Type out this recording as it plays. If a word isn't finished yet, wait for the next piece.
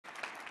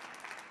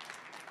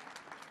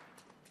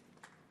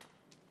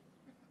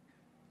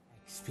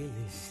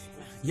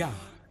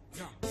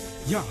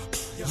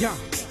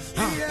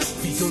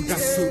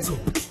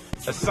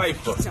A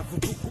cipher,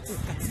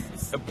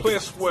 a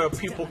place where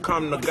people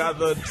come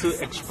together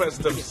to express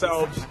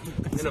themselves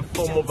in a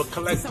form of a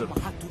collective,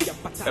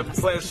 a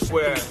place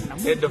where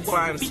it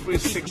defines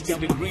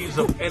 360 degrees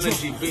of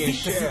energy being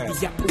shared,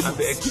 and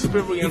the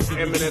experience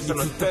emanates an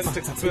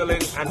authentic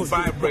feeling and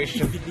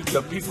vibration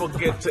that people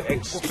get to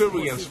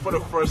experience for the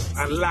first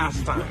and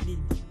last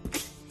time.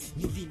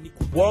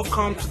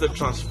 Welcome to the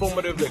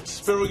transformative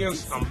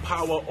experience and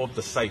power of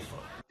the cipher.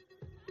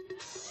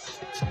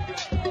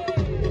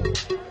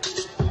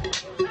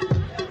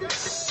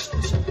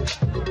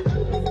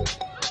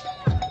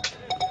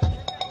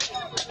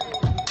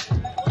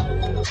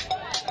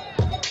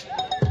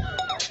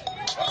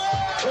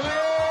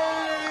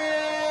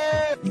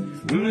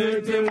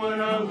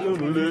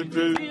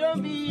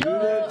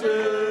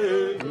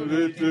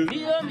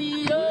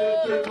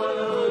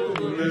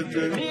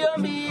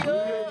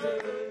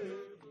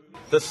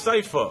 The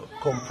cipher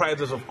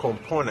comprises of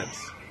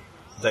components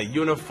that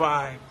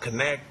unify,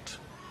 connect,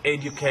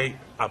 educate,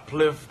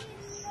 uplift,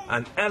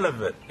 and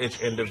elevate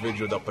each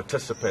individual that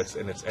participates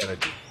in its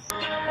energy.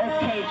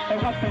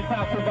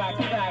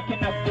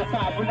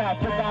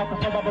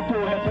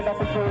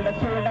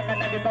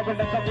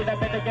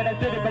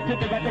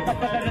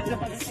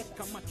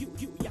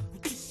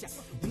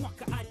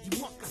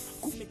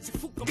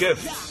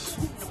 Gifts.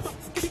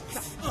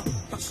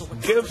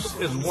 Gifts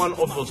is one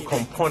of those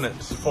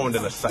components found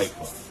in a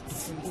cipher,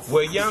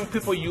 where young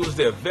people use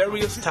their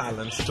various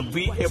talents to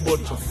be able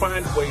to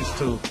find ways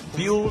to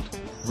build,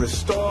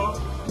 restore,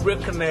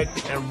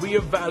 reconnect, and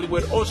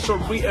reevaluate, also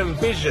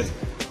re-envision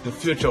the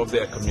future of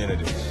their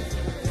communities.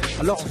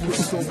 A lot of people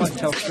so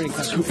much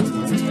Africa.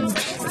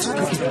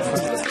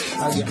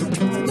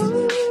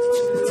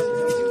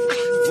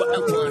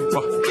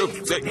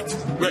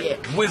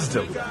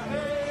 Wisdom.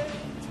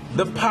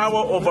 The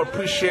power of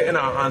appreciating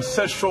our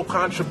ancestral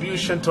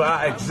contribution to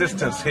our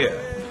existence here,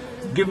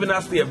 giving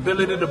us the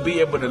ability to be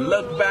able to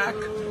look back,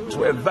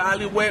 to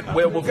evaluate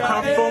where we've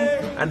come from,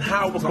 and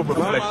how we could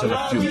reflect in the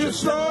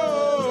future.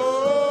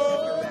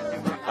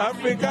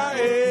 Africa,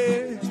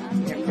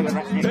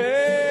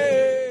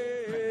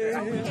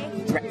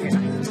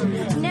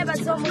 Never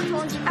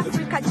zomutonzi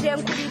Africa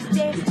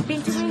jemkuliste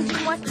bintu bingi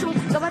mwatu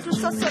ngabatu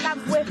sosola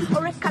gwe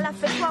orekala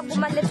fe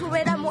twaguma ne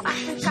tubeera mu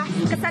Africa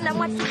kasana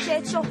mwatu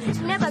kyecho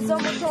never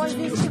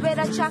zomutonzi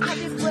kibeera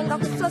kyakabigwe nga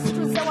kusosi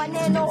tuze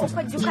waneeno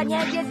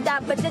okwejjukanya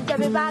ebyedda bajjajja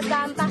be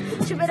bagamba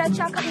kibeera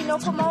kyakabino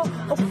okomawo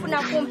okufuna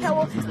ku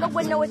mpewo nga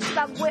gwe nawe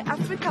kibagwe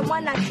Africa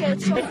mwana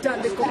kyecho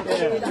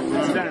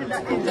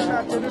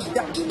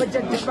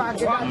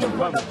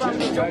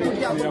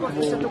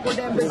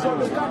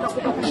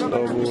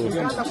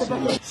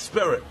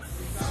Spirit,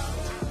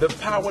 the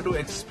power to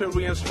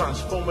experience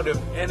transformative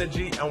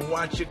energy and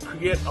watch it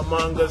create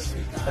among us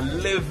a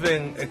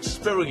living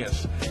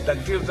experience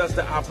that gives us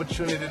the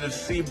opportunity to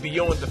see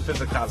beyond the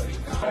physicality.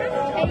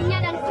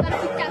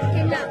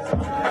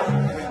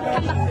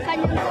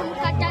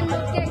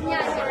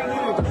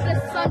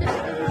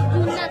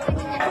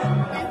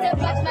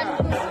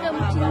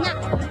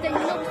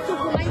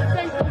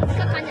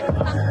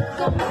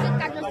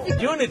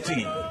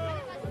 Unity,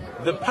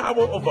 the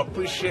power of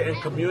appreciating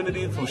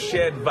community through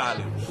shared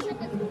values.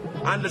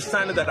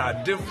 Understanding that our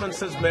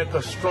differences make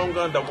us stronger,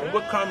 and that when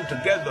we come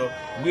together,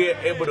 we are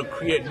able to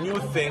create new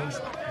things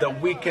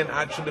that we can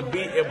actually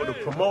be able to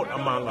promote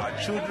among our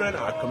children,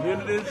 our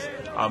communities,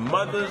 our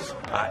mothers,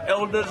 our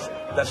elders,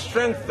 that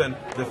strengthen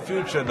the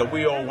future that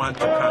we all want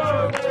to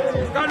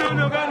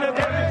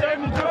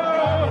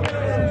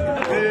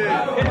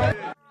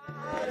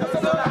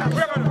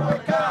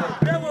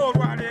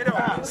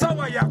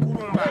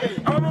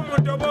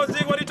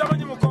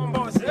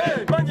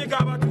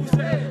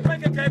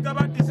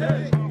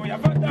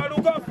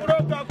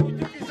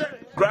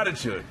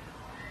Gratitude.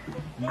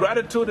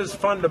 Gratitude is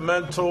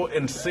fundamental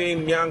in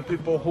seeing young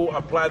people who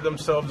apply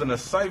themselves in a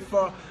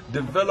cipher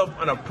develop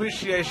an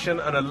appreciation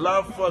and a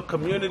love for a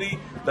community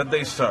that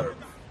they serve.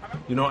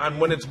 You know, and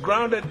when it's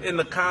grounded in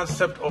the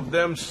concept of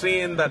them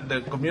seeing that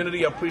the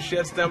community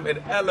appreciates them,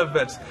 it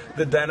elevates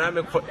the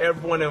dynamic for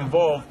everyone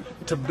involved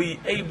to be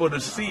able to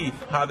see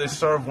how they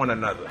serve one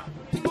another.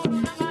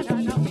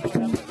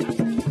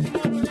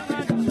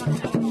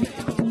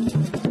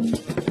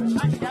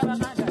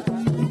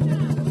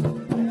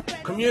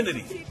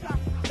 Community,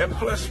 a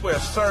place where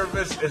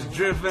service is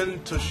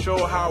driven to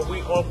show how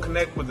we all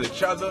connect with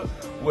each other,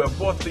 where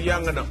both the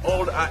young and the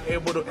old are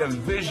able to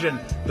envision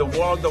the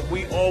world that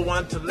we all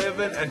want to live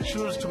in and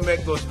choose to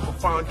make those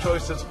profound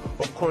choices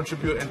of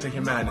contributing to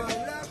humanity.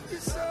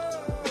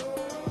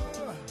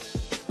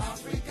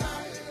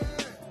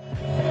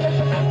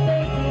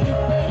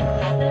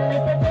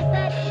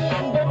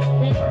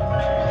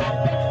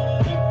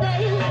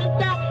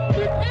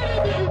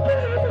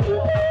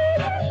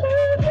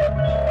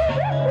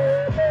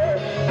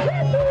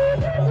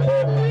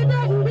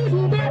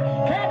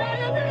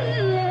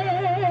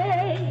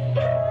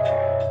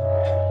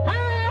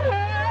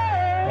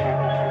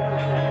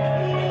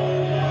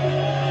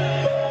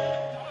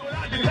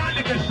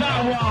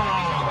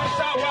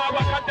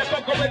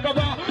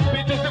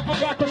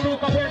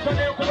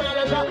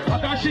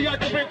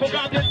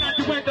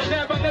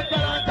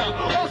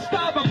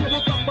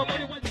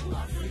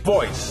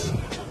 Voice,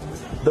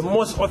 the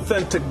most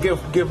authentic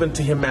gift given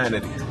to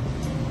humanity,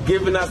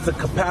 giving us the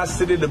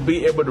capacity to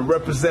be able to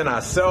represent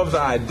ourselves,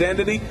 our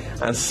identity,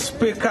 and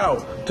speak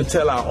out to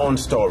tell our own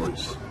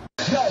stories.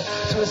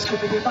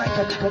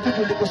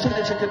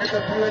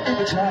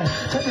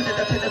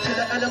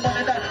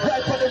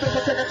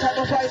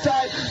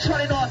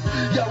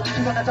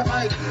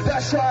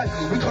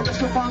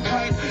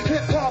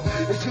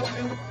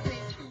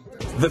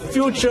 The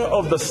future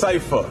of the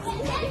cipher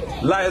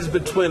lies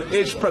between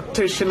each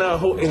practitioner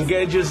who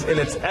engages in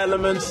its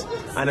elements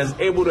and is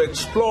able to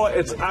explore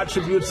its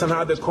attributes and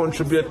how they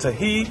contribute to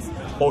he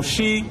or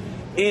she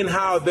in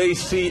how they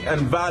see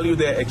and value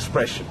their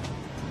expression.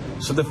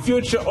 So the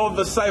future of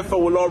the cipher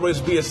will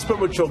always be a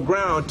spiritual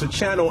ground to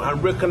channel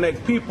and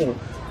reconnect people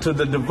to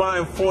the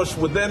divine force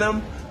within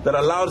them that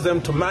allows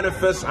them to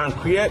manifest and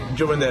create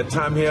during their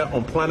time here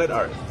on planet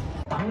Earth.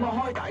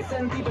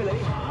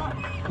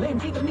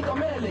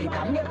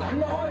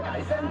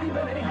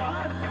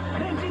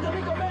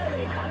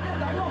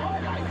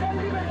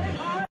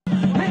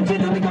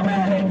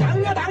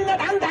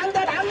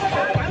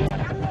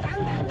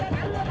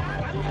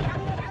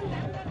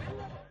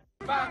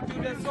 Back to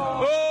the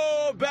soul.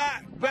 Oh,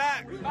 back.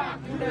 Back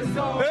to the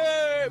soul.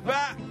 Hey,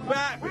 back.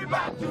 We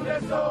back to the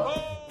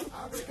soul.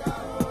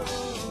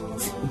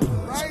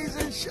 Rise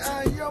and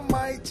shine, you're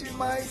mighty.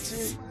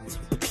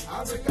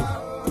 Africa.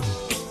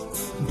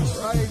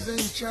 Rise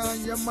and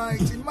shine, you're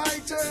mighty.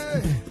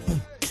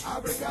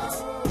 Africa.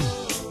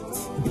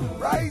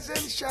 Rise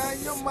and shine,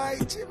 you're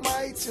mighty.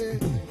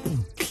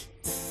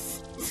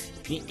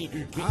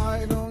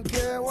 I don't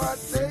care what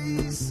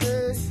they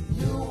say,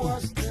 you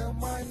are still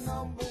my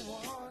number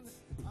one.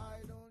 I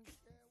don't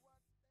care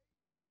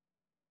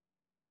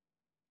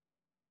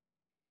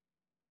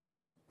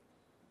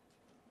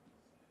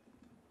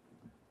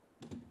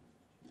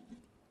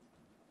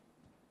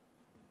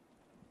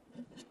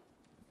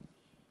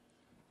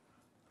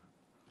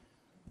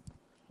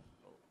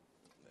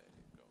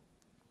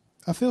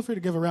what... Feel free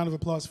to give a round of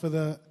applause for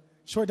the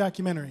short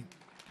documentary.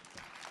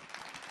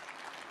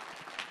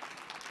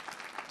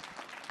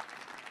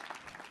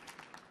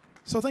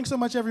 So thanks so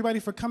much, everybody,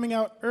 for coming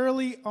out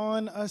early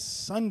on a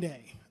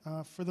Sunday.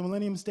 For the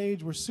Millennium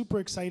stage, we're super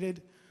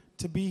excited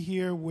to be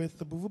here with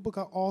the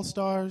Bavubuka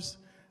All-Stars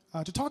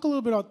to talk a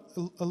little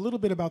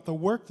bit about the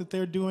work that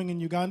they're doing in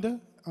Uganda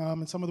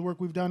and some of the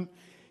work we've done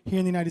here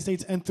in the United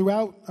States and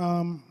throughout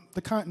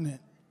the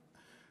continent.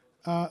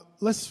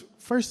 Let's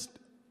first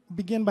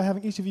begin by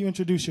having each of you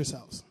introduce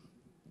yourselves.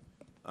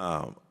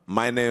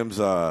 My name's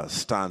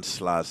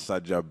Stanislav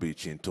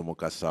Sajabichin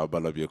Tumukasa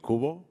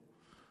Balabyekubo,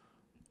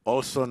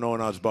 also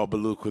known as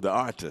Bavubuka the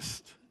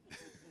artist.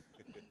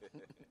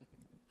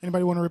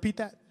 Anybody want to repeat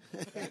that?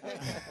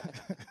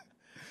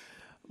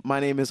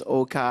 My name is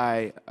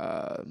Okai.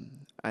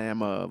 I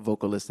am a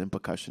vocalist and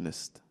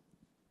percussionist.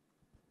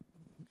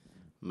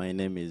 My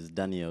name is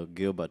Daniel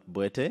Gilbert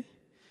Boete,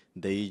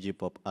 the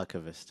hip hop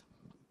archivist.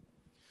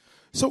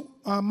 So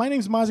my name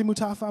is Mazi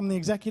Mutafa. I'm the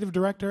executive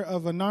director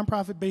of a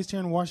nonprofit based here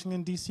in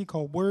Washington, D.C.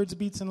 called Words,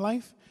 Beats, and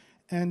Life.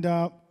 And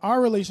our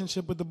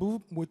relationship with the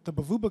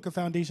Bavubuka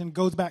Foundation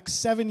goes back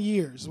 7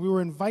 years. We were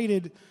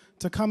invited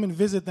to come and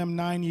visit them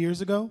 9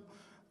 years ago.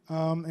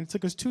 And it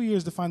took us 2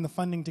 years to find the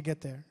funding to get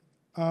there.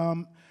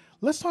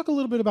 Let's talk a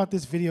little bit about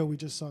this video we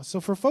just saw.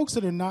 So for folks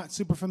that are not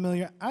super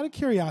familiar, out of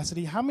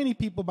curiosity, how many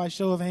people by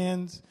show of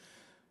hands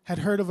had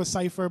heard of a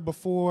cipher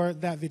before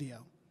that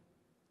video?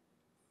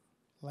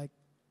 Like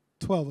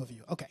 12 of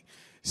you. Okay.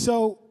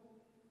 So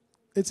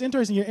it's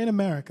interesting, you're in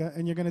America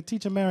and you're going to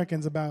teach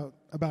Americans about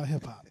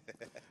hip hop.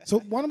 So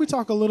why don't we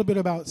talk a little bit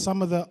about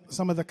some of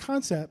the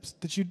concepts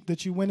that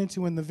you went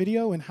into in the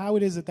video and how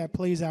it is that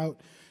plays out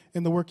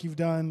in the work you've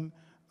done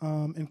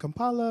in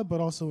Kampala,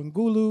 but also in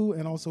Gulu,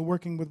 and also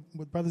working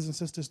with brothers and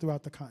sisters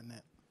throughout the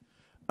continent.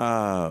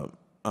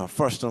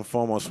 First and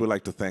foremost, we'd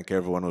like to thank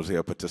everyone who's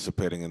here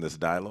participating in this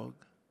dialogue.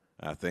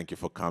 Thank you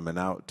for coming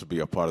out to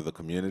be a part of the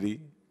community.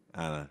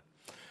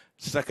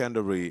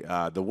 Secondary,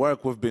 the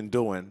work we've been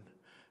doing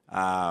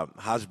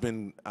has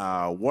been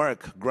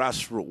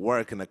grassroots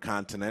work in the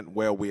continent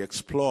where we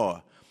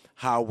explore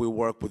how we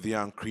work with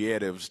young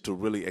creatives to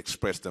really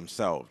express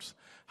themselves.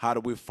 How do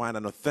we find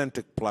an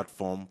authentic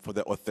platform for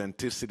the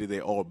authenticity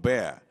they all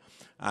bear?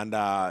 And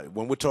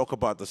when we talk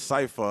about the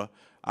cipher,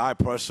 I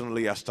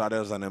started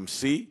as an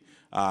MC.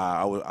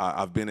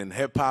 I've been in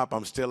hip hop.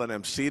 I'm still an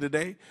MC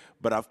today,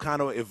 but I've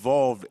kind of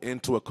evolved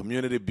into a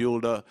community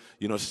builder,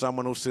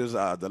 someone who sees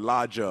the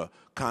larger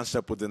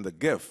concept within the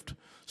gift.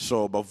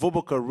 So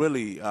Bavubuka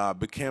really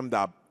became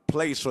that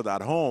place or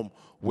that home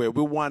where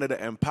we wanted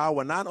to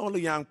empower not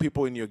only young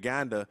people in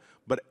Uganda,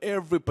 but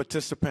every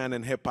participant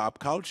in hip hop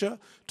culture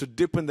to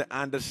deepen the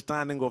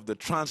understanding of the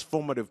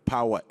transformative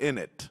power in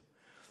it.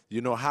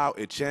 How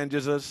it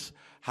changes us,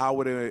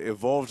 how it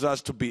evolves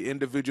us to be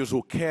individuals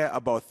who care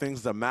about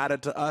things that matter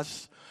to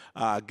us,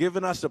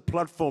 giving us a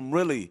platform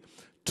really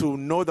to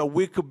know that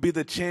we could be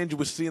the change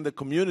we see in the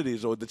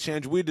communities or the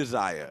change we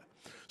desire.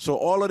 So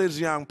all of these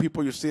young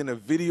people you see in the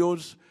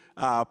videos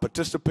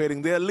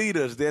participating, they're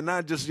leaders. They're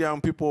not just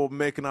young people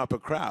making up a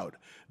crowd.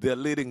 They're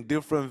leading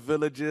different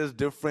villages,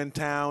 different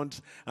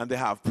towns, and they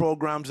have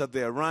programs that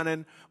they're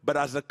running. But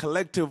as a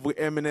collective, we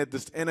emanate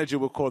this energy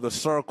we call the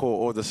circle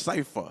or the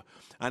cipher.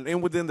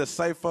 And within the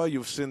cipher,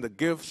 you've seen the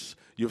gifts,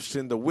 you've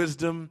seen the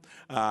wisdom,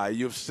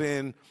 you've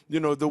seen,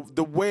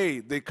 the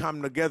way they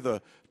come together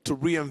to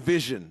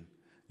re-envision,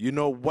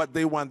 what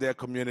they want their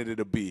community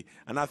to be.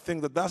 And I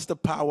think that that's the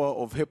power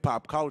of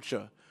hip-hop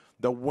culture,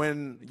 that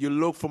when you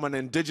look from an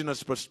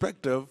indigenous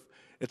perspective,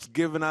 it's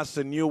given us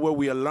a new way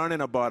we are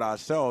learning about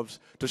ourselves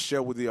to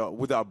share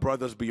with our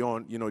brothers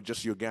beyond,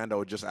 just Uganda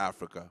or just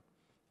Africa.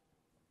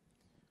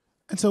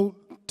 And so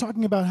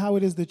talking about how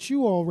it is that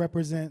you all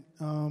represent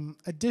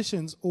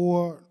additions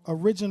or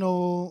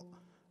original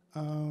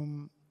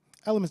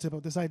elements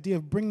about this idea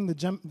of bringing the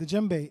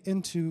djembe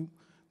into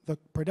the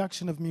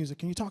production of music.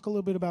 Can you talk a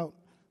little bit about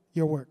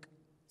your work?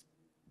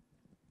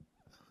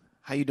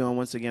 How you doing?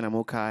 Once again, I'm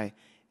Okai.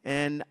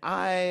 And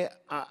I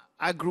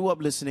grew up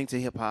listening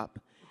to hip-hop.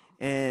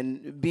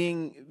 And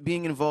being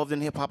involved in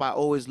hip-hop, I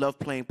always loved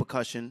playing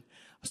percussion.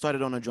 I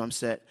started on a drum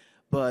set.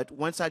 But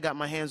once I got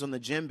my hands on the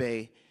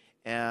djembe,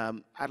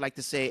 I'd like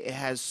to say it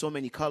has so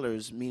many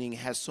colors, meaning it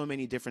has so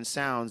many different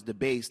sounds, the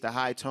bass, the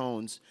high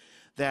tones,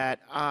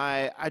 that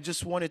I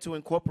just wanted to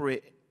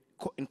incorporate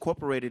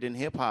it in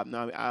hip-hop.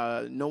 Now,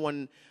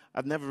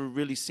 I've never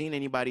really seen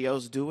anybody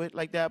else do it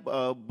like that,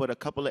 but a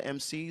couple of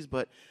MCs,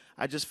 but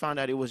I just found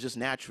out it was just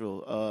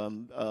natural.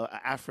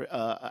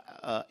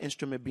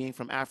 Instrument being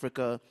from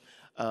Africa,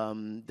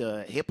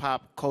 the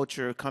hip-hop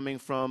culture coming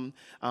from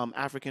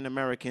African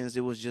Americans,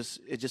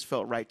 it just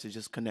felt right to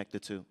just connect the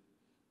two.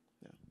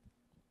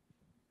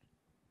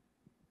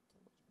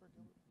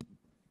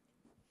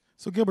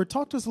 So Gilbert,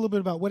 talk to us a little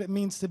bit about what it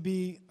means to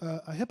be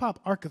a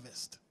hip-hop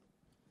archivist.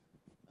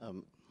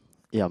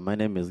 Yeah, my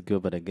name is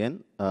Gilbert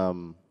again.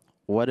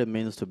 What it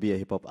means to be a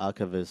hip-hop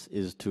archivist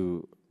is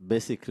to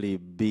basically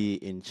be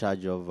in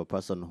charge of a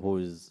person who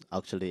is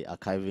actually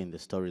archiving the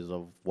stories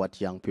of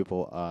what young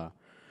people are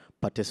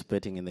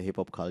participating in the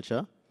hip-hop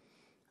culture.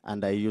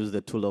 And I use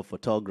the tool of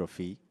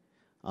photography.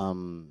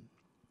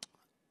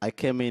 I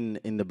came in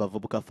the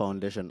Bavubuka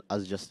Foundation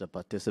as just a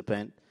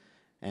participant.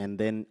 And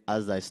then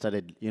as I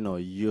started,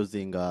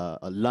 using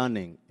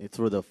learning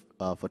through the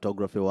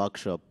photography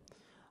workshop,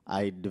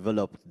 I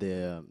developed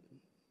the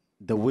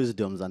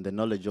wisdoms and the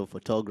knowledge of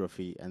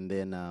photography. And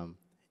then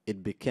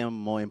it became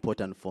more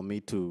important for me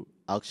to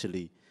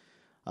actually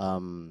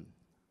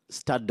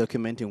start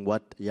documenting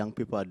what young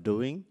people are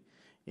doing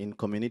in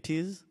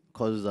communities,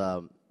 because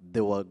they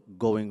were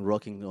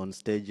rocking on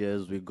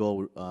stages. We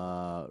go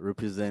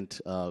represent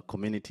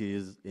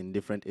communities in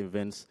different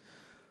events.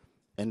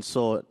 And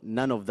so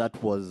none of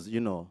that was,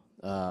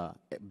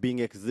 being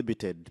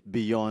exhibited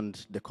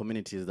beyond the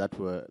communities that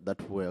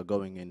we're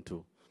going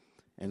into.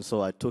 And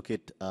so I took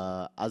it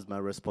as my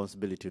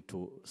responsibility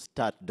to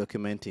start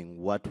documenting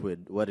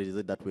what is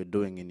it that we're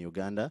doing in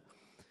Uganda,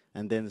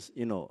 and then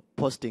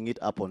posting it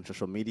up on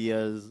social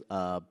medias,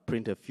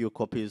 print a few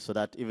copies so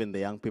that even the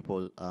young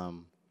people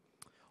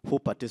who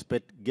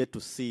participate get to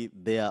see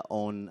their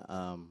own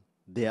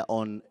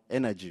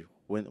energy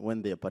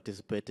when they're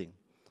participating.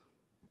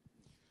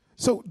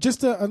 So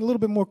just a little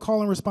bit more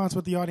call and response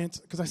with the audience,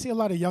 because I see a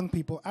lot of young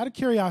people. Out of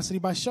curiosity,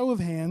 by show of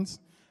hands,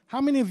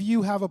 how many of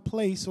you have a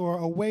place or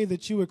a way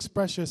that you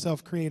express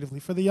yourself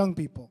creatively for the young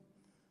people?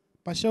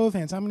 By show of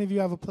hands, how many of you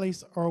have a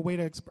place or a way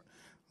to express?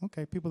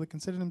 Okay, people that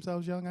consider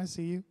themselves young, I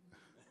see you.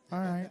 All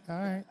right, all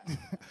right.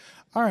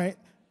 All right.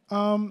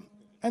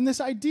 And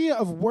this idea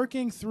of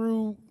working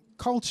through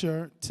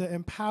culture to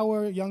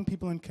empower young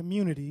people in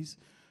communities,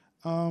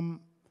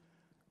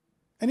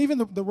 and even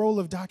the role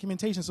of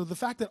documentation. So the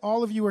fact that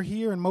all of you are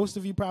here and most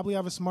of you probably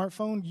have a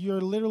smartphone,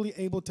 you're literally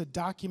able to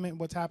document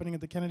what's happening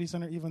at the Kennedy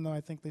Center, even though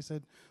I think they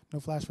said no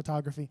flash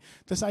photography.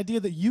 This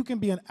idea that you can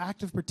be an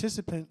active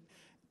participant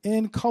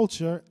in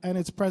culture and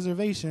its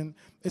preservation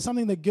is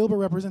something that Gilbert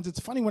represents.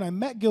 It's funny, when I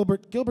met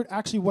Gilbert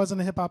actually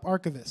wasn't a hip-hop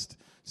archivist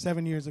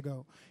 7 years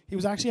ago. He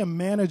was actually a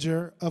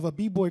manager of a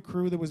b-boy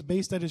crew that was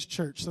based at his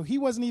church. So he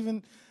wasn't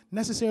even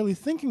necessarily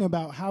thinking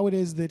about how it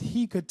is that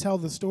he could tell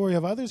the story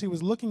of others. He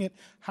was looking at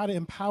how to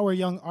empower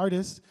young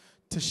artists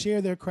to share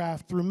their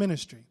craft through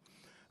ministry.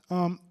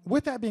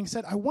 With that being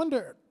said, I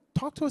wonder,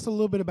 talk to us a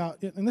little bit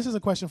about, and this is a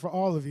question for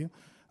all of you,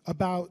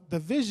 about the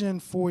vision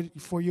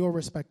for your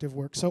respective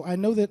work. So I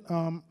know that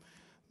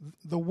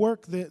the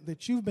work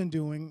that you've been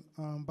doing,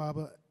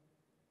 Baba,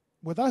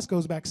 with us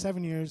goes back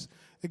 7 years.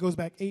 It goes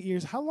back 8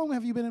 years. How long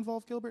have you been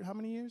involved, Gilbert? How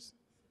many years?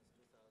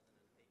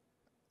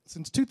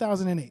 Since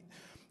 2008.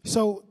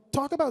 So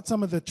talk about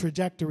some of the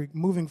trajectory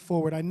moving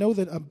forward. I know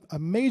that a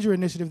major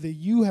initiative that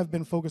you have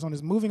been focused on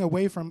is moving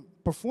away from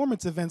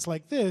performance events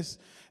like this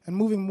and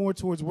moving more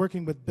towards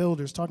working with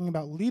builders, talking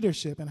about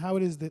leadership and how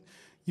it is that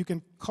you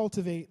can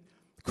cultivate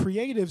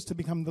creatives to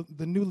become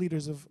the new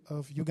leaders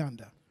of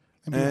Uganda.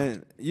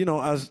 And,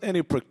 as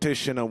any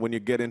practitioner, when you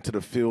get into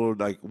the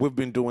field, like we've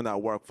been doing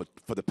that work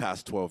for the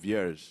past 12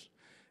 years.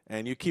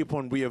 and you keep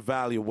on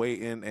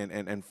reevaluating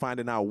and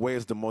finding out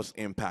where's the most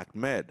impact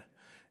made.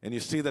 And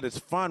you see that it's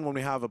fun when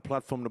we have a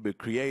platform to be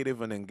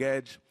creative and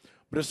engage,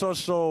 but it's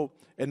also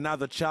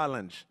another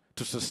challenge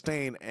to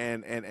sustain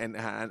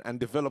and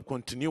develop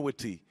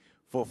continuity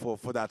for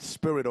that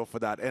spirit or for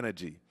that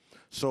energy.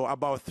 So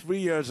about 3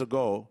 years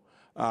ago,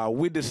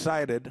 we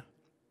decided,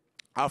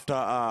 after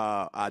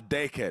a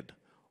decade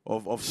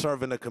of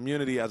serving the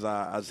community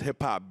as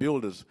hip-hop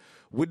builders,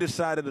 we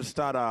decided to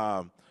start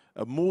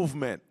a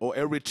movement or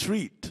a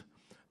retreat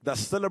that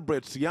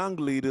celebrates young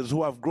leaders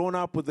who have grown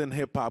up within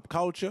hip-hop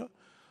culture,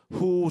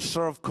 who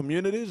serve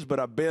communities but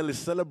are barely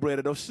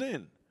celebrated or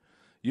seen.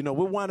 You know,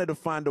 we wanted to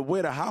find a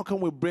way to how can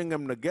we bring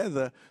them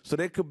together so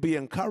they could be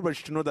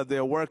encouraged to know that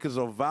their work is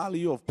of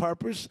value, of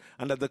purpose,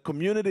 and that the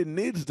community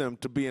needs them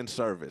to be in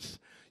service.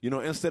 You know,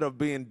 instead of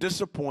being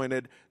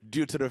disappointed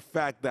due to the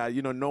fact that,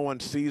 you know, no one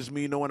sees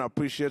me, no one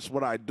appreciates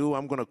what I do,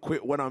 I'm going to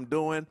quit what I'm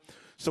doing.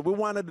 So we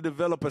wanted to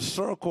develop a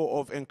circle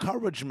of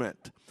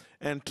encouragement.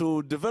 And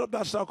to develop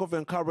that circle of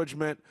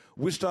encouragement,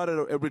 we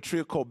started a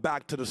retreat called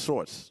Back to the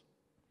Source.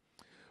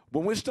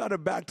 When we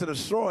started Back to the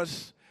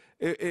Source,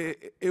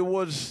 it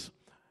was,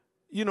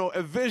 you know,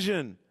 a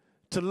vision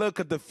to look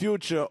at the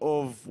future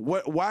of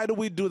why do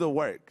we do the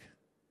work?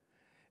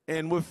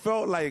 And we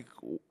felt like,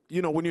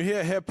 you know, when you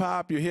hear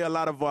hip-hop, you hear a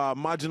lot of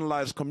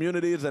marginalized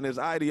communities and its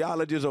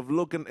ideologies of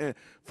looking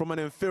from an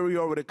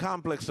inferiority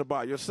complex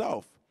about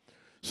yourself.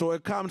 So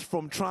it comes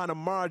from trying to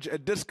merge a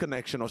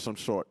disconnection of some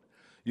sort.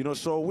 You know,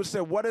 so we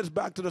said, what is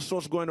Back to the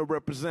Source going to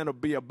represent or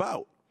be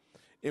about?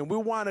 And we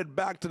wanted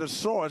Back to the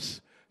Source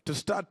to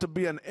start to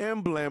be an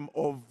emblem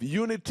of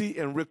unity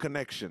and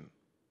reconnection.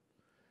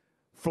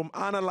 From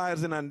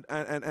analyzing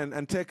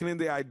and taking in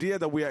the idea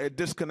that we are a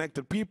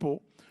disconnected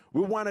people,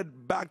 we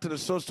wanted Back to the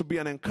Source to be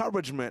an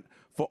encouragement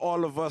for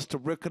all of us to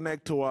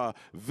reconnect to our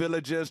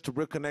villages, to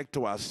reconnect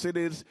to our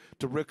cities,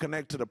 to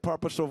reconnect to the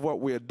purpose of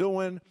what we are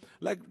doing,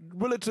 like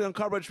really to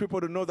encourage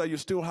people to know that you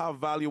still have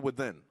value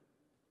within.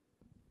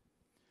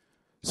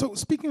 So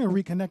speaking of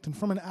reconnecting,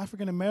 from an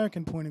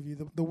African-American point of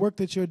view, the work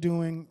that you're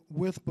doing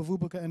with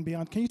Bavubuka and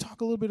beyond, can you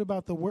talk a little bit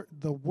about the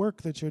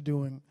work that you're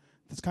doing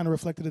that's kind of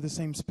reflected in the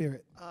same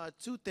spirit?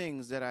 Two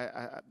things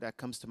that that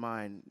comes to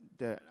mind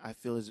that I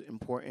feel is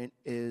important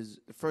is,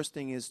 the first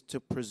thing is to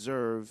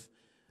preserve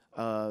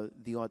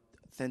the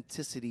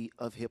authenticity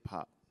of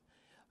hip-hop.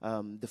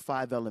 The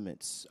 5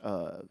 elements,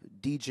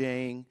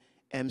 DJing,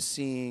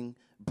 emceeing,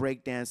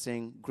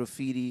 breakdancing,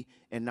 graffiti,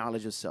 and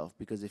knowledge of self.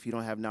 Because if you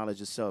don't have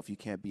knowledge of self, you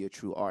can't be a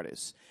true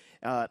artist.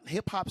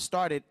 Hip-hop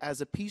started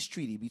as a peace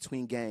treaty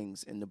between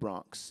gangs in the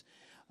Bronx.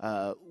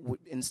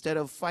 Instead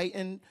of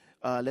fighting,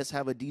 let's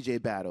have a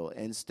DJ battle.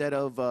 Instead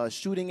of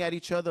shooting at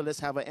each other, let's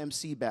have an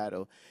MC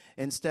battle.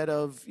 Instead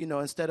of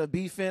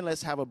beefing,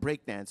 let's have a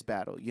breakdance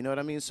battle. You know what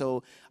I mean?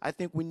 So I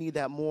think we need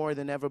that more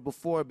than ever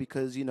before,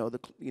 because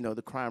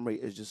the crime rate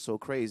is just so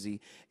crazy,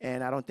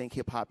 and I don't think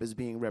hip hop is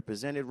being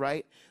represented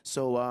right.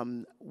 So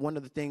one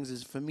of the things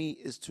is, for me,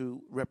 is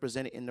to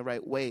represent it in the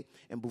right way,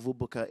 and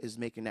Bavubuka is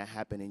making that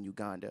happen in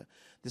Uganda.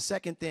 The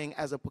second thing,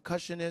 as a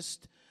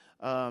percussionist,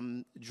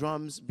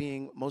 drums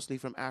being mostly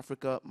from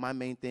Africa, my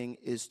main thing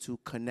is to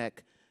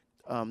connect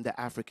the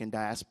African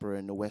diaspora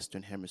in the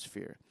Western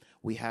Hemisphere.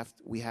 We have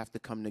to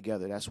come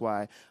together. That's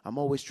why I'm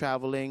always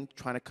traveling,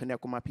 trying to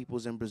connect with my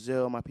peoples in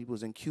Brazil, my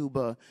peoples in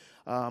Cuba,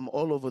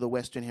 all over the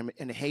Western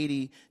Hemisphere, in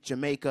Haiti,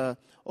 Jamaica,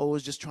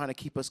 always just trying to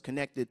keep us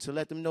connected, to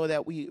let them know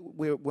that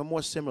we're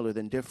more similar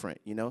than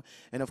different, you know.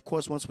 And of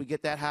course, once we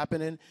get that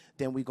happening,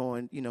 then we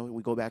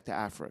go back to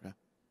Africa.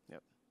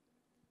 Yep.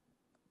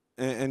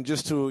 And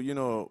just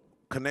to,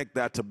 connect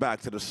that to Back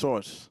to the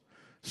Source.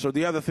 So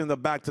the other thing that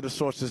Back to the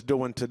Source is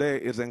doing today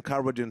is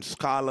encouraging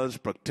scholars,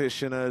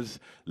 practitioners,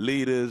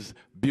 leaders,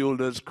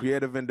 builders,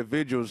 creative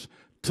individuals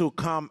to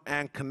come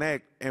and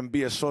connect and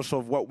be a source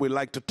of what we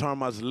like to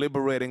term as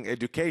liberating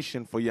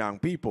education for young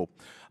people.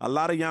 A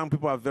lot of young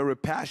people are very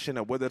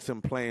passionate, whether it's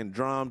in playing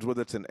drums,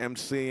 whether it's in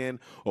emceeing,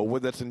 or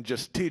whether it's in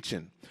just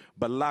teaching,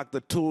 but lack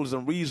the tools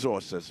and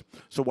resources.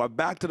 So what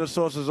Back to the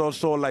Source is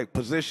also like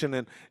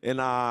positioning in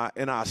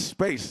our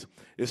space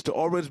is to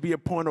always be a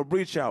point of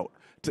reach out,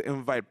 to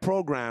invite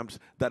programs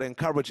that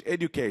encourage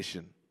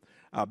education.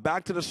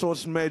 Back to the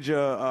Source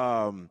major,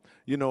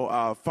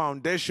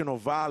 foundational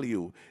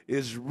value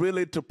is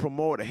really to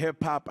promote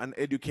hip-hop and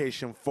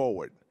education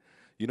forward.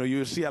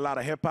 You see a lot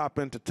of hip-hop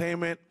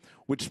entertainment,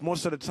 which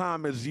most of the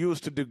time is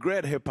used to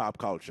degrade hip-hop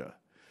culture.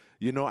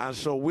 And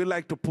so we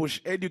like to push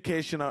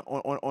education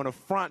on a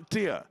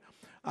frontier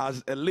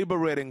as a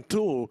liberating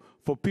tool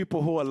for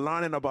people who are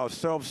learning about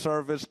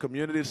self-service,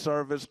 community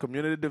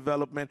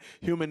development,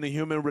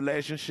 human-to-human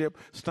relationship,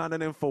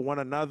 standing in for one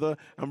another,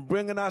 and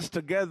bringing us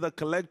together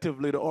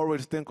collectively to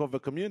always think of a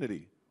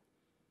community.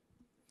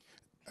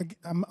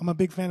 I'm a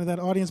big fan of that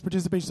audience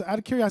participation. So out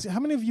of curiosity, how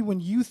many of you, when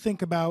you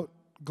think about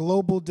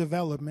global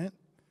development,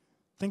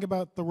 think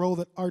about the role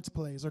that arts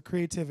plays or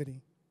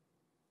creativity?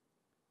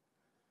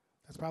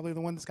 That's probably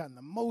the one that's gotten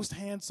the most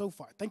hands so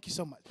far. Thank you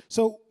so much.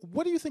 So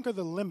what do you think are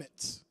the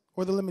limits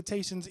or the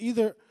limitations,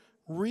 either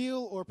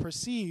real or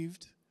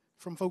perceived,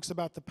 from folks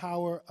about the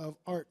power of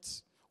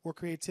arts or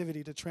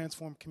creativity to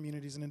transform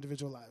communities and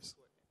individual lives?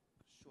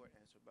 Short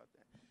answer about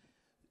that.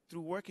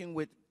 Through working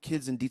with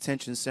kids in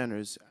detention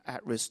centers,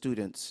 at-risk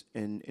students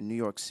in New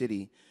York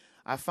City,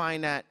 I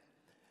find that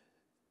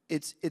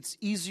it's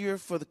easier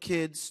for the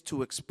kids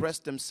to express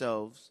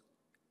themselves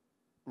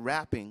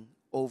rapping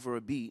over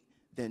a beat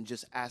than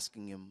just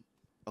asking him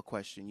a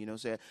question. You know,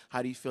 say,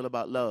 how do you feel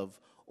about love?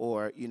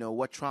 Or, you know,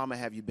 what trauma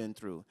have you been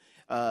through?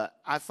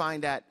 I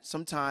find that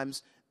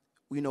sometimes,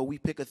 you know, we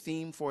pick a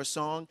theme for a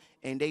song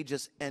and they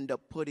just end up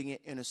putting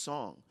it in a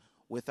song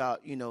without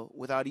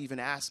even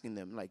asking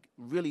them, like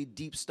really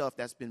deep stuff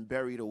that's been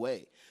buried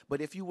away.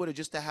 But if you were to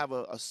just to have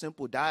a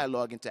simple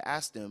dialogue and to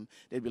ask them,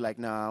 they'd be like,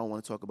 nah, I don't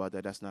want to talk about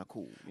that. That's not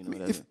cool. You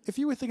know, if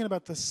you were thinking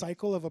about the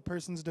cycle of a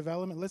person's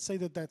development, let's say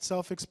that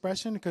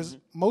self-expression, because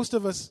most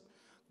of us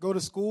go to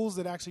schools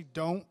that actually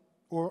don't,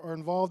 or are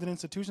involved in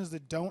institutions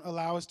that don't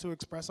allow us to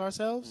express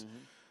ourselves.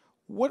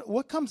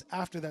 What comes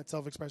after that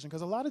self-expression?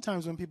 Because a lot of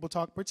times when people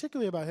talk,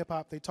 particularly about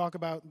hip-hop, they talk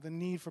about the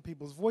need for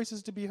people's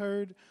voices to be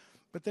heard,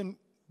 but then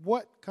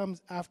what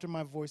comes after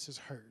my voice is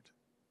heard?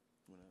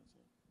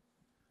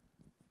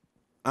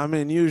 I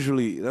mean,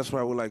 usually that's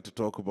why we like to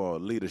talk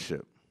about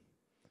leadership,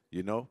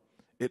 you know?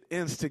 It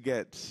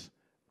instigates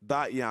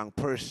that young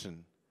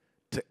person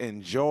to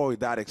enjoy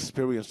that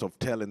experience of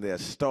telling their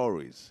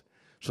stories.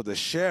 So the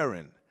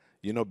sharing,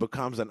 you know,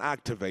 becomes an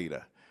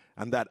activator.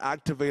 And that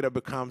activator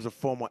becomes a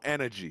form of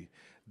energy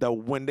that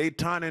when they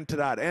turn into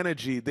that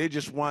energy, they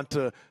just want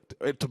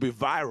it to be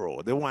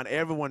viral. They want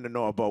everyone to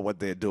know about what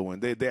they're doing.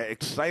 They're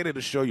excited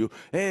to show you,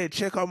 hey,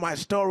 check out my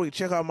story,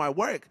 check out my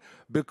work.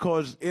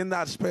 Because in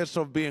that space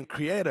of being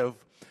creative,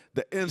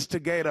 the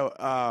instigator,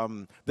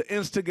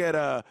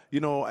 you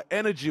know,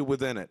 energy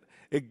within it,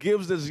 it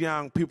gives these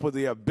young people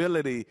the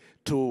ability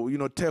to, you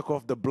know, take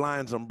off the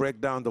blinds and break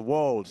down the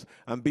walls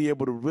and be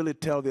able to really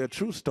tell their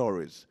true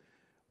stories,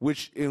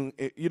 which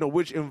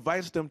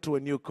invites them to a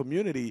new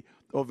community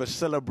of a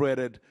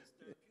celebrated,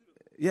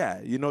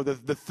 you know,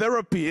 the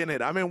therapy in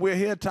it. I mean, we're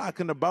here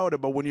talking about it,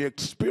 but when you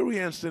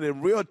experience it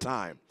in real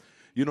time,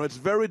 you know, it's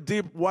very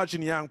deep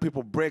watching young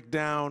people break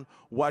down,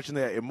 watching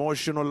their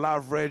emotional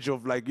leverage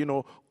of, like, you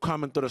know,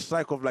 coming to the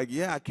cycle of like,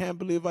 yeah, I can't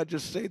believe I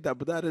just said that,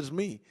 but that is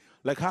me.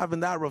 Like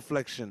having that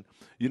reflection,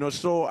 you know.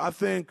 So I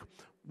think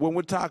when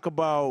we talk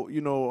about,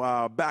 you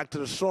know, back to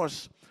the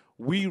source,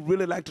 we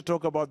really like to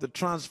talk about the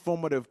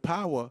transformative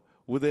power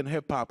within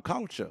hip-hop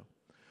culture,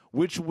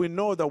 which we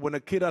know that when a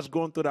kid has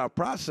gone through that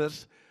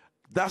process,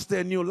 that's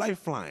their new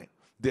lifeline.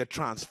 They're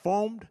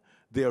transformed,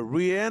 they're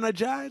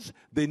re-energized,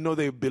 they know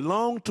they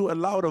belong to a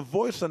louder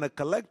voice and a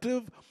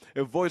collective,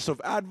 a voice of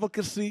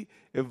advocacy,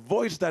 a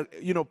voice that,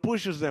 you know,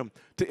 pushes them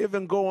to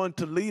even go on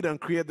to lead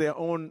and create their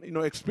own, you know,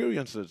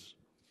 experiences.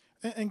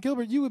 And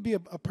Gilbert, you would be a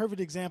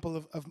perfect example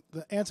of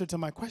the answer to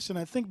my question,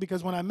 I think,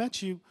 because when I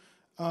met you,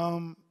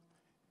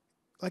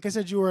 like I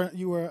said, you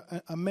were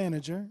a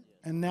manager,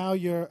 and now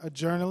you're a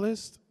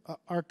journalist, an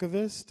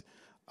archivist,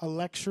 a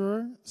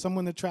lecturer,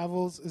 someone that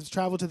has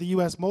traveled to the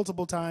U.S.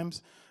 multiple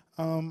times.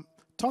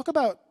 Talk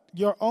about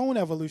your own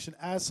evolution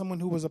as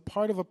someone who was a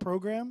part of a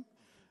program,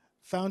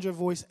 found your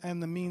voice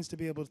and the means to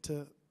be able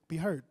to be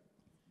heard.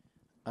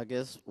 I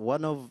guess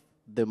one of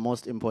the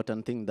most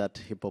important thing that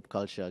hip-hop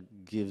culture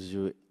gives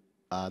you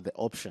are the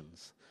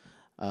options.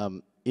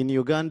 In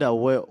Uganda,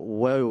 where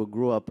we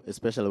grew up,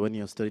 especially when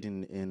you're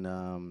studying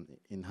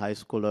in high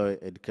school or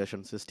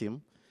education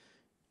system,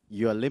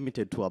 you are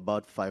limited to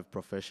about 5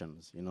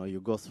 professions. You know,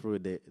 you go through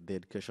the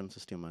education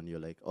system and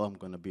you're like, oh, I'm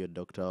going to be a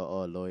doctor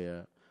or a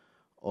lawyer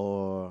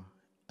or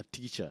a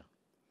teacher.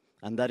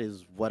 And that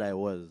is what I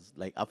was,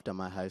 like, after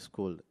my high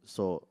school.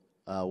 So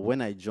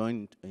when I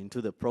joined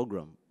into the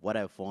program, what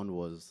I found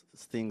was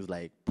things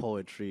like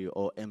poetry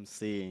or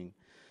emceeing,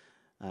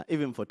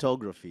 even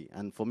photography.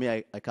 And for me,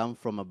 I come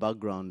from a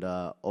background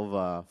of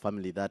a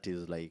family that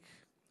is like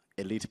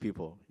elite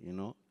people, you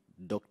know,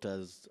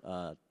 doctors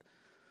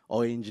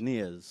or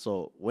engineers.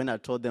 So when I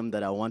told them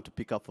that I want to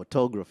pick up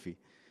photography,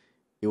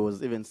 it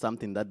was even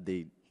something that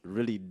they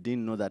really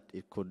didn't know that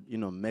it could, you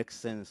know, make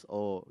sense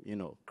or, you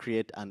know,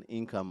 create an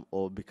income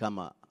or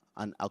become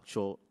an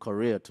actual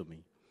career to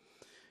me.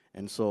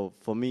 And so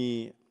for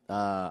me,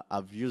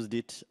 I've used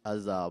it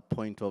as a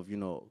point of, you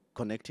know,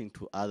 connecting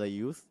to other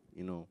youth,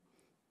 you know.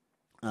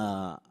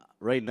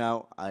 Right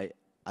now, I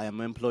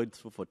am employed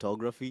through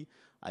photography.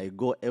 I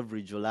go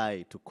every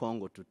July to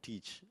Congo to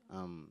teach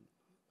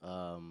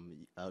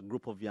a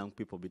group of young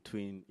people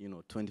between, you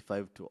know,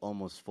 25 to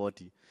almost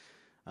 40.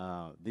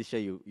 This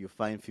year you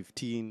find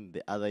 15.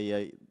 The other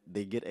year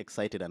they get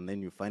excited, and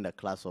then you find a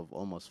class of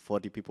almost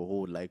 40 people who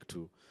would like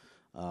to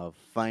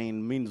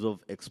find means of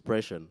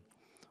expression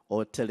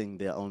or telling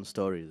their own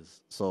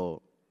stories.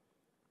 So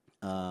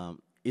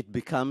it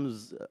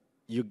becomes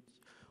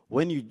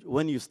when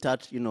you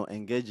start, you know,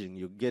 engaging,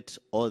 you get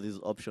all these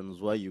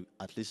options where you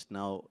at least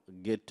now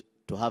get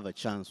to have a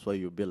chance where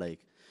you'll be like,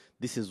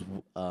 this is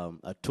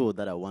a tool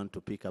that I want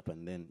to pick up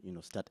and then, you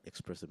know, start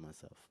expressing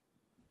myself.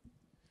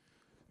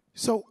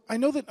 So I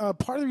know that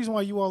part of the reason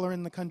why you all are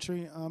in the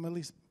country, at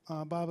least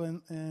Baba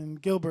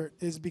and Gilbert,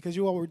 is because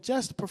you all were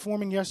just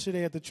performing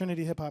yesterday at the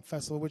Trinity Hip Hop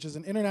Festival, which is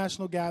an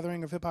international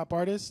gathering of hip hop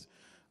artists,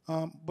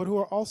 but who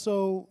are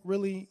also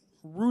really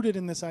rooted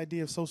in this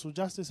idea of social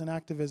justice and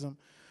activism.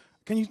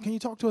 Can you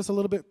talk to us a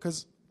little bit,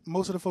 because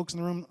most of the folks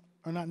in the room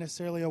are not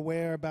necessarily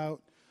aware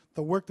about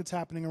the work that's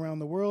happening around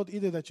the world,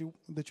 either that you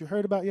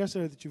heard about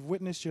yesterday or that you've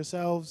witnessed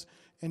yourselves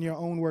in your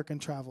own work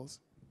and travels?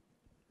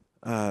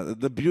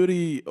 The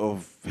beauty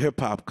of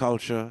hip-hop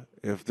culture,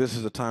 if this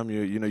is the time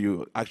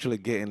you actually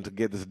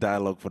get this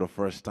dialogue for the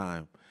first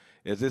time,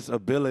 is its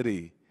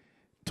ability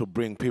to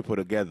bring people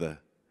together,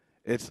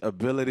 its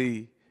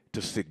ability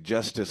to seek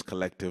justice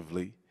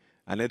collectively,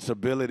 and its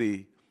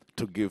ability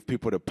to give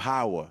people the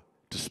power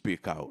to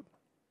speak out.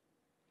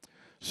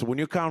 So when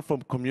you come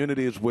from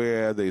communities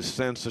where there's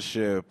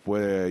censorship,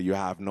 where you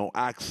have no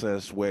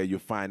access, where you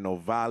find no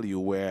value,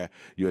 where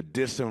you're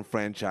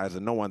disenfranchised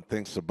and no one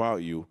thinks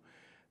about you,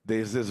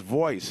 there's this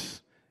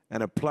voice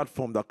and a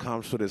platform that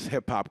comes with this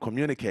hip-hop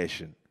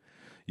communication,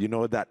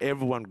 that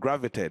everyone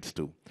gravitates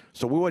to.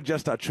 So we were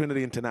just at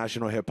Trinity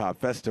International Hip Hop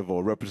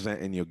Festival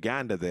representing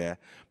Uganda there,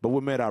 but we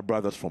met our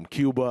brothers from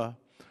Cuba,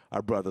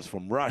 our brothers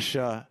from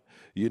Russia,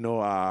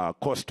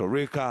 Costa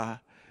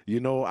Rica.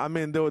 There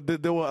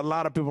were a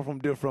lot of people from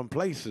different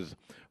places.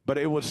 But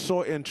it was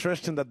so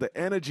interesting that the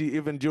energy,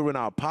 even during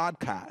our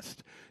podcast,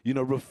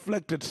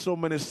 reflected so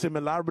many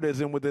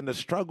similarities within the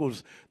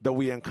struggles that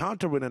we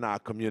encounter within our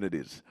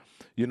communities.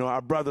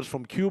 Our brothers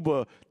from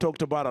Cuba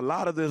talked about a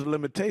lot of these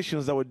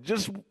limitations that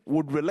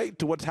would relate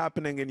to what's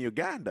happening in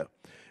Uganda.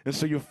 And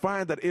so you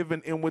find that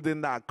even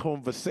within that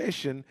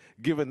conversation,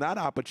 given that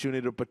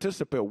opportunity to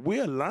participate,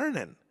 we're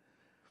learning,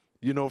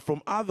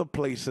 from other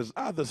places,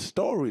 other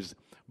stories.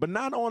 But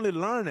not only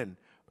learning,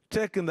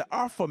 taking the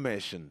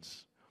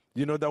affirmations,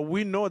 that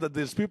we know that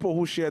there's people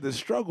who share this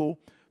struggle.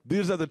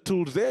 These are the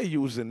tools they're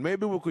using.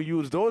 Maybe we could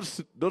use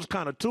those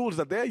kind of tools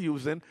that they're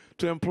using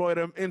to employ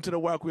them into the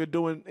work we're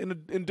doing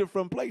in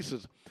different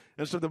places.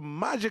 And so the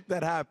magic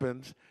that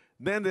happens,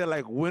 then they're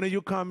like, when are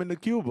you coming to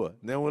Cuba?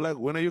 And then we're like,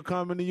 when are you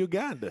coming to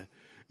Uganda?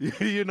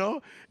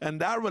 And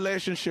that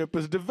relationship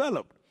is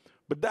developed.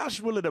 But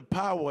that's really the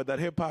power that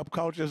hip-hop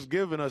culture has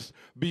given us,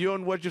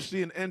 beyond what you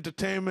see in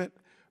entertainment,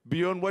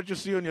 beyond what you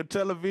see on your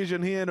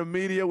television, here in the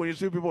media, when you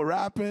see people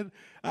rapping.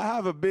 I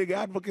have a big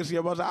advocacy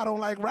about I don't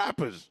like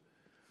rappers.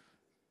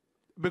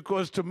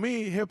 Because to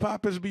me,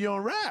 hip-hop is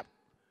beyond rap.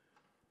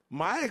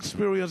 My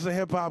experience of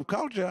hip-hop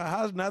culture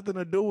has nothing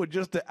to do with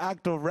just the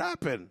act of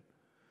rapping.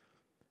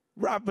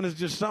 Rapping is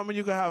just something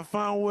you can have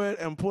fun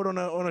with and put on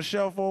a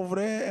shelf over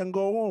there and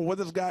go on.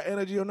 Whether it's got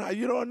energy or not,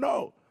 you don't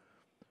know.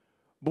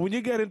 But when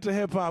you get into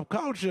hip-hop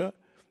culture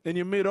and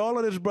you meet all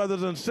of these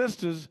brothers and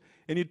sisters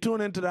and you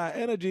tune into that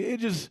energy, it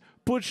just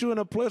puts you in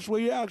a place where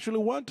you actually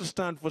want to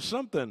stand for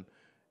something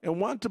and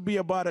want to be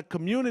about a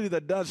community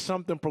that does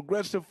something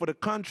progressive for the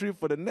country,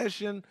 for the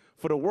nation,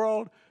 for the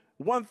world.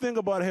 One thing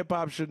about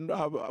hip-hop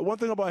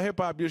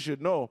you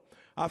should know,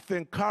 I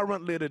think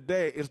currently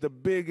today is the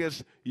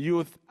biggest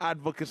youth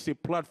advocacy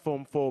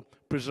platform for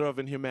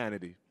preserving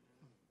humanity.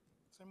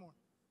 Say more.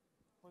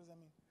 What does that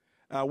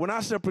mean? When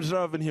I say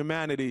preserving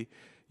humanity,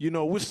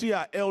 we see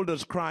our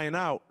elders crying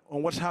out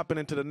on what's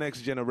happening to the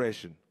next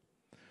generation.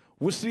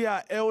 We see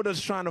our elders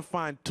trying to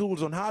find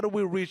tools on how do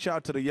we reach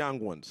out to the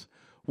young ones.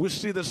 We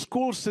see the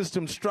school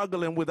system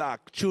struggling with our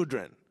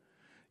children,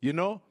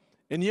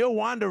 and you're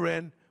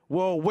wondering,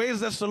 well, where's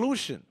the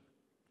solution?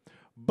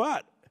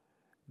 But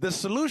the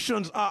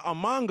solutions are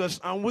among us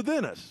and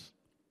within us.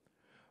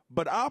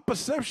 But our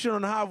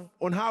perception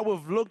on how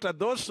we've looked at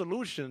those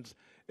solutions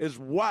is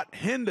what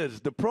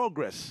hinders the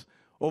progress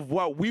of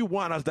what we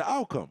want as the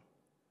outcome.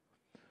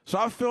 So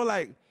I feel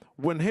like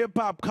when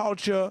hip-hop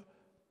culture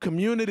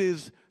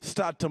communities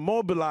start to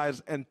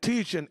mobilize and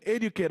teach and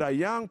educate our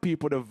young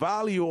people the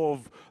value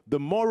of the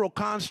moral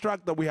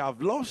construct that we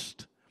have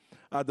lost,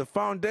 the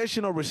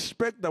foundational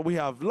respect that we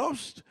have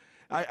lost,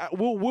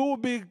 we will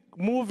be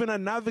moving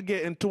and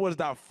navigating towards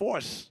that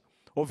force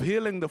of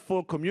healing the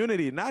full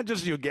community, not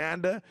just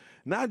Uganda,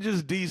 not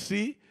just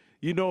DC,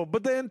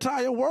 but the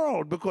entire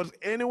world, because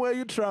anywhere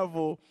you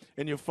travel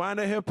and you find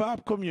a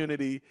hip-hop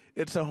community,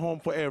 it's a home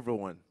for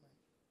everyone.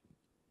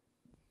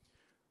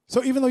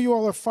 So even though you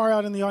all are far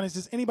out in the audience,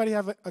 does anybody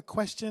have a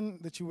question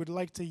that you would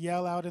like to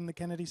yell out in the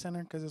Kennedy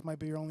Center? Because this might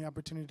be your only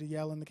opportunity to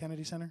yell in the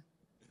Kennedy Center.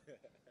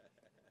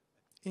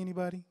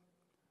 Anybody?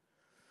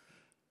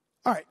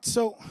 All right,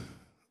 so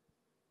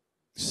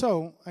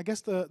I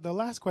guess the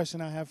last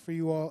question I have for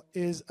you all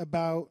is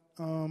about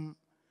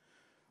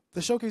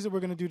the showcase that we're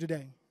going to do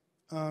today.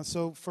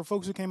 So for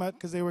folks who came out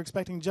because they were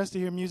expecting just to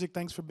hear music,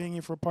 thanks for being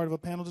here for a part of a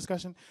panel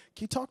discussion.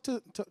 Can you talk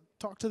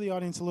to the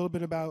audience a little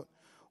bit about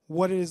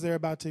what it is they're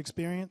about to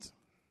experience?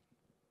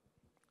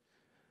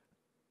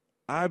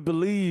 I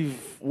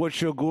believe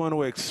what you're going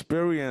to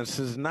experience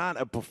is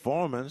not a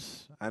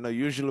performance. I know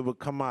usually we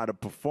come out to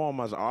perform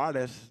as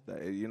artists.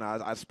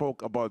 I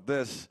spoke about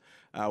this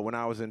when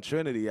I was in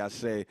Trinity. I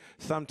say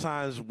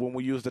sometimes when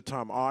we use the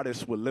term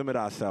artist, we limit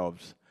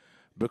ourselves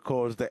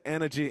because the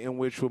energy in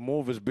which we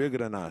move is bigger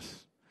than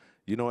us.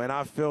 You know, and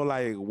I feel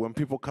like when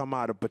people come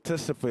out to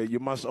participate, you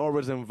must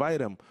always invite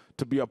them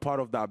to be a part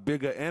of that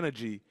bigger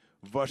energy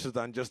versus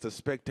than just a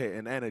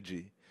spectating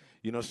energy.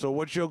 You know, so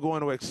what you're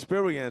going to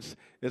experience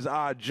is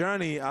our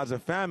journey as a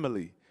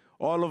family.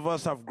 All of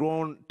us have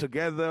grown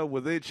together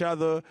with each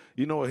other.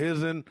 You know,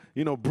 he's in,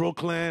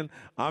 Brooklyn.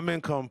 I'm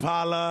in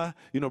Kampala.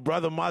 You know,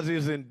 Brother Mazi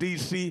is in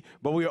D.C.,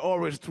 but we are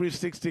always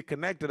 360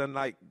 connected. And,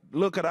 like,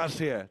 look at us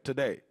here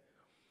today.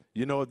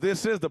 You know,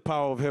 this is the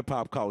power of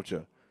hip-hop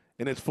culture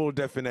in its full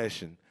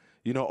definition.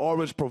 You know,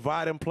 always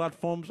providing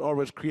platforms,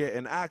 always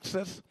creating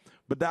access.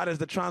 But that is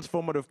the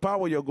transformative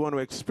power you're going to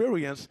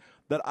experience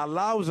that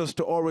allows us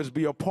to always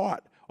be a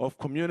part of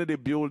community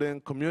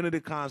building, community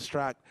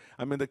construct.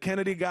 I mean, the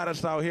Kennedy got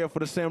us out here for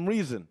the same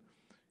reason.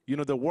 You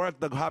know, the work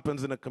that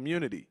happens in a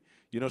community.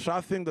 You know, so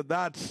I think that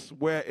that's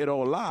where it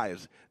all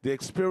lies. The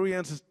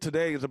experience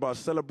today is about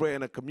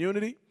celebrating a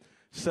community,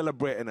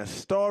 celebrating a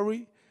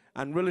story,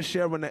 and really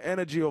sharing the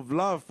energy of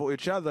love for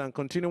each other and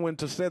continuing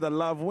to say that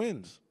love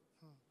wins.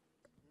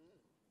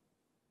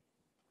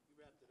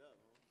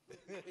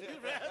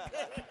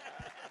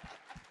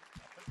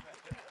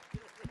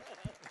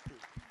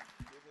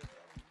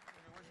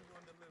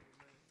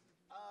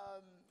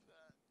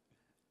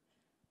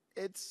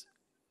 It's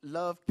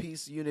love,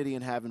 peace, unity,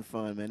 and having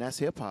fun, man. That's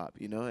hip hop,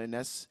 you know, and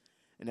that's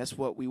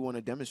what we want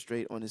to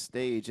demonstrate on the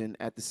stage, and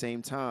at the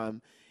same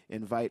time,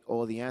 invite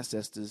all the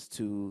ancestors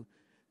to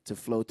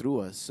flow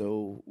through us,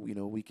 so you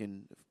know we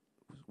can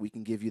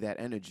give you that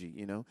energy,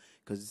 you know,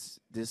 because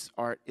this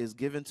art is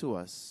given to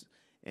us,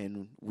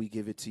 and we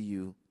give it to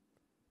you.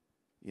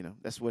 You know,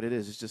 that's what it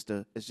is. It's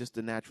just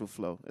a natural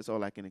flow. That's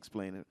all I can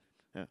explain it.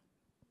 Yeah.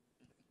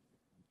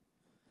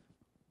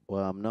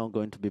 Well, I'm not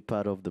going to be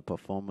part of the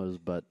performers,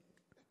 but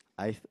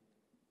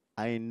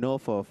I know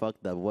for a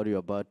fact that what you're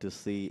about to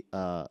see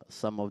are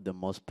some of the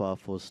most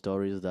powerful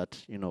stories that,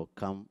 you know,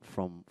 come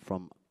from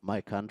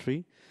my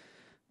country,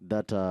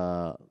 that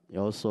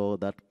also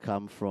that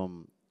come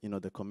from, you know,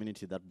 the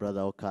community that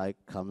Brother Okai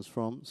comes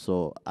from.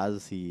 So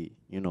as he,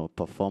 you know,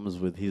 performs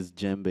with his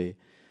djembe,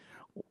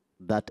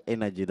 that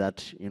energy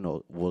that, you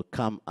know, will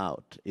come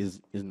out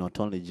is not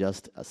only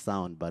just a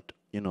sound, but,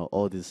 you know,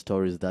 all these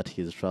stories that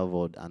he's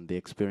traveled and the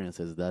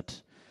experiences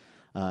that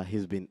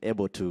he's been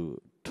able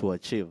to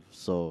achieve.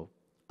 So,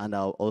 and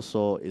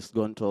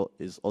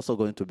it's also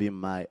going to be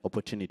my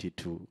opportunity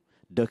to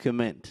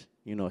document,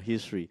 you know,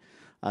 history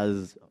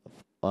as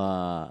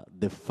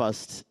the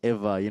first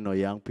ever, you know,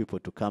 young people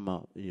to come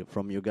out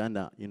from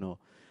Uganda, you know,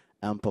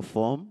 and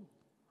perform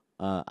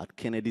at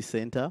Kennedy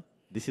Center.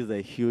 This is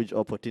a huge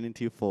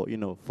opportunity for, you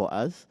know, for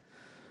us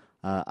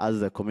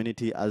as a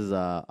community, as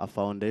a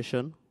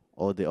foundation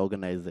or the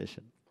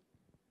organization.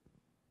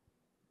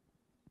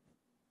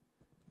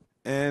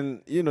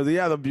 And, you know, the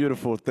other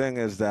beautiful thing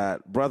is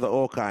that Brother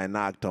Okai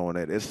knocked on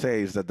it. It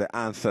says that the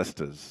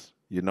ancestors,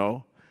 you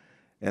know,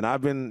 and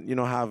I've been, you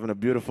know, having a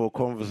beautiful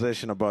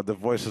conversation about the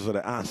voices of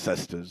the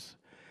ancestors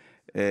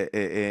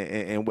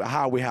and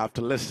how we have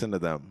to listen to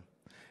them.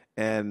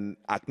 And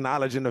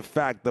acknowledging the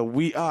fact that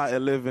we are a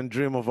living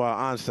dream of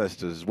our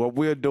ancestors. What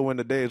we're doing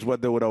today is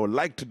what they would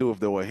like to do if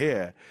they were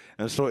here.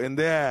 And so in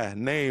their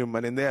name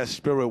and in their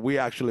spirit, we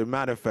actually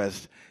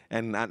manifest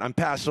and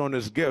pass on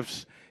these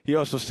gifts. He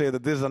also said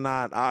that these are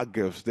not our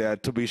gifts, they are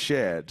to be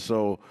shared.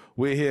 So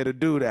we're here to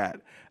do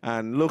that.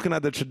 And looking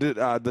at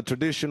the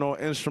traditional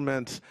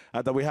instruments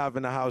that we have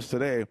in the house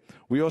today,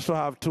 we also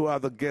have two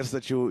other guests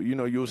that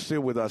you'll see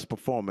with us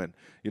performing.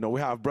 You know, we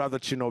have Brother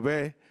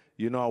Chinobe,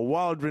 you know, a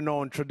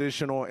world-renowned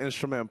traditional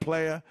instrument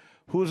player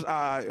who's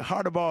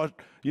heard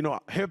about, you know,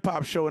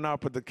 hip-hop showing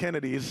up at the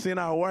Kennedy. He's seen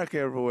our work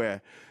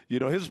everywhere. You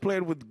know, he's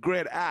played with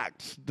great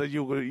acts that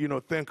you would, you know,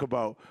 think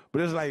about.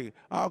 But it's like,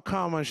 I'll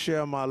come and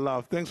share my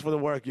love. Thanks for the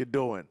work you're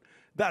doing.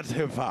 That's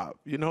hip-hop.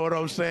 You know what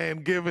I'm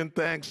saying? Giving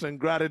thanks and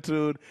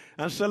gratitude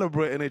and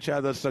celebrating each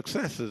other's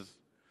successes.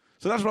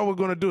 So that's what we're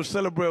going to do,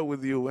 celebrate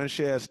with you and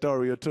share a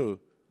story or two.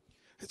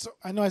 So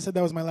I know I said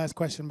that was my last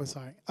question, but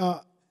sorry.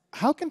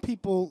 How can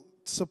people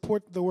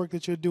support the work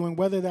that you're doing,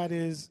 whether that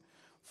is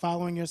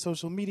following your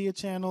social media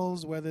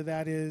channels, whether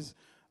that is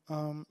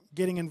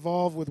getting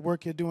involved with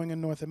work you're doing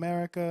in North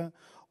America,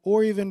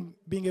 or even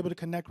being able to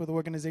connect with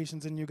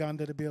organizations in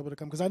Uganda to be able to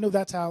come? Because I know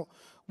that's how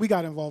we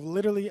got involved.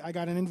 Literally, I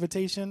got an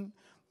invitation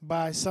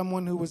by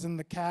someone who was in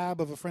the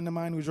cab of a friend of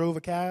mine who drove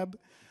a cab,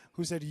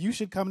 who said, you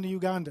should come to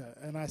Uganda.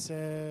 And I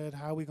said,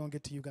 how are we going to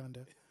get to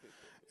Uganda?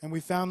 And we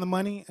found the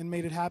money and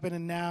made it happen,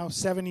 and now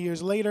 7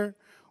 years later,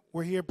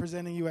 we're here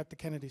presenting you at the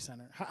Kennedy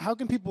Center. How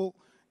can people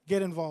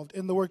get involved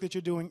in the work that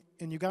you're doing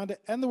in Uganda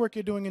and the work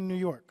you're doing in New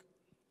York?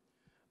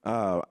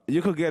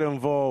 You could get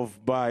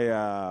involved by,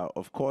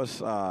 of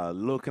course,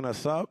 looking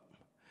us up.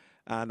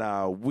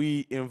 And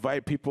we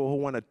invite people who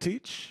want to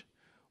teach.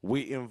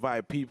 We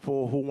invite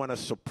people who want to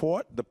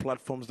support the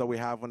platforms that we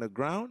have on the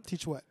ground.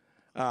 Teach what?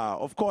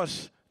 Of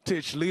course,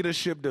 teach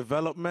leadership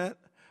development,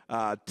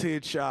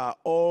 teach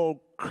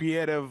all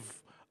creative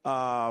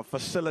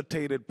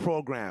facilitated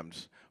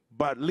programs.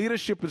 But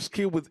leadership is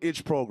key with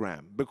each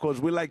program because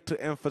we like to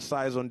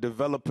emphasize on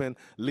developing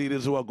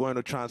leaders who are going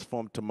to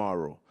transform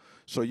tomorrow.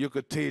 So you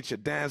could teach a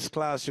dance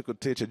class, you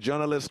could teach a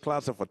journalist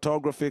class, a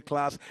photography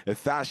class, a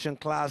fashion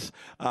class.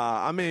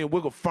 I mean,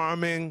 we go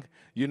farming,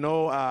 you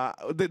know.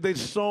 There's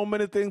so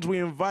many things we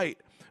invite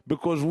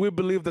because we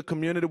believe the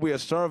community we are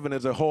serving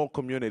is a whole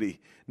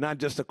community, not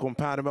just a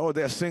compartment. Oh,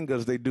 they're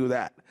singers, they do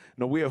that.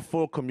 No, we are a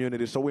full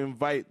community, so we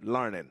invite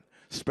learning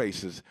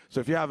spaces. So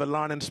if you have a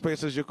learning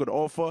spaces you could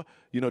offer,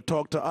 you know,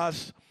 talk to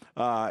us.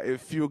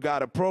 If you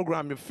got a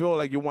program you feel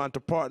like you want to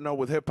partner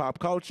with hip hop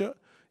culture,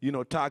 you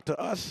know, talk to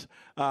us.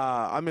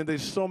 I mean,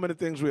 there's so many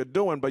things we're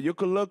doing, but you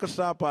can look us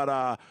up at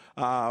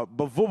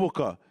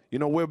Bavubuka. You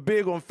know, we're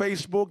big on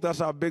Facebook. That's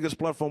our biggest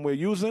platform we're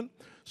using.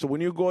 So when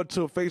you go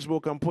to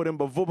Facebook and put in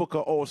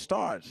Bavubuka All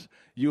Stars,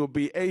 you'll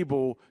be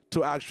able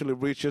to actually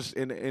reach us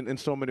in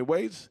so many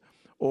ways.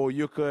 Or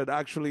you could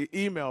actually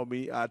email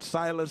me at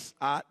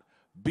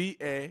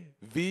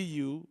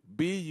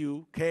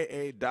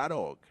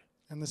silas@bavubuka.org.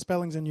 And the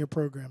spelling's in your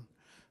program.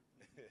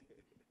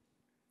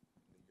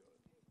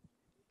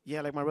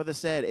 Yeah, like my brother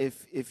said,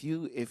 if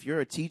you're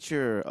a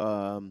teacher,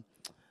 a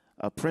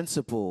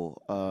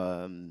principal,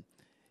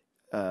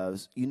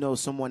 you know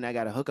someone that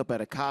got a hookup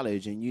at a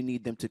college, and you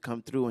need them to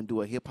come through and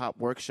do a hip hop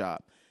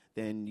workshop,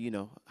 then you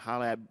know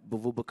holla at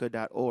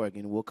bavubuka.org,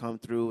 and we'll come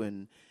through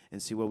and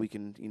see what we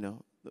can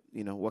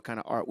what kind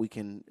of art we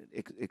can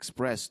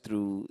express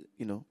through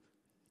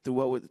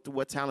through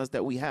what talents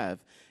that we have.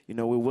 You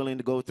know, we're willing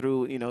to go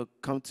through,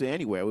 come to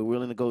anywhere. We're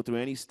willing to go through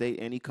any state,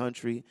 any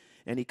country,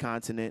 any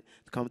continent,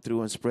 to come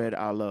through and spread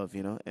our love,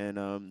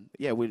 And,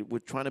 yeah, we're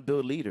trying to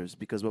build leaders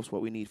because that's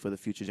what we need for the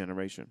future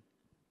generation.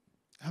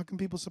 How can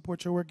people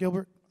support your work,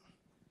 Gilbert?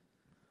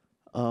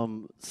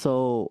 First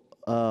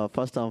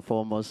and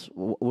foremost,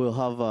 we'll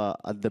have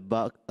at the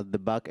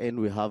back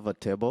end, we have a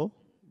table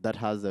that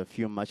has a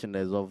few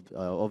merchandise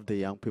of the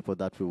young people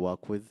that we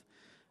work with,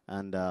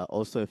 and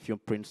also a few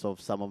prints of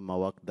some of my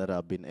work that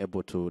I've been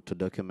able to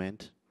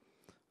document.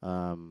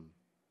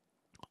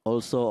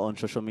 Also on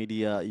social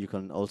media, you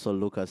can also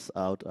look us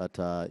out at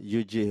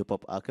UG Hip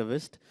Hop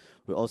Archivist.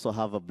 We also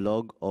have a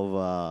blog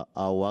of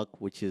our work,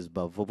 which is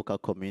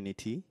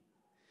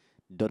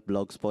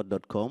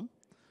bavubukacommunity.blogspot.com.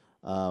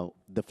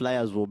 The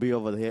flyers will be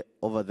over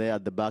there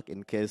at the back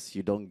in case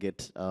you don't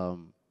get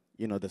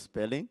the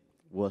spelling.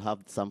 We'll have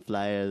some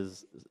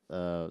flyers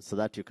so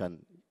that you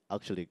can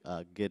actually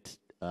get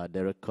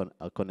direct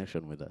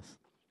connection with us.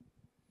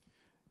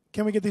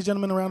 Can we get these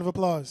gentlemen a round of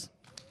applause?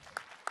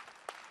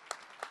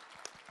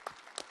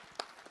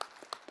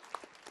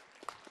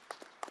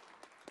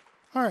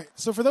 All right,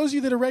 so for those of you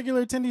that are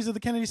regular attendees of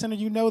the Kennedy Center,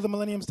 you know the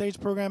Millennium Stage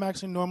program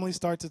actually normally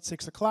starts at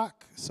 6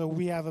 o'clock, so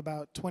we have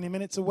about 20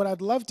 minutes. So what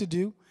I'd love to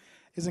do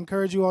is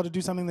encourage you all to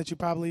do something that you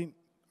probably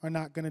are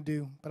not going to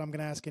do, but I'm going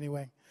to ask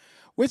anyway,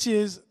 which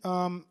is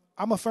I'm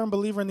a firm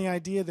believer in the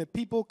idea that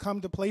people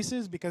come to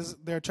places because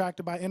they're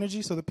attracted by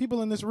energy. So the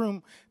people in this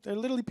room, there are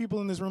literally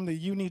people in this room that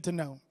you need to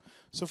know.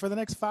 So for the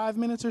next 5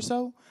 minutes or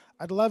so,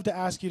 I'd love to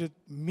ask you to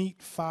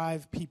meet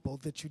 5 people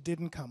that you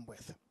didn't come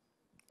with.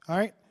 All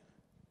right?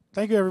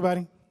 Thank you,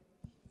 everybody.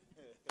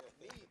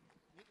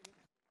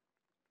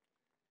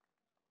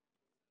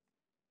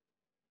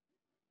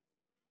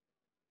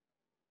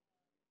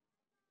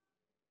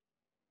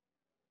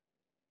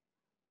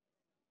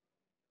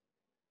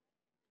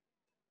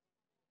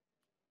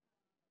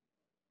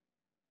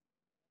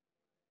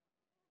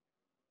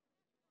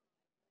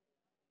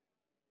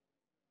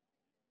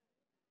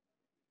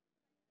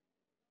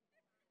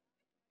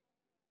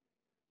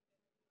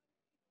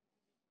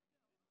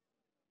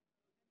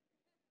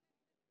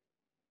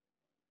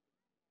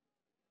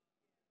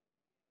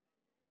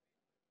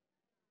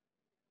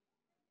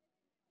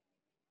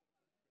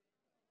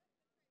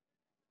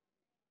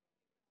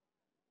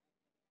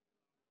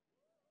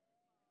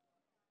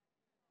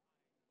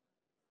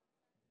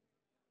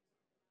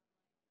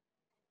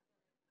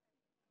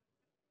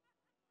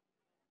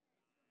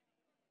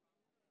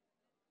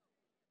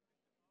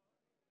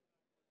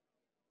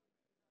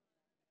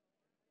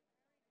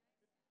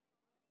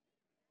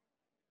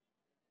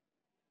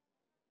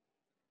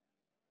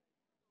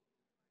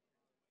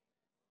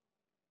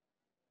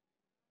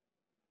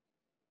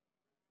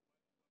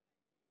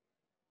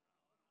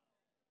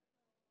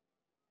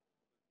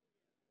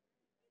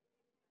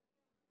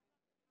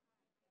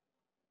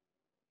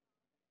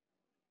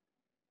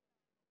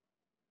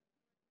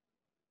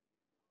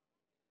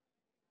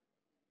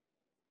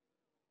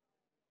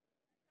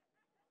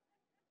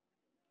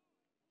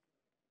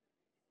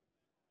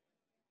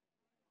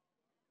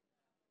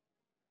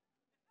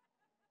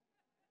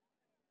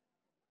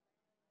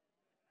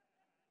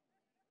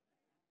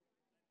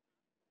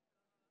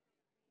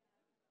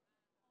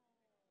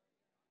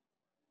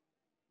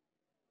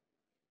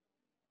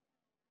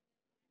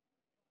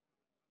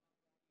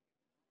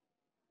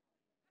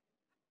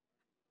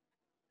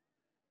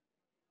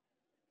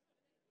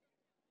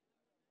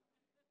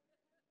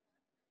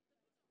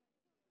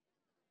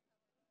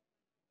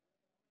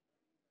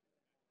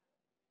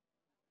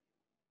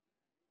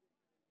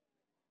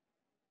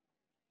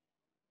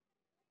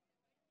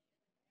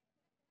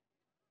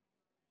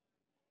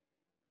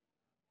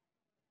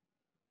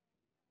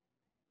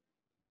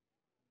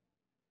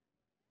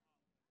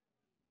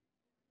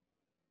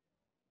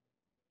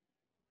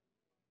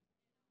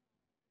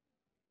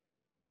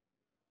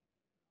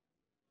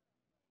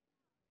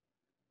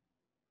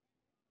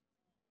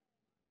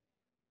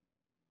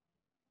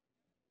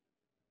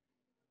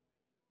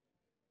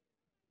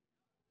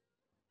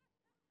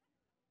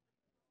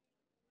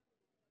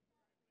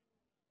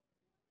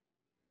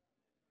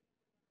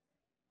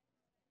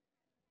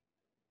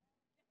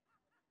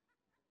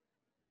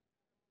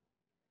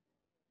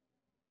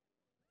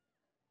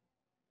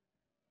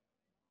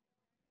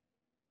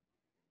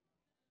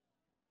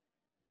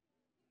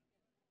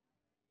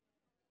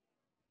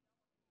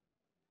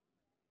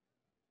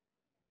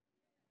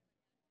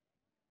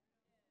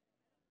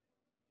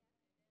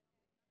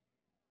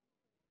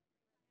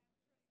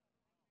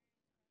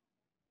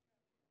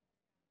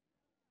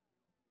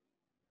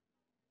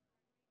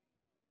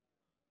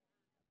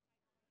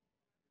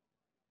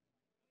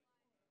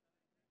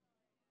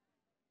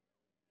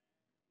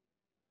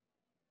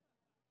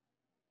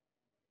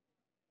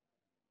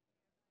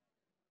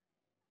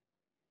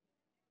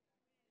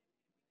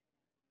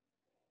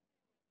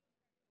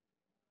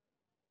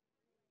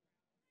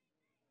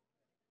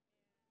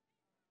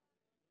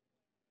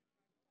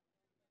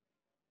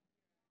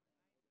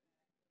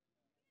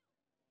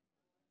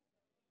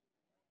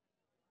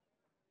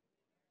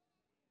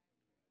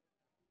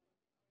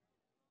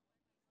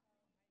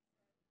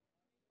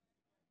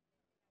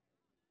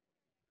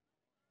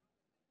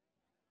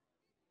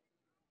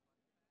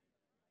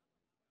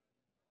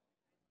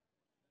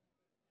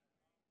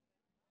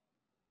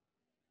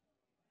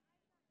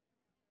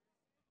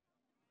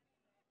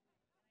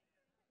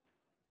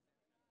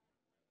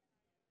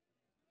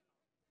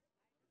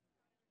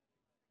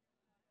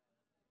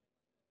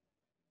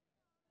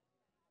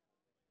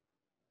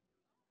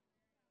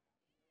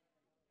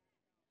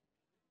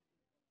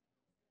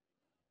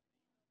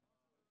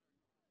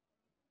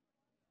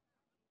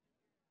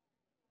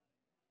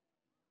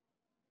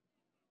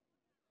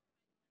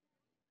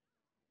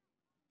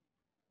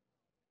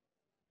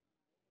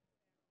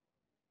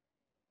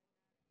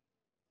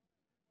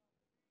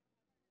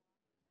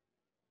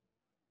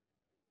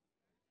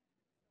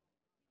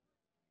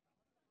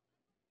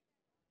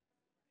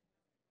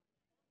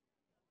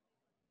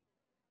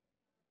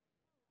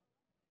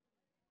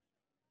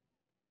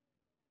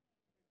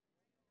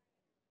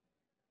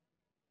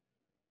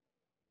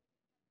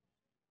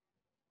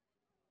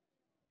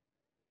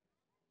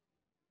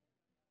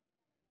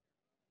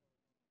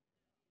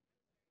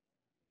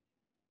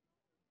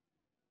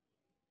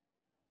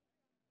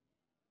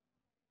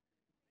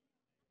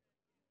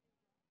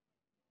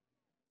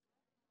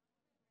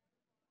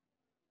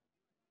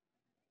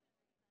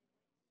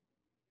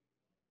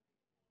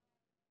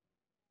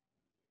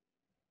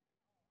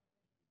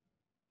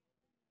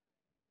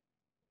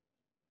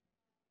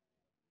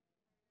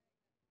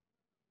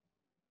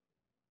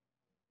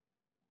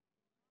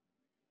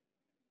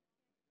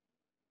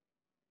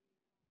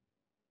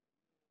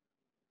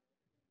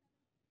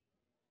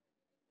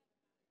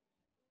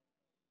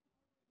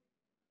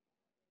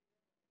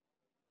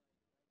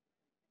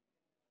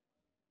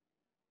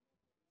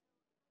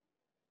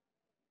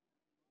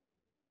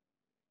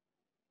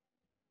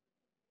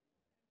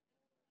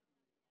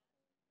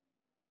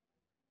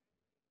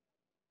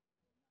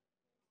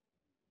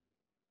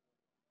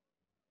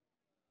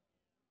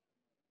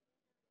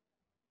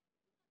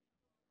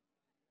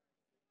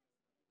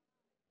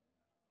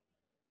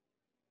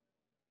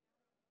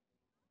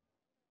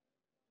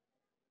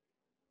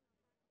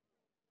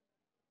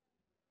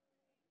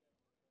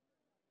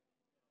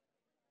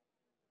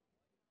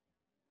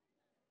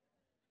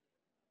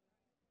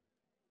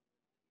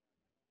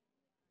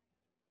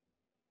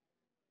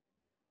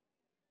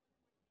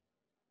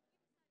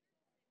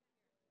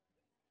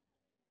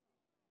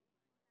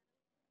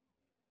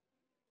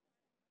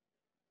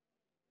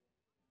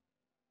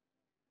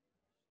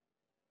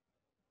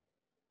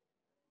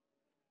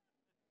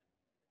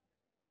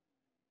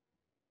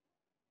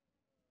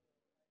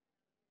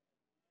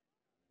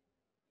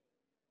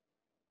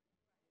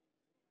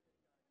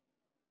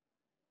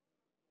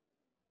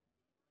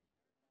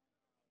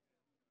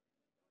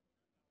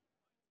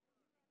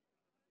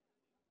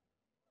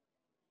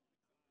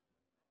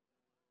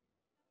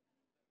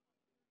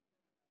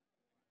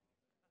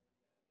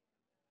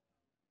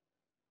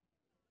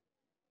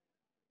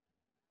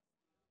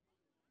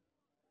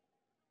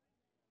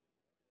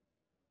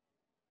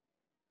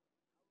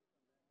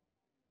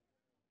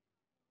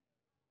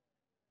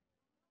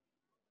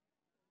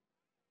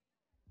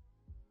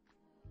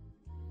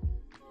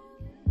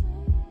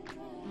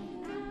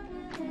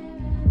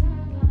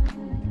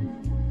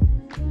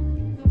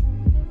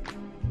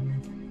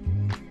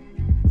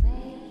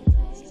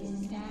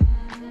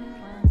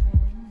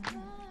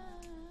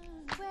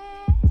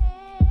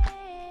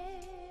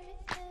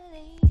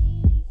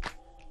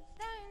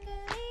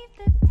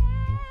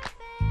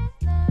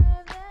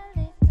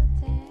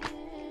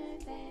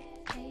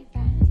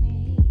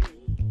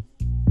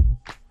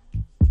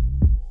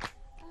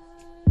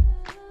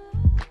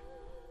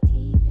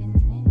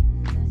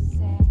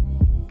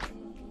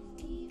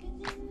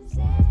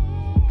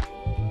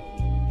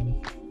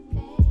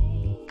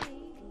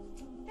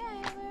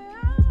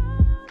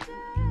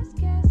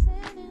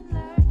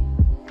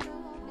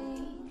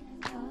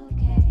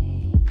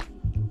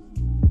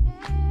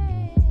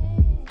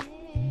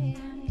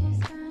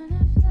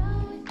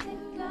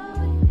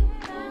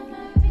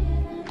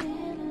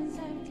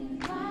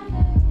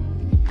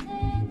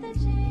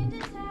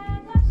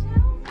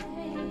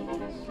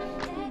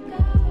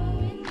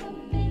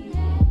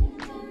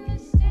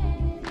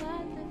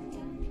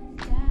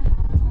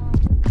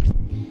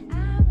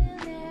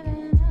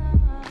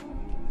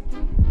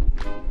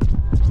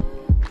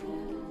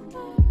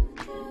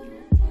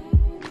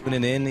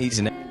 tuning in each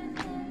and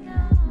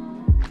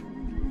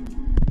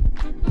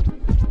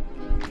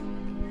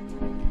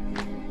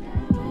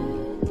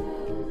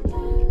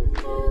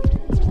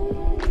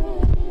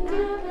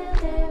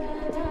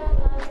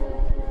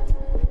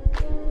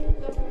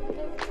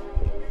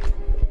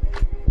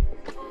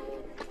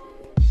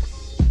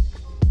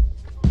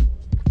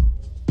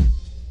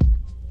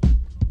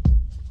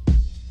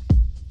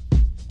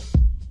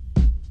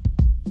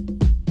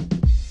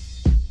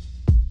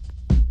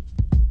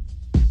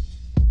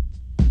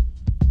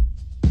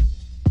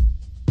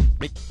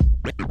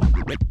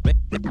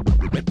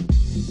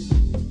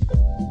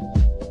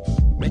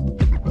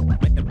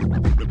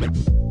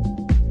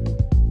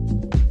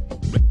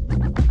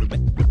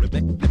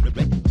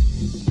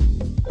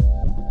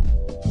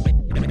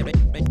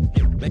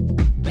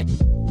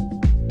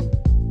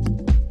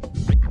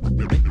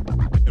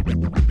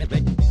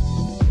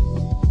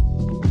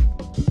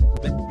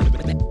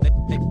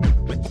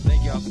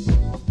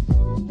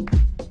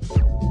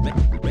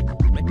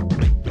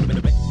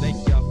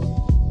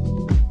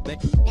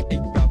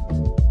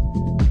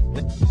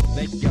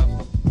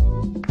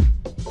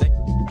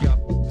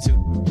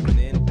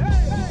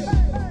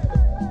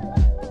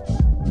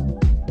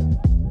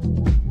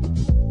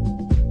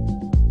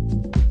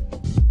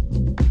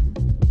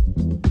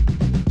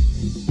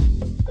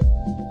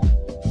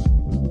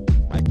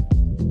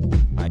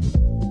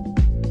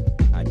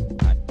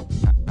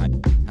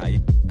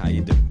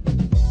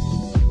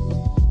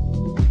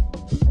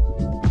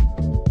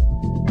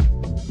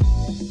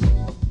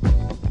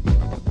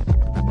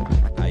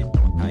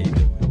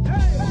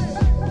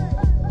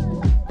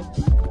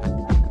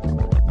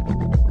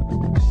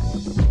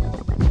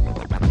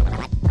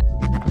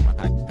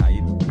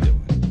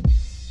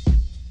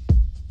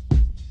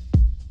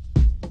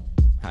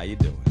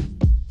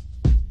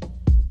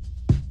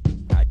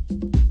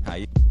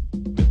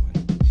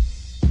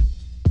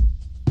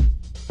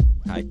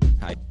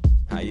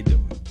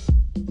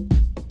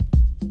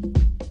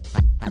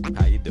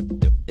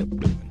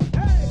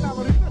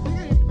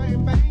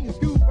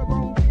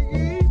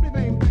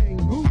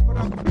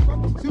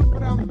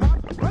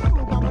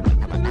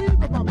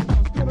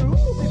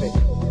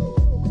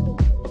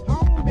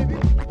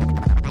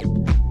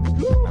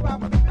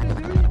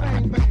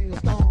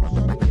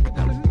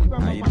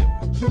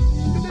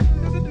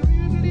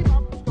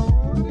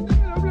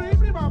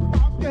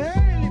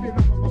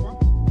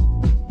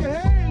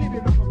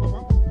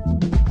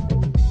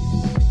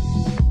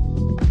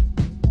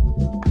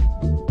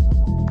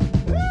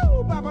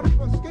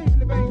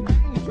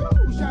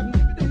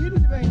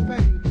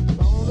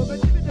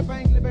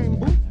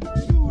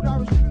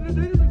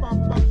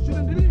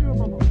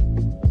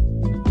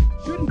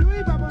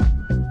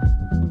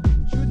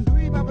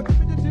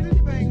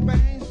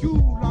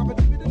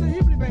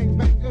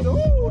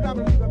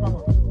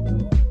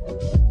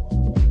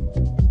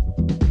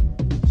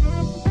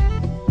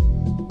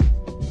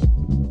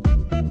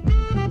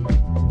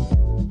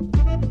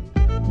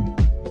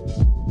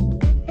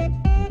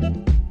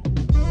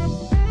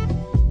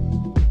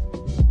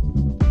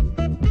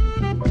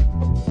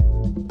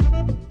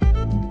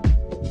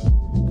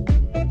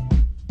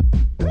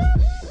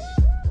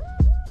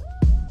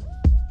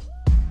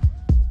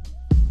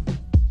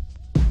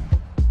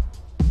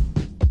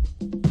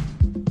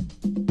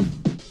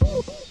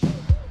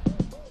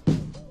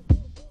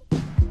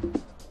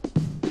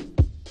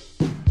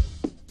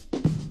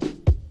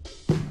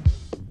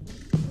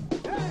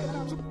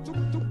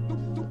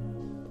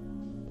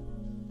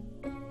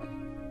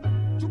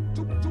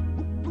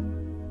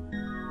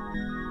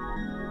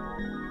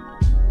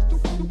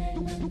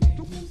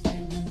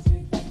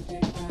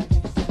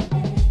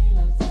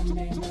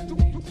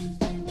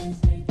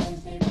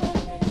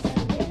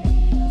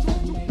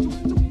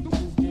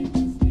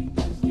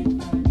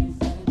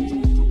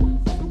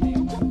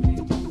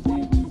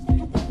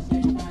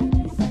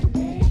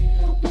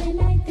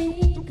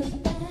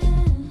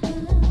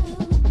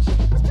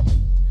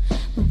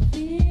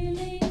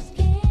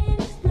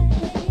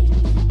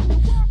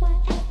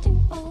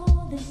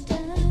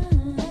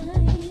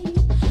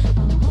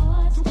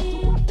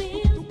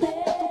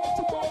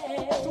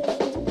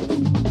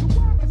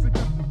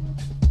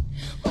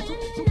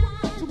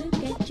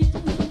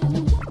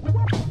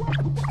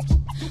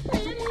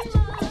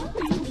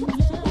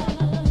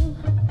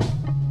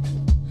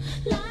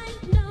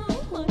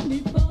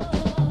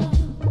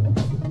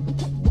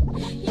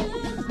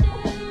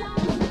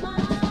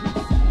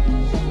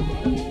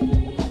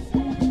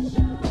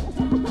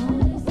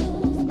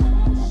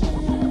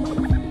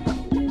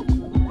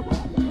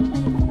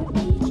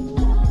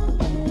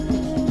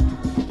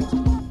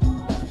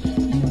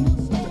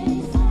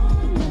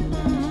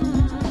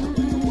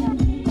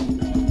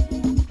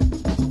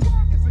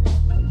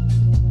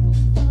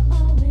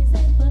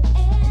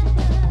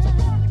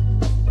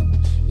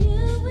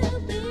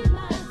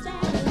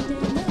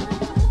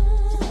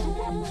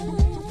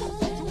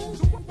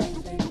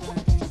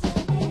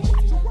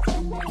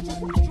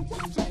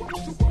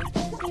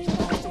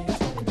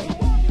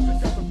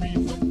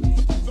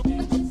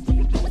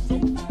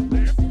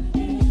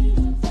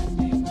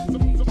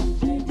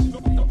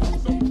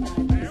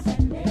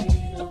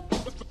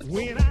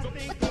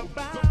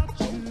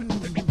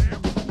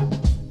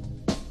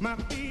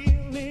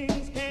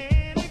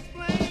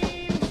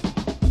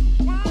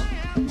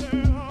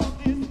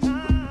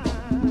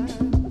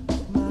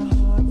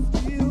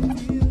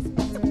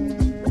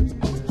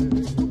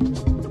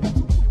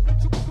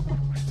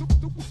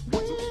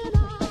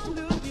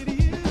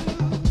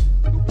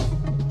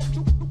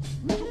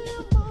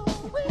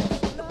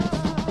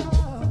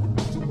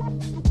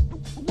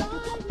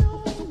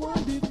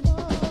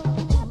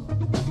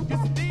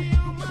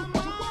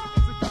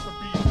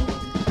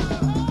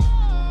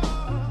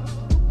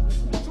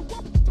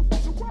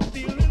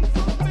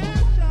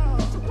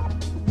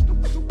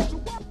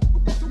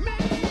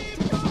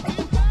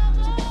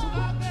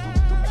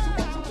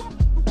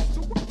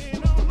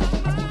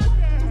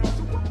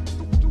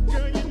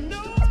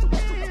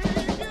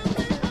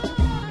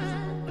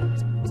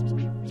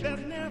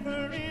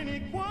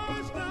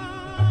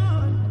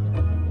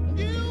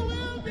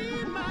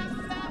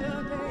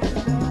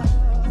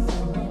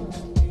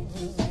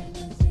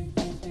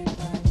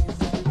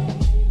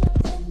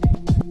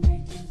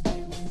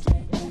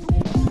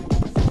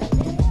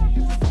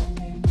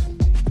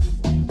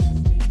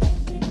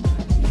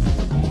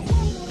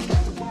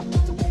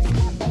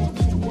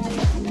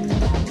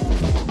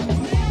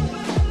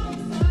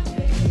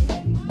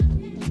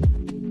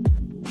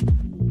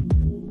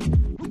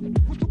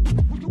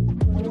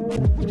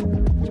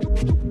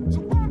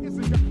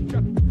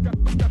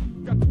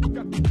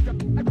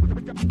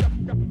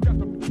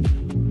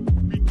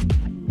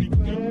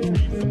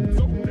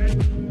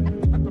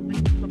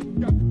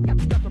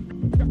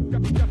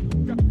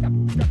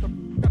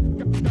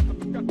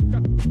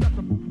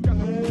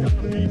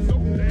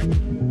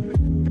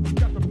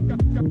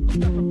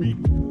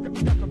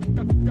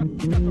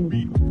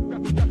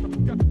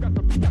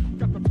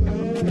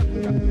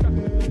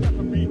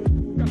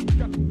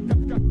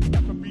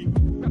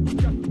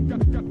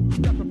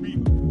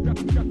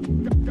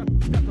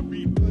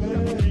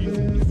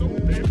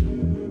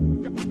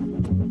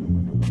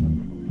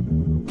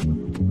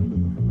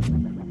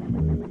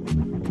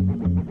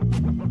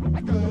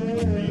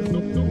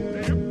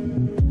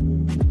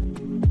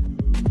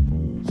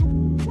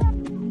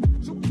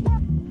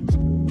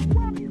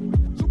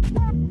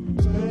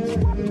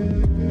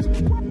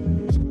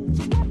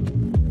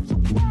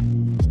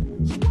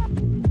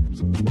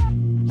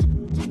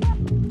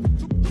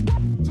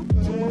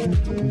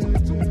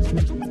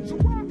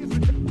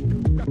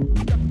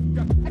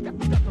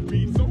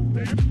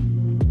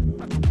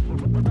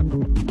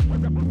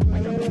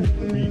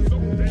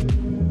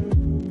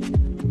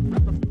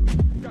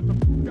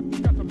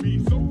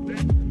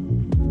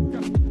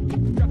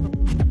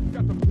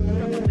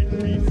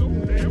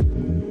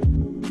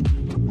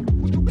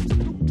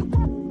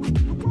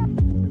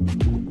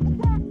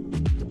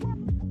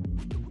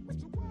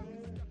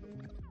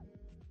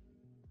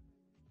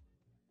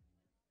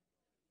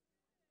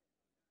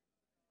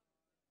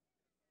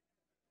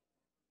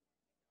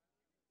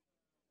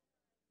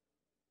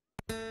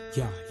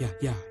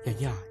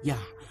Yeah.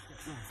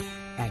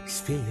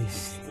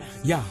 Experience.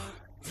 Yeah.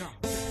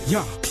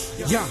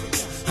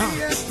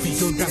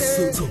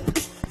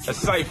 A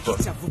cipher.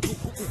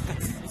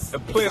 A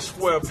place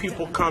where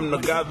people come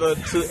together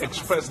to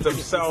express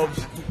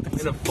themselves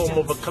in the form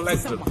of a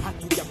collective.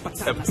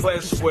 A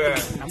place where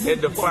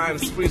it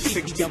defines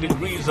 360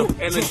 degrees of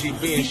energy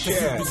being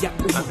shared,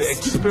 and the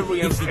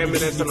experience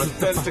emanates an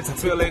authentic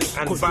feeling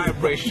and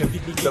vibration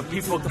that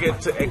people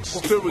get to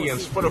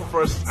experience for the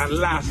first and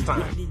last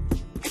time.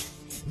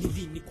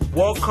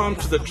 Welcome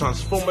to the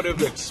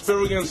transformative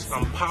experience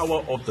and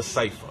power of the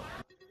cipher.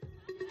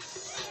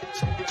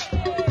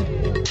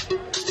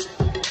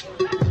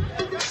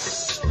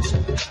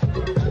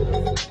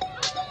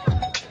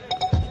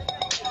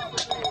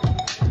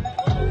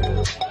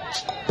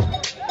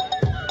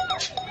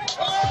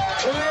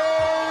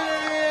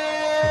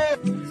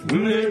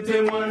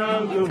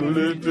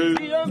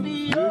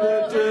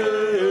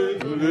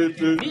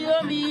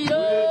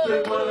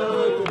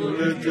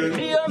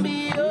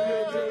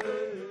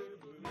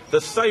 The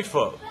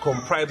cipher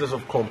comprises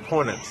of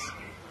components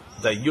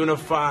that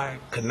unify,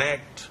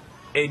 connect,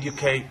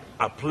 educate,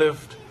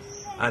 uplift,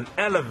 and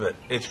elevate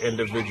each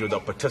individual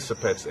that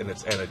participates in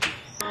its energy.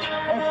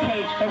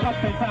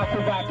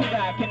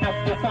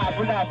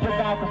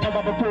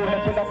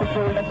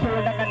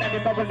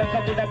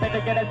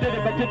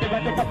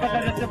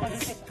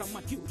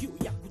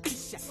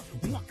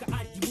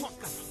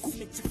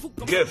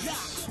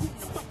 Gifts.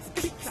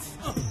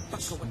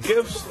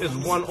 Gifts is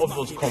one of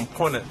those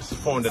components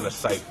found in a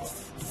cipher,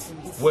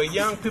 where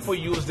young people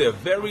use their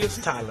various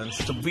talents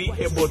to be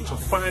able to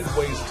find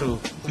ways to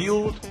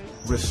build,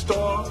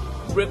 restore,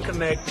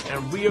 reconnect,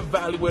 and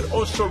reevaluate,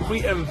 also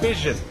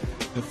re-envision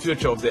the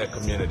future of their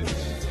communities.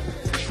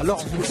 A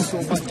lot of this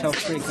so much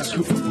Africa.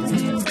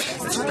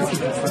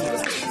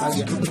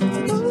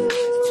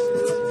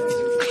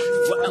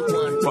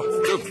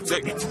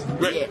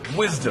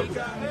 Wisdom.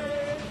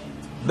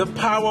 The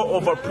power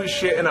of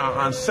appreciating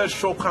our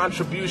ancestral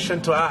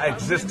contribution to our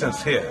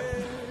existence here,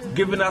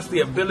 giving us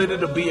the ability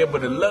to be able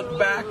to look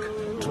back,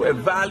 to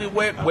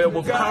evaluate where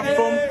we've come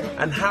from,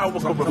 and how we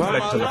can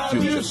reflect on the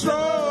future.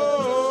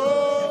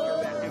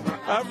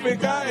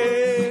 Africa,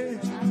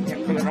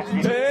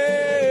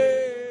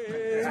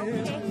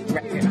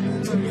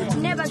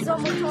 Never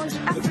zomutonji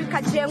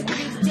Africa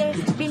jenkulide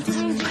bintu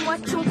bingi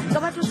mwatu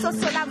ngabatu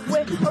sosola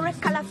gwe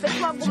orekala fe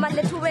twaguma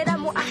ne tubeera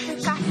mu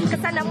Africa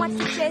kasana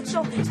mwatu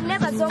checho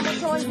never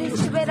zomutonji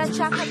kibeera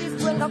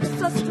kyakabizwe nga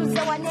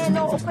kusostuze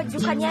waneno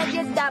okwejjukanya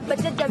ebyedda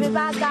bajjajja be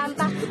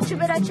bagamba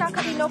kibeera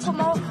kyakabino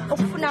okomawo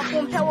okufuna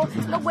ku mpewo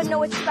n'ogwe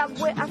newe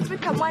kibagwe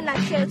Africa mwana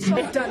checho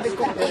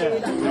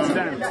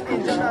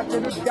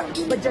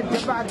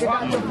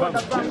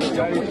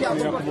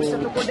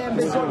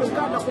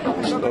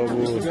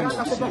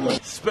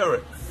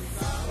Spirit.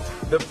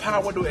 The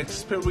power to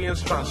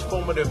experience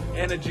transformative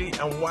energy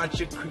and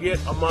watch it create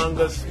among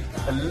us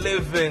a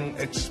living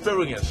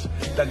experience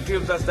that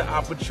gives us the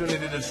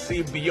opportunity to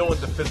see beyond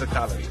the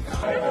physicality.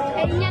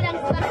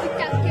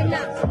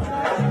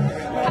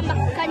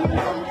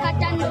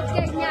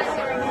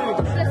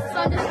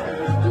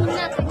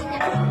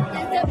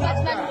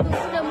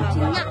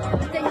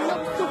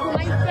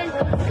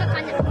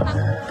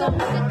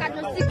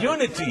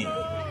 Unity.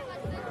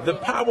 The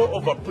power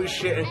of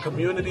appreciating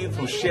community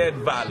through shared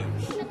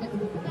values.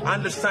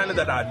 Understanding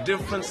that our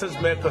differences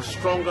make us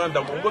stronger, and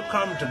that when we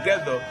come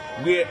together,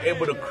 we are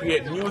able to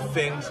create new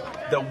things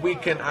that we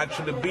can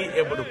actually be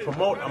able to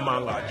promote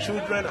among our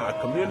children, our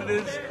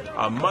communities,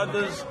 our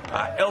mothers,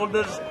 our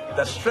elders,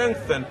 that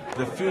strengthen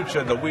the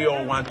future that we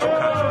all want to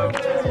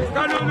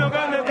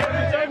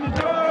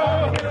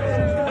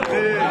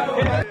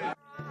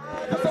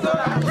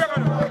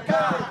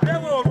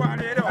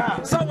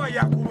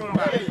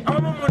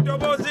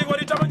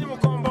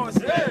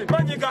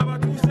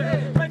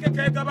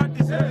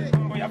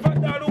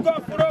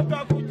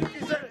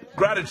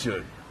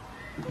Gratitude.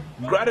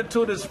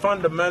 Gratitude is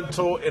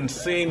fundamental in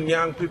seeing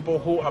young people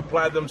who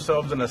apply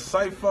themselves in a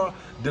cipher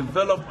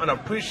develop an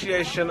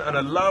appreciation and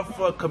a love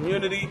for a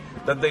community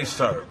that they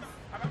serve.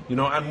 You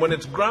know, and when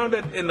it's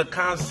grounded in the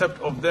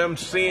concept of them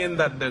seeing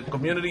that the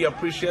community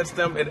appreciates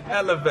them, it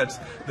elevates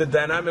the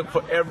dynamic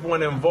for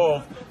everyone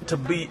involved to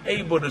be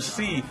able to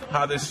see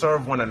how they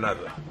serve one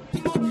another.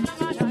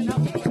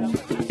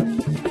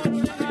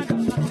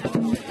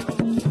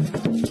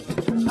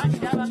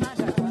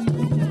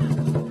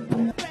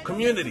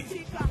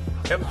 Community.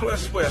 A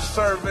place where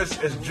service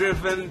is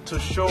driven to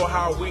show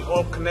how we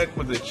all connect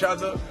with each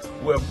other,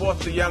 where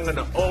both the young and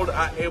the old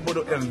are able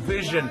to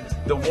envision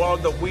the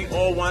world that we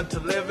all want to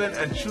live in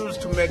and choose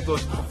to make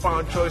those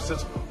profound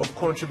choices of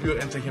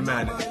contributing to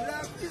humanity.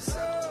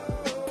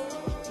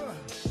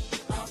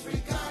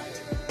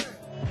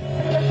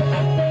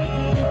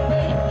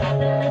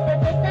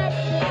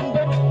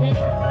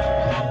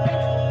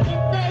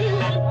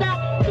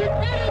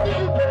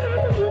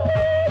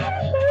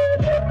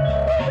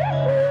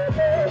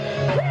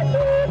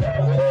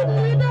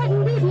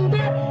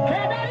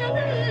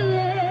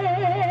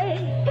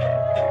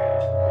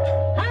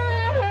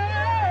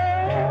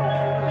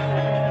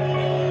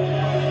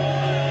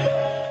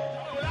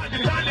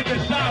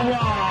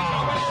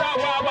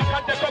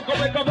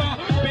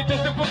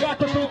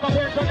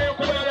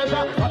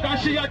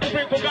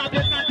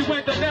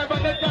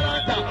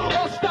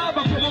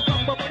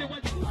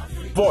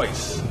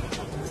 Voice,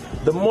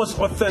 the most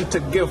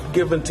authentic gift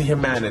given to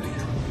humanity,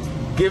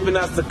 giving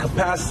us the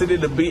capacity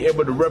to be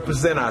able to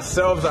represent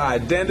ourselves, our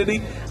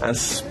identity, and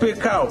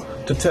speak out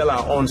to tell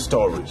our own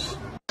stories.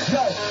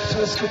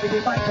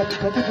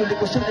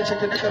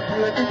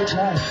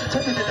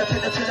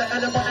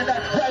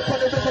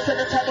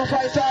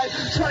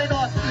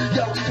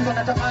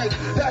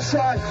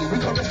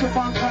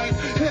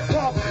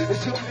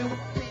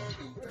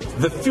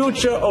 The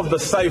future of the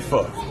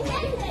cipher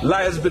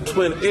lies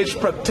between each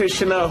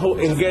practitioner who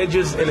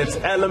engages in its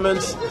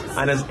elements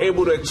and is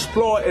able to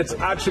explore its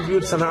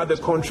attributes and how they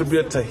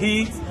contribute to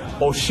he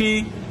or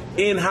she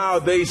in how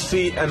they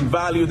see and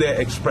value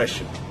their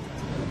expression.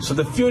 So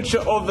the future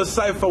of the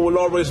cipher will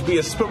always be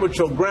a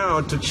spiritual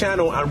ground to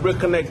channel and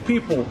reconnect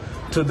people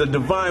to the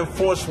divine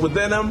force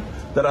within them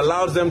that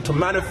allows them to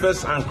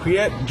manifest and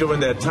create during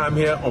their time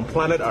here on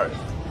planet Earth.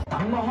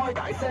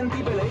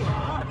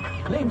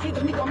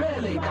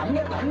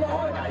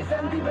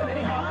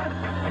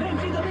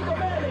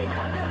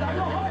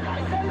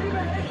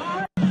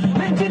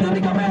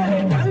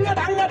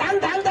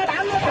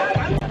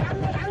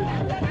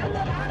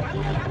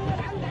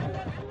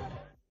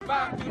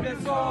 Back to the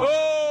soul.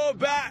 Oh,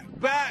 back.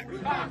 Back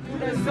to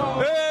the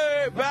soul.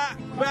 Hey, back.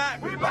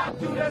 We back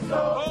to the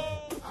soul.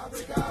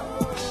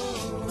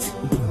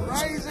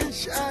 Rise and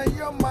shine,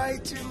 you're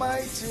mighty,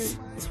 mighty.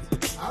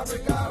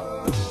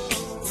 Africa.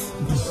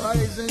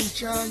 Rise and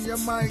shine, you're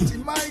mighty,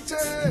 mighty.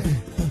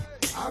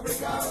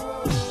 Africa.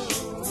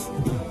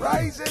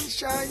 Rise and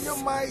shine, you're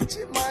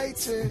mighty,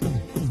 mighty.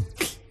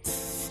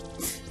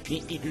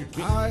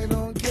 I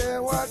don't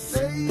care what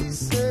they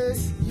say,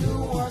 you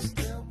are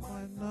still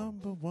my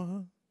number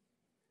one.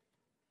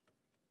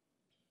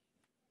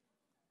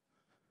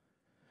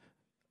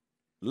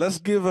 Let's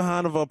give a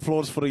hand of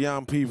applause for the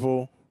young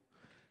people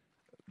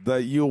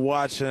that you're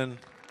watching,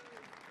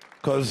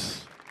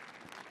 because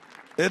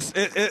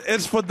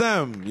it's for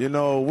them. You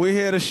know, we're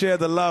here to share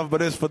the love,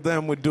 but it's for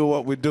them. We do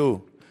what we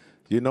do.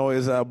 You know,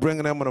 is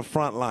bringing them on the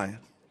front line.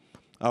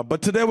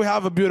 But today we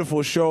have a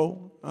beautiful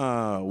show.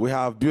 We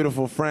have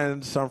beautiful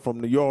friends, some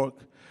from New York,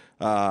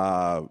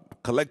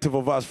 collective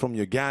of us from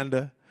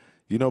Uganda.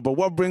 You know, but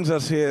what brings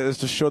us here is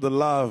to show the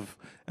love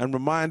and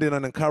reminding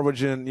and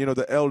encouraging, you know,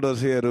 the elders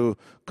here to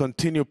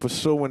continue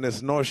pursuing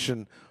this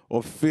notion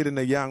of feeding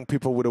the young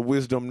people with the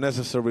wisdom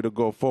necessary to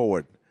go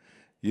forward.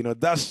 You know,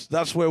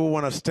 that's where we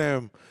want to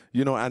stem,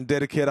 you know, and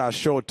dedicate our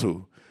show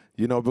to,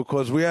 you know,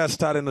 because we are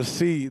starting to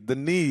see the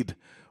need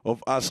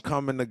of us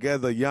coming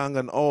together, young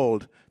and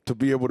old, to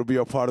be able to be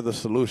a part of the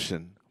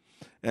solution.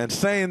 And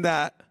saying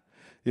that,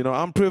 you know,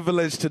 I'm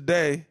privileged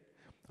today.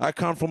 I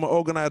come from an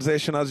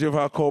organization, as you've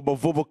heard, called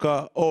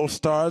Bavubuka All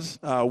Stars.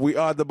 We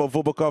are the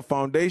Bavubuka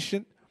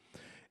Foundation,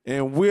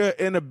 and we're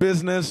in the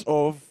business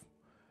of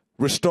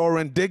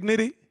restoring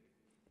dignity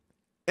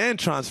and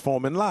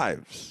transforming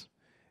lives.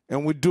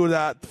 And we do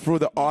that through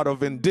the art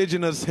of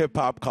indigenous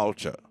hip-hop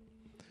culture.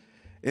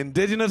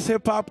 Indigenous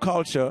hip-hop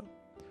culture,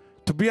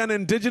 to be an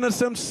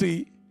indigenous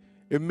MC,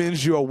 it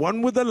means you are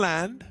one with the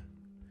land,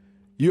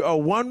 you are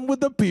one with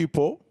the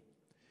people,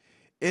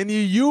 and you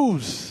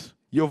use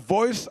your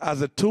voice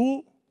as a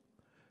tool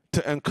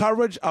to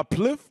encourage,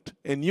 uplift,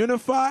 and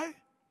unify,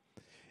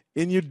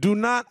 and you do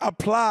not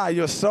apply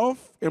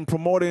yourself in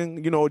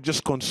promoting, you know,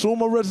 just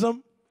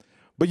consumerism,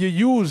 but you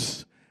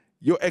use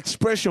your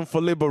expression for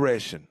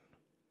liberation.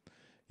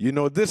 You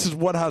know, this is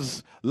what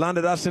has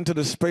landed us into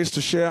the space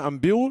to share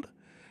and build.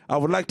 I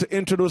would like to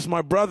introduce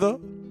my brother,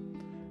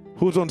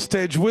 who's on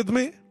stage with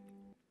me.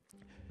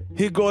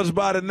 He goes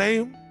by the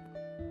name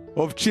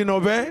of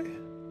Chinobe.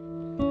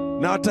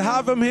 Now, to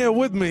have him here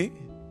with me,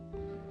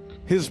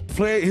 he's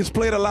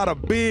played a lot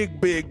of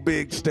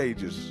big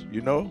stages,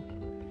 you know.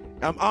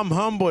 I'm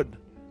humbled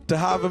to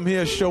have him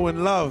here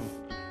showing love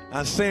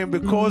and saying,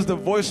 because the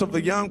voice of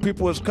the young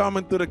people is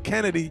coming through the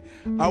Kennedy,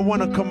 I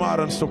want to come out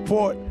and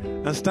support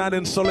and stand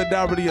in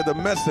solidarity of the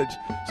message.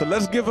 So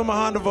let's give him a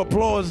hand of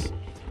applause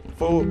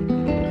for...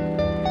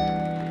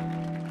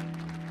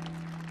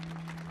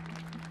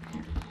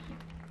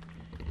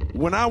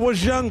 When I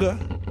was younger,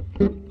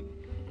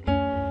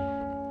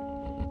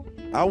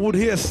 I would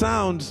hear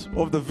sounds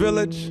of the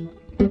village,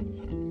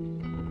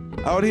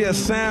 I would hear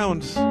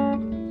sounds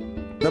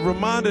that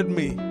reminded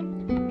me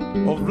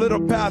of little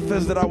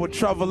paths that I would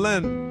travel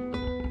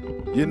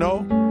in, you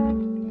know,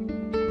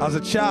 as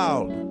a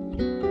child.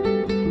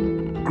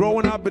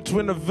 Growing up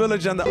between the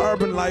village and the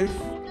urban life,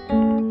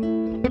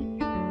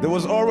 there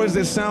was always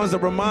these sounds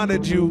that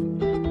reminded you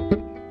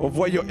of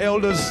what your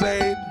elders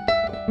said,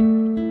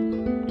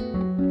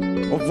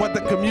 of what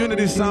the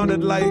community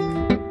sounded like.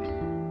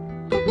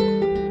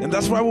 And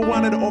that's why we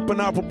wanted to open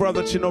up for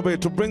Brother Chinobe,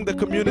 to bring the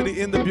community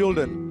in the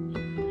building,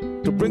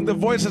 to bring the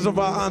voices of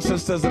our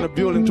ancestors in the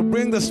building, to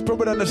bring the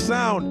spirit and the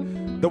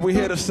sound that we're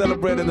here to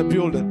celebrate in the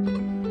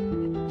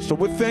building. So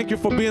we thank you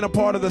for being a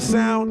part of the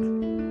sound,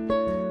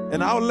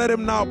 and I'll let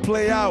him now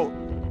play out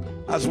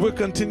as we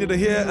continue to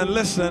hear and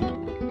listen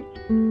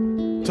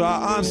to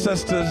our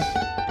ancestors,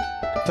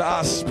 to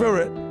our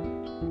spirit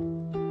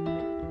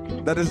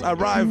that is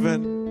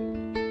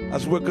arriving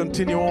as we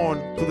continue on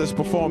to this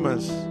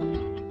performance.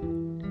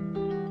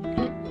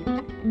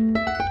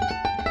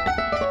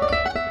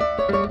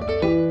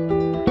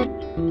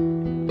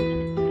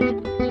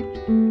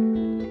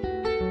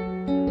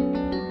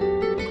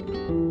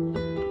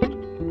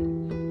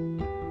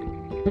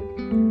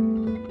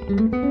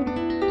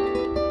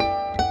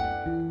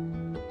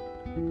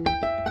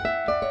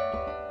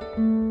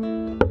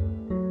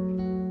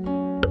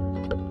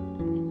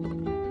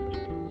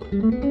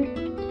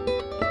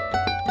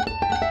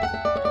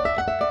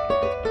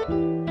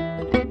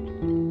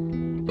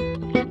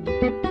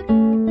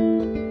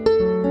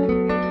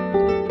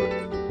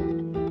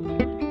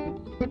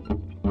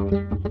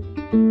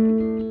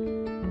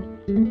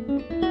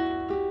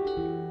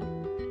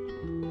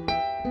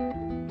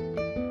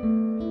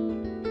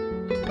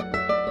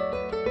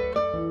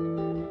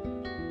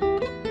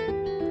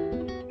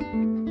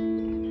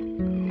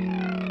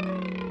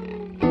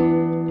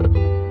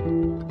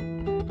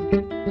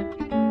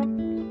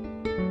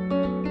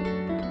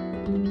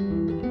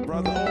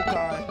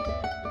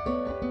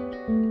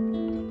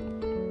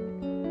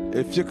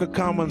 If you could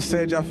come on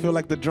stage, I feel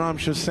like the drum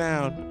should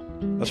sound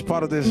as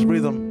part of this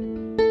rhythm.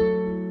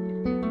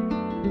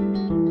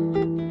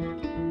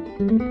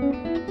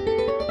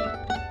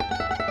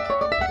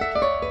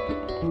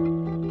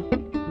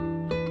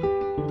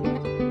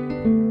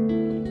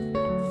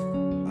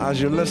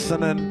 As you're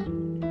listening,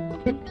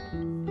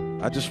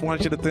 I just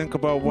want you to think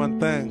about one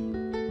thing: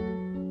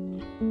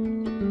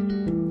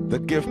 the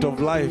gift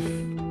of life,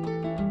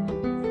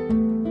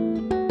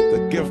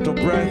 the gift of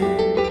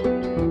breath,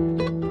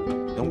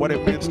 what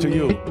it means to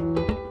you.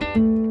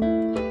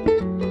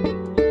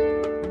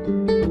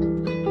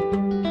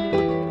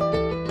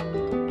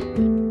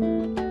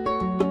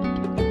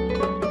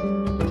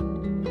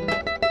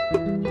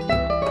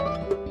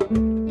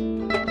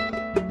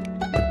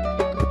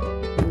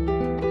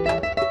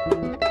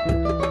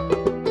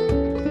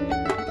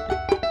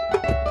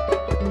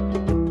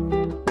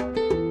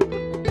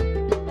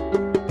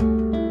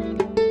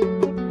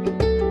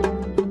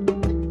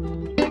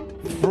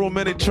 Through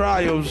many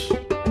trials,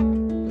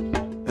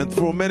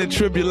 through many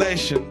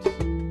tribulations,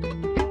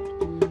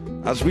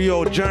 as we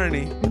all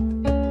journey,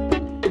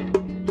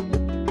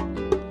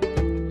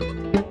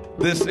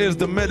 this is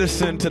the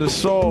medicine to the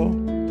soul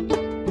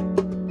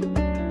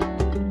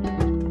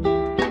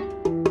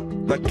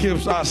that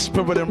keeps our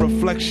spirit in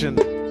reflection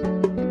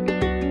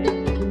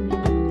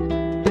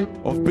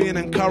of being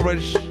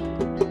encouraged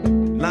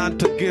not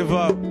to give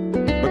up,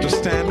 but to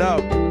stand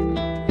up.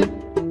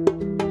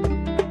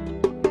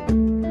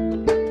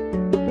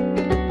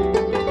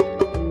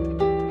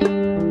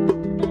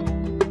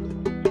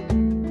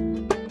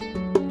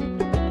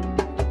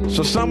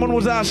 So someone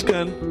was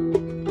asking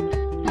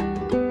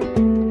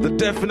the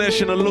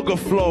definition of luga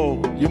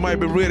flow. You might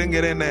be reading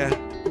it in there.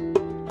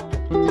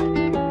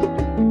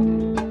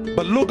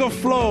 But luga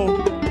flow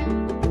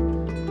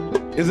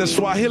is a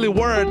Swahili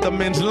word that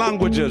means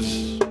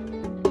languages.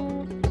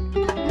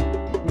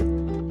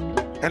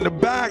 And the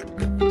back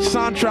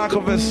soundtrack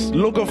of this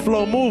luga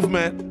flow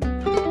movement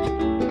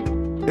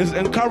is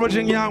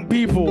encouraging young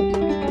people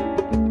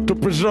to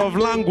preserve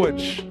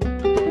language,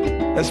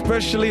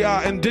 especially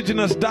our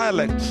indigenous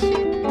dialects,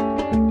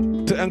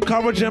 to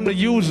encourage them to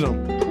use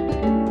them,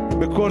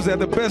 because they're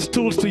the best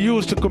tools to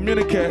use to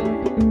communicate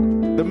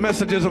the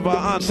messages of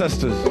our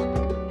ancestors.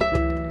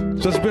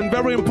 So it's been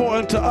very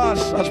important to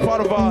us as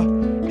part of our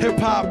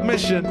hip-hop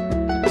mission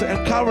to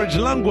encourage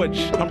language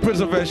and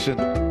preservation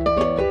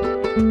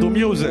through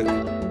music.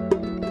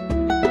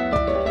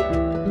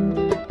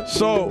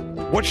 So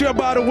what you're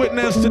about to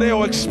witness today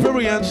or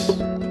experience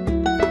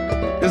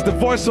is the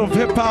voice of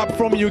hip-hop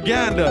from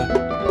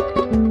Uganda.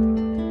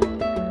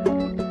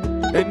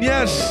 And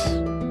yes,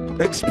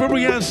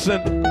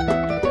 experiencing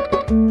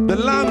the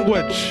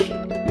language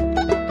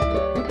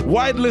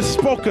widely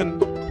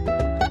spoken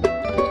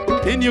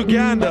in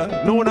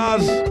Uganda, known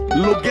as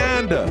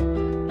Luganda.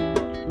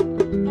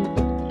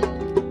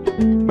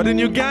 But in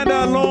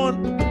Uganda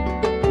alone,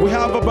 we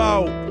have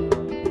about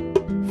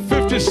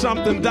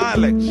 50-something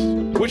dialects,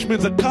 which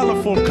means a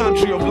colorful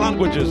country of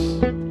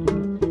languages.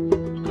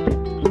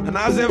 And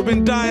as they've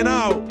been dying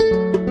out,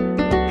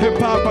 Hip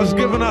hop has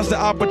given us the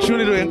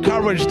opportunity to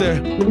encourage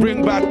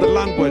bring back the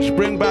language,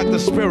 bring back the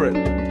spirit.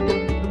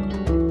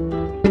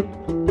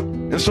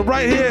 And so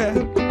right here,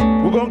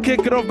 we're gonna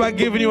kick it off by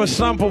giving you a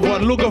sample of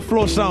what luga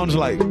flow sounds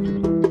like.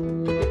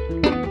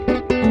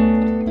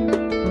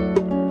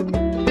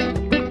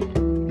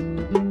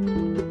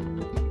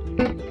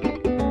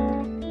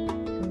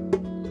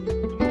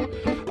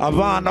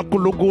 Avana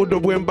kulugudo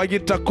bwemba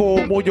yitako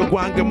moyo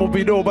gwange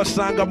mubiro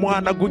basanga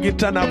mwana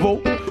gugita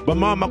nabo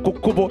bamama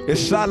kukubo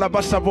esala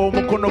basabo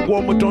mukono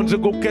gw'omutonzi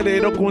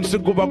gukelero kunsi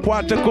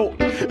gubakwateko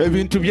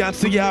ebintu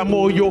byansi ya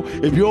moyo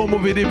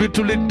ebyomubiri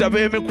bitulidda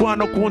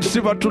b'emikwano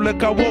kunsi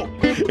batulekawo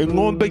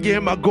engombe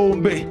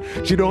y'emagombe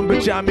kirombe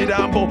kya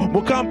mirambo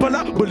mu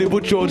Kampala buli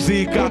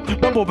bukyoziika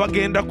babo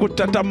bagenda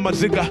kutata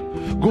maziga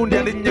gundi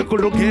alinnye ku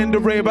lugendo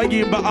lwe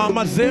bayimba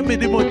amaze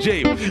emirimu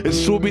gye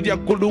essuubi lya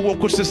ggulu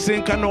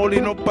okusisinkana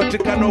olina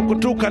okupatikana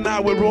okutuuka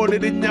naawe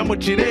lw'olirinnya mu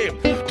kire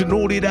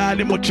tunuulira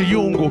ali mu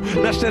kiyungu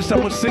nasesa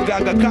musiga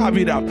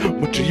agakaabira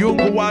mu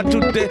kiyungu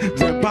watudde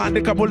ze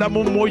mpandika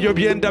bulamu mwoyo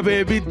byendaba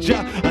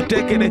ebijja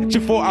ateekere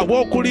kifo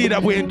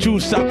aw'okuliira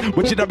bwenkyusa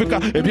bwe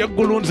kirabika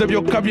ebyeggulu nze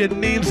byokka bye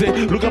nninze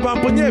lugaba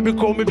mponye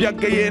ebikoomi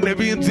byaggeyo ne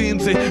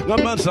binzinze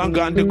ngamba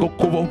nsanga ndi ku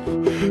kkubo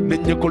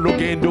nennye ku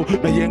lugendo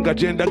naye nga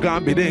gye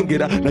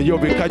ndagambirengera naye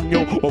obika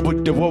nnyo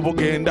obudde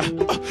bw'obugenda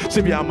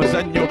si bya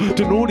muzannyo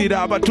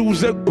tunuulira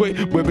abatuuze ggwe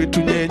bwe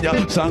bitunyeenya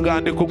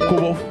sanga ndi ku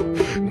kkubo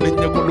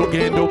nennye ku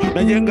lugendo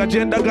naye nga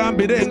gye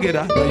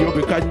ndagambirengera naye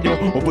obika nnyo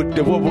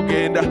obudde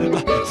bw'obugenda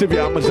si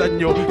bya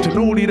muzannyo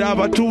tunuulira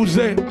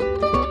abatuuze.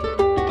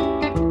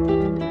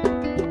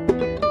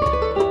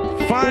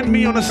 Find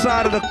me on the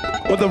side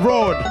of the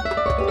road,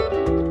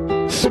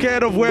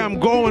 scared of where I'm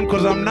going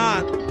because I'm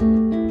not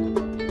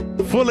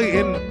fully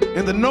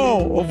in the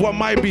know of what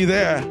might be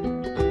there,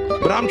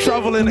 but I'm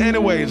traveling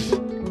anyways.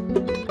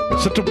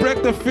 So to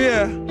break the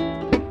fear,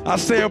 I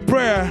say a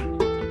prayer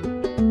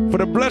for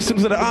the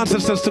blessings of the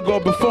ancestors to go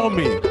before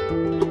me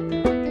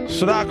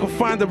so that I can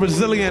find the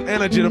resilient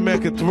energy to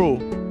make it through.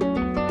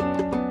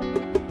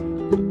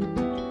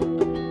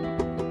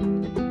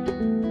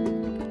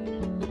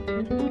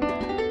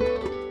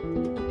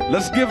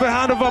 Let's give a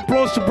hand of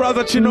applause to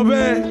Brother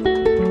Chinobe,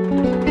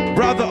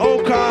 Brother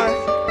Okai.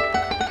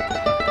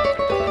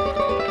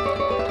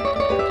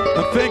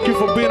 And thank you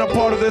for being a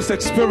part of this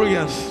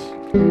experience.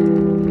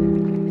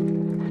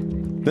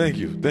 Thank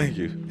you, thank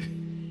you.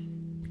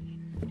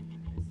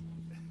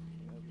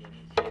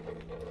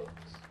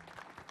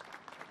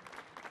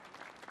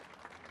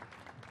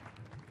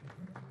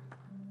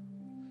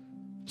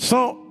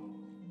 So,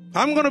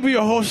 I'm going to be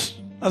your host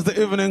as the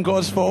evening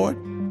goes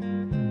forward.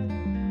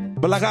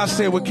 But like I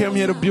said, we came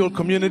here to build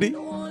community.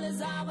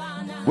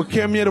 We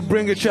came here to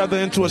bring each other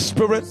into a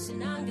spirit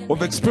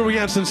of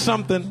experiencing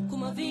something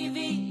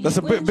that's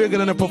a bit bigger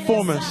than a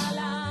performance,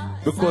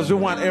 because we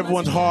want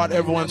everyone's heart,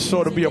 everyone's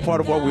soul to be a part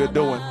of what we're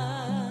doing.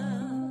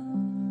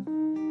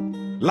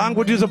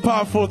 Language is a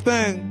powerful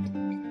thing.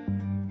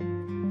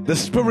 The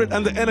spirit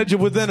and the energy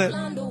within it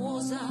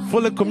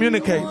fully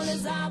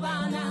communicates.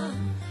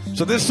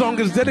 So this song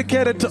is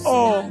dedicated to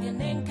all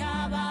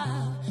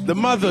the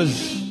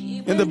mothers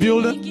in the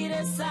building,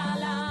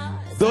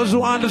 those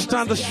who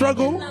understand the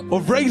struggle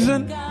of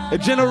raising a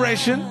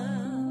generation,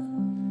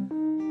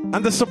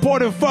 and the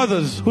supportive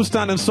fathers who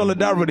stand in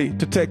solidarity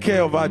to take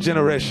care of our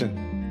generation.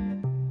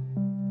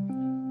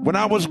 When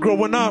I was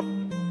growing up,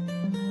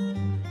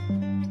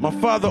 my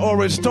father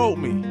always told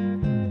me,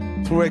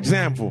 through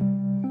example,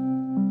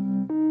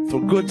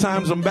 through good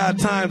times and bad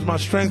times, my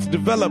strength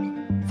developed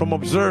from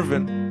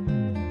observing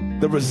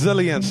the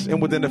resilience in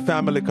within the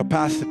family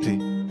capacity.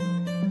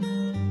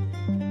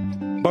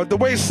 But the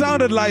way it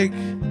sounded like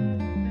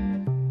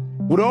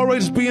would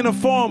always be in a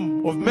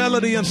form of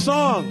melody and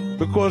song,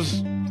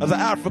 because as an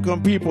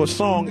African people,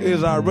 song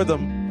is our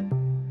rhythm,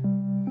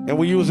 and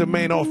we use it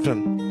main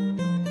often.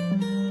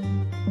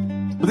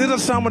 But these are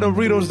some of the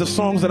riddles, the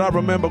songs that I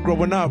remember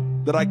growing up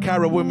that I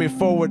carry with me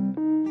forward.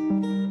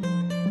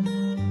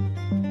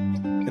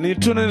 And you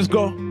tune in and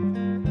go,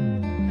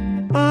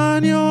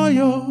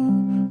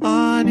 Anyoyo,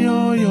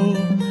 Anyoyo,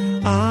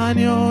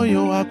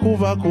 Anyoyo,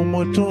 Akuva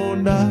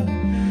Kumutunda.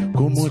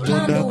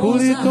 Kumutunda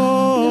kuliko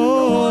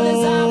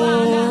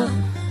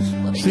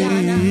si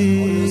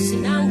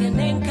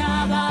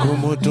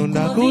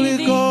kumutunda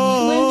kuliko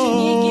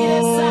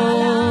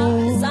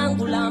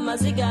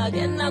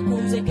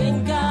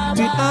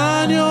ti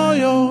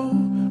anyoyo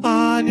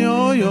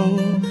anyoyo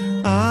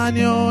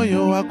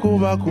anyoyo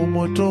akuba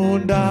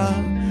kumutunda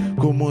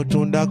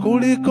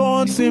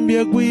kuliko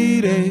simbye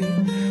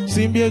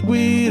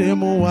gwire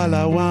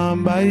muwala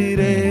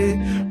wambaire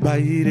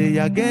baire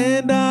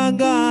yagenda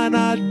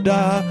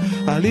nganadda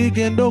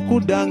aligenda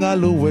okudanga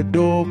luwedde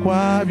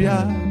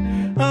okwabya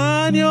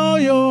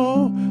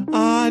anyoyo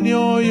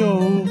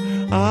anyoyo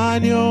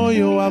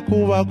anyoyo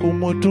akuba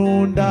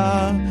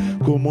kumutunda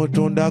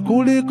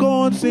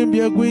kuliko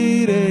nsimbye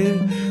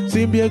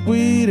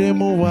gwire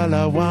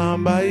muwala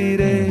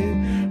wambaire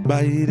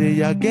baire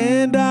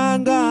yagenda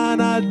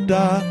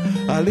nganadda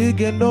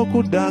aligenda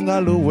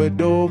okudanga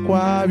luwedde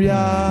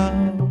okwabya.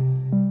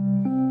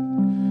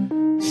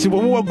 See,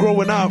 when we were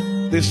growing up,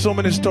 there's so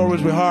many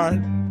stories we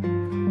heard,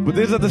 but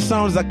these are the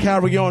sounds that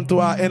carry on through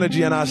our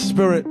energy and our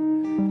spirit.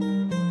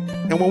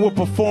 And when we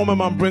perform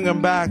them and bring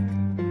them back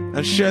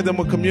and share them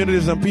with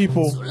communities and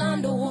people,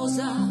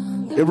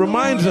 it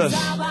reminds us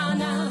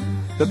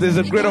that there's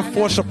a greater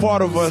force a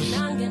part of us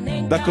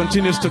that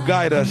continues to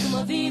guide us.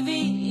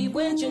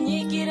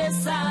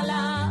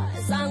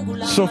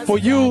 So for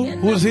you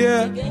who's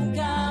here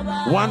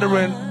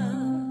wondering,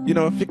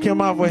 if you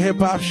came out for a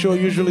hip-hop show,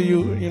 usually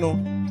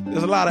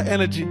there's a lot of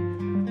energy.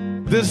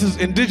 This is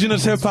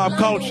indigenous hip-hop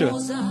culture.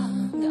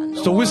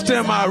 So we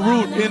stand my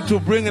root into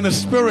bringing the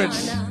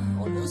spirits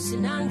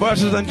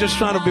versus than just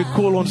trying to be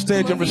cool on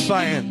stage and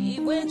reciting.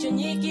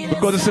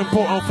 Because it's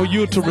important for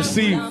you to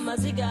receive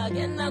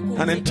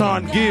and in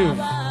turn give,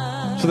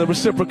 so the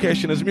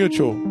reciprocation is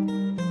mutual.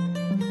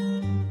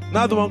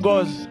 Another one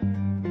goes,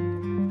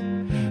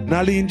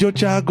 Nalinjo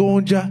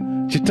chagonja,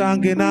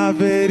 chitange na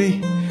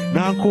veri,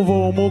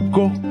 nankuvo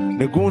omuko,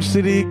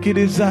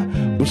 negunsirikiriza,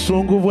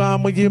 busungu bwa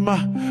muyima,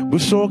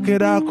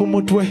 busokera ku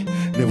mutwe,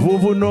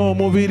 nevuvu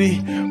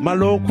n'omubiri,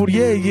 malo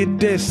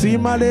kuryeyidde,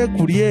 simale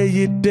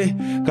kuryeyidde,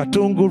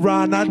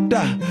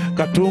 katunguranadda,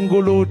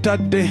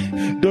 katungulutadde,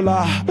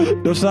 dola,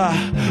 dosa,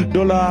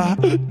 dola,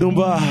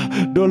 dumba,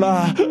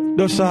 dola,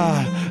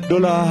 dosa,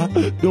 dola,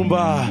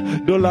 dumba,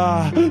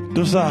 dola,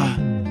 dosa.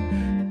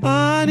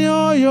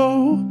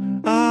 Anyoyo,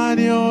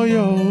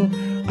 anyoyo,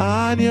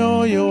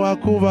 anyoyo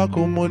akuba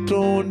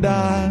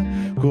kumutunda,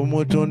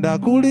 kumutunda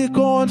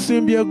kuliko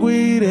nsimbye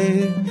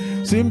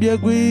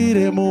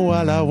gwire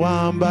muwala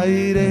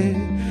wambaire,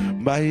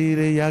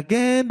 mbaire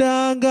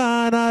yagenda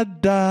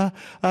nganadda,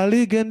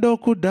 aligenda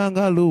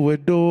okudanga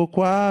luwedde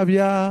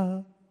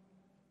okwabya.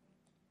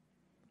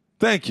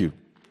 Thank you.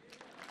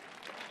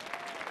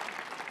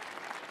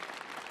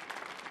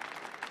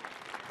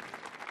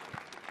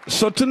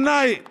 So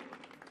tonight,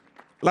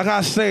 like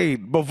I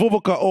said,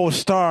 Bavubuka All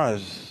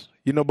Stars.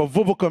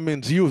 Bavubuka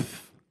means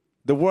youth.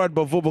 The word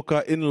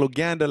Bavubuka in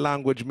Luganda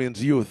language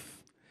means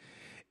youth.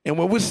 And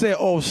when we say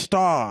all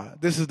star,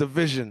 this is the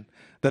vision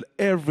that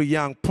every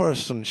young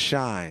person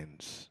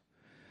shines.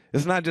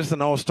 It's not just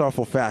an all star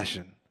for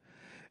fashion.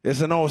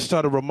 It's an all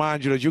star to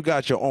remind you that you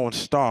got your own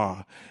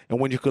star. And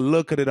when you can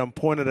look at it and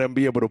point at it and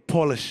be able to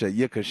polish it,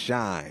 you can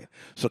shine.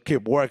 So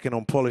keep working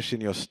on polishing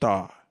your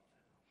star.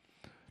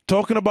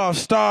 Talking about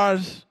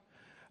stars,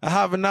 I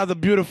have another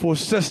beautiful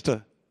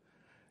sister.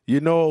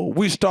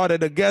 We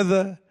started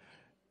together.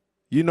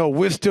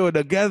 We're still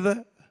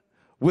together.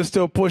 We're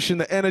still pushing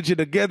the energy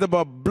together,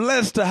 but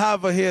blessed to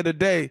have her here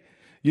today,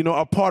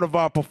 a part of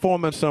our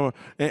performance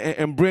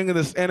and bringing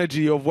this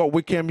energy of what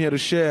we came here to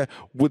share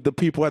with the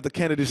people at the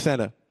Kennedy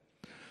Center.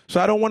 So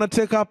I don't want to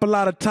take up a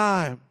lot of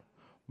time,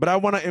 but I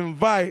want to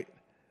invite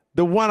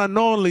the one and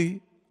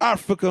only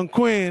African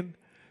queen,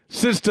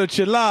 Sister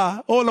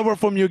Chila, all over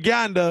from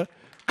Uganda,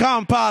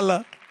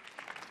 Kampala.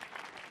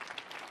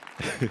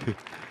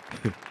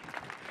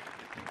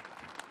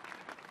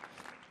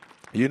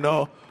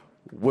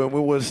 When we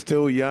were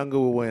still younger,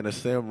 we were in the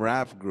same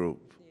rap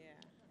group,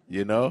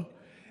 and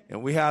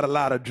we had a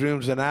lot of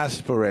dreams and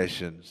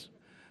aspirations.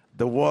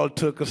 The world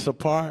took us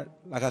apart.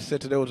 Like I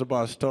said, today was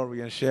about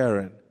story and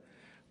sharing.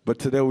 But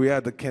today we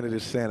at the Kennedy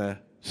Center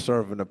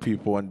serving the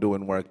people and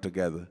doing work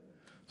together.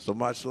 So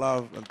much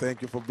love, and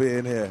thank you for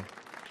being here.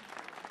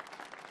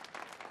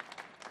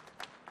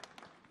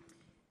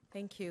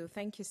 Thank you.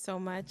 Thank you so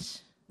much.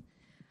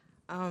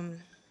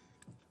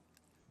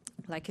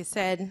 Like I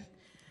said,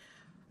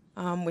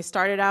 we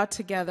started out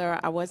together.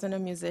 I wasn't a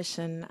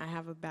musician. I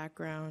have a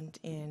background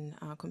in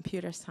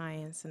computer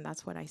science, and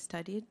that's what I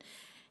studied.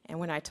 And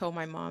when I told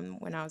my mom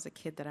when I was a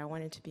kid that I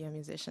wanted to be a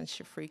musician,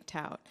 she freaked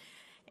out.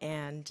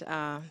 And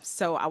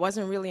so I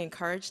wasn't really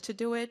encouraged to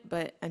do it,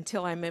 but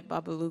until I met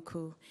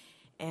Bavubuka,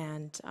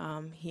 and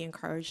he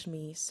encouraged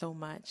me so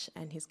much,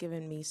 and he's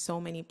given me so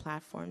many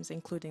platforms,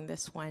 including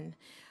this one,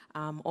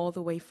 all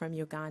the way from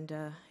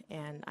Uganda.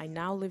 And I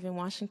now live in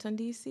Washington,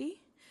 D.C.,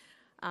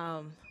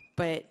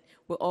 but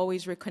we'll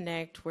always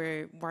reconnect.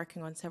 We're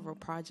working on several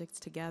projects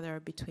together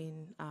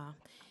between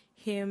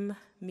him,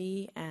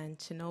 me, and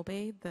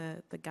Chinobe,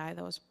 the guy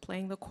that was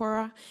playing the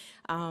kora.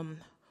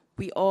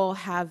 We all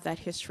have that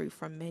history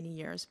from many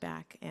years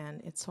back,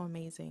 and it's so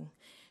amazing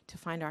to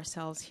find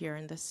ourselves here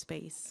in this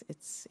space.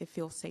 It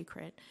feels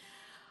sacred.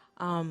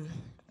 I'm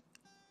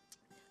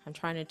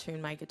trying to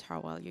tune my guitar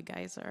while you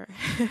guys are.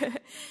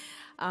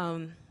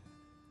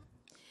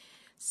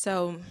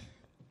 So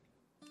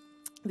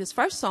this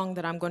first song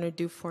that I'm going to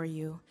do for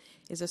you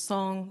is a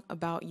song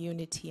about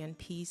unity and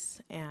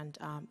peace, and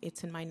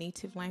it's in my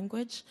native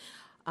language.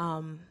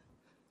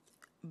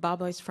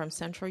 Baba is from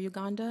central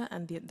Uganda,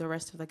 and the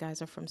rest of the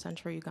guys are from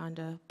central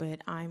Uganda,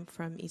 but I'm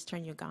from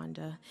eastern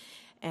Uganda,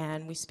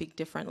 and we speak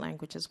different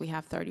languages. We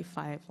have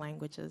 35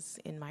 languages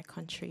in my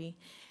country,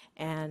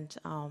 and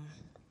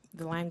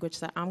the language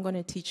that I'm going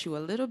to teach you a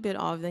little bit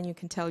of, then you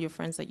can tell your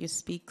friends that you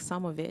speak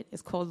some of it,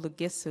 is called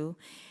Lugisu,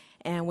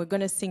 and we're going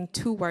to sing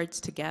two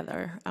words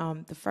together.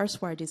 The first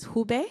word is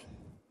hube.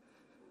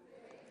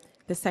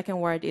 The second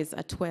word is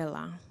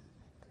atwela.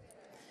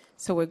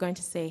 So we're going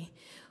to say,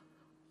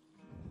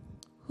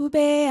 Ube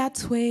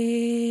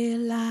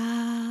atwela.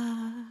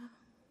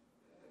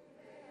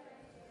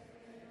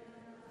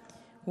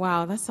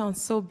 Wow, that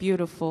sounds so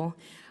beautiful.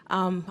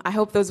 I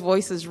hope those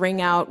voices ring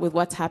out with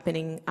what's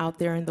happening out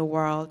there in the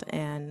world,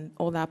 and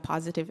all that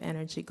positive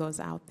energy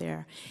goes out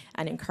there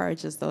and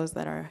encourages those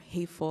that are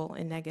hateful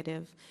and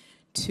negative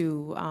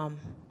to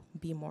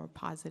be more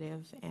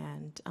positive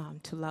and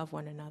to love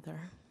one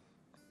another.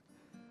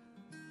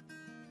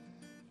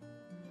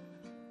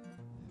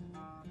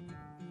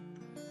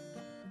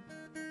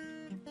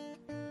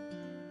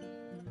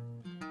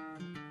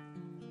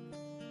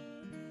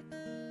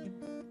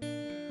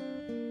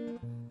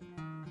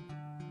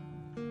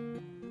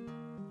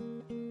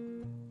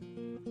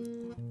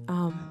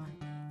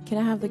 Can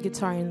I have the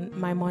guitar in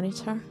my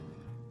monitor?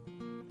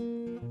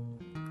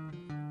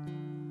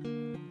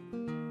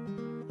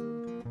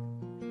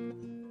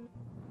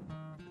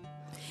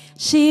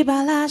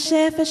 Shibala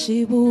shefa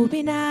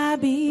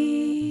shibubinabi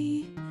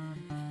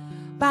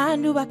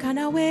Bandu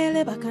bakana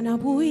wele bakana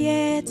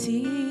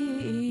buyeti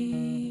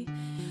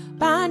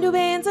Bandu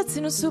benza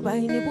tsinusuba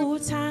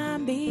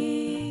inibutambi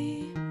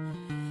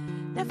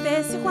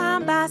Nafesi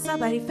kwamba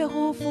sabari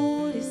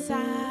fehufurisa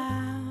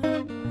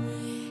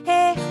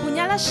Hey,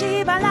 unyala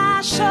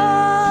shibala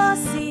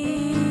shosi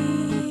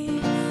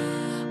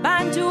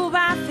Bandu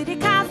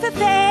bafirika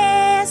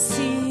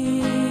fefesi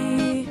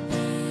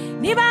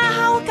Niba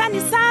hauka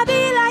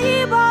nisabila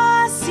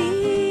ibosi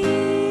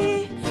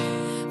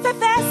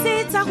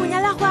Fefesi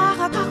takunyala kwa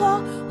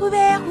kako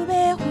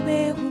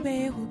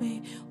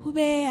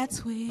Hube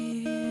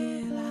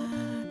atwela.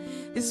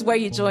 This is where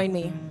you join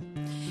me.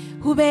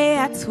 Hube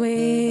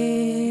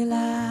atwela.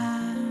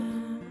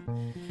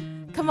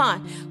 Come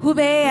on.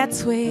 Hube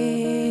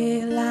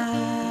atwela.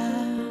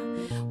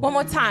 One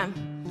more time.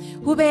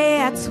 Hube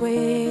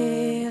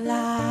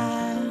atwela.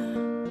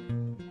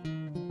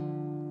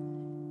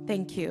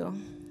 Thank you.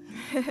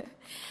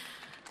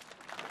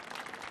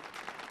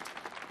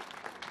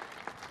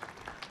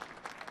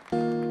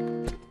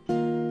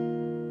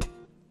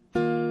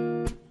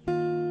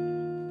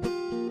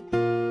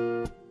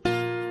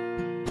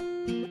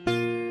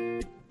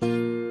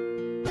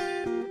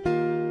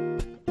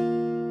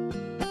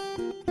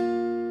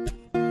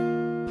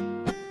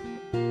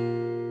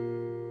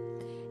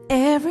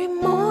 Every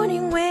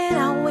morning when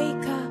I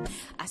wake up,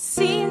 I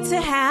seem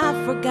to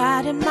have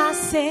forgotten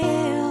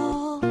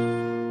myself.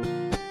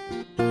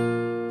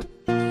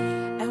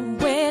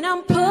 And when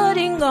I'm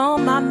putting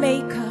on my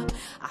makeup,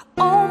 I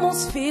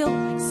almost feel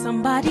like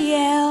somebody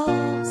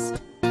else.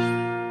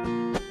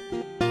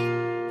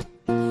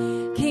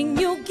 Can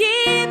you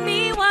give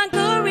me one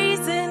good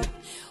reason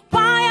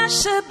why I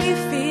should be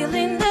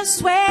feeling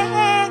this way?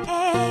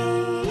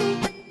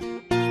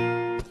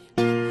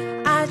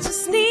 I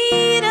just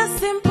need a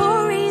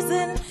simple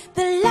reason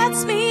that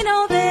lets me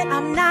know that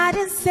I'm not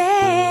insane,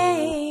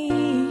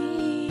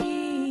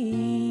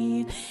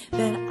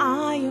 that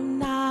I am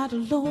not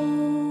alone.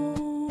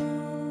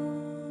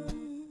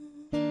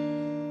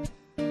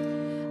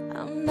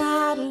 I'm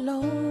not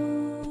alone.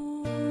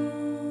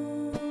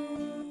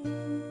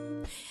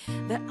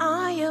 That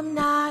I am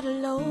not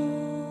alone.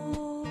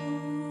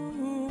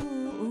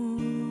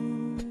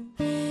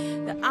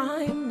 That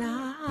I am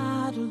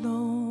not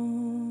alone.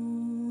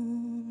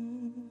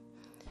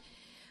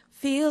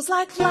 Feels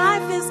like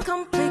life is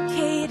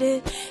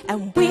complicated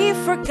and we've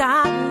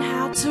forgotten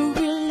how to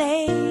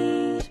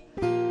relate.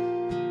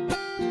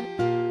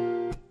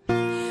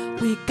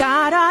 We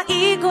got our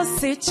egos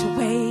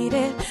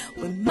situated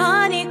with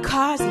money,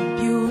 cars, and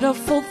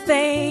beautiful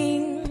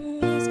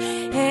things.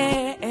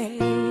 Hey,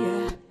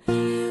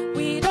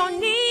 we don't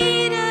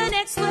need an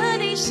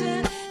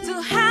explanation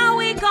to how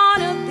we're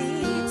gonna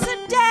be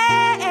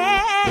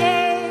today.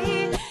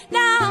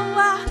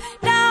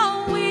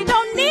 Now we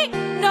don't need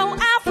no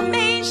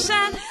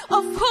affirmation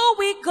of who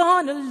we're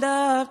gonna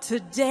love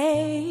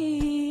today.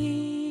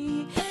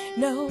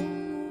 No,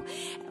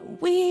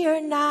 we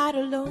are not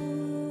alone.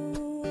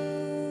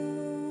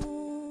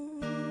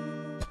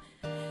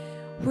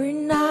 We're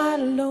not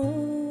alone.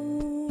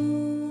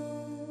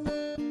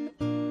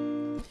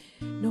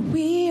 No,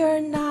 we are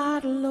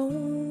not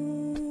alone.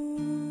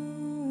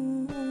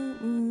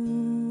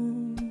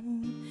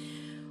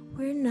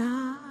 We're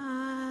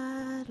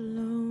not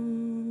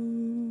alone.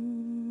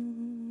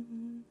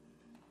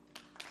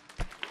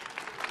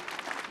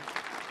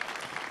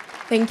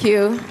 Thank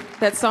you.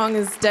 That song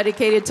is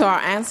dedicated to our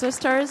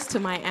ancestors, to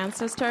my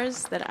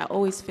ancestors that I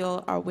always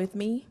feel are with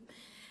me.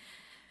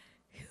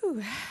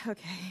 Whew,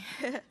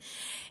 okay.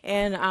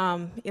 And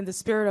in the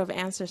spirit of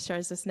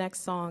ancestors, this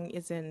next song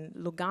is in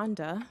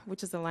Luganda,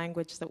 which is a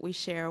language that we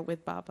share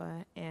with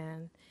Baba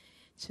and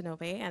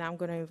Chinobe, and I'm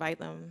going to invite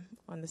them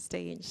on the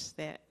stage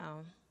that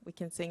we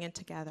can sing it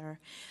together.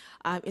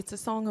 It's a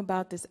song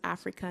about this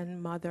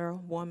African mother,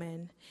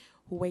 woman,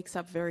 who wakes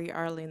up very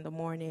early in the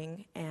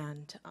morning,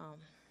 and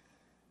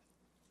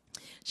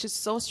she's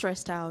so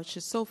stressed out,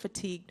 she's so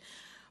fatigued,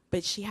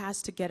 but she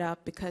has to get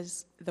up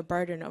because the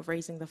burden of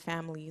raising the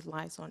family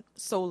lies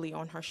solely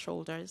on her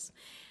shoulders.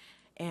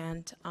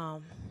 and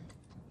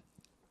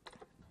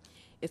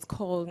it's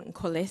called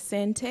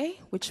Nkolesente,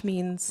 which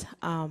means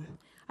I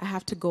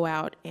have to go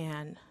out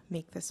and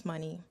make this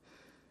money.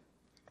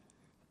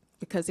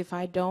 Because if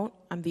I don't,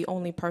 I'm the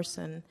only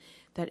person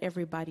that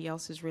everybody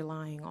else is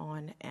relying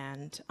on,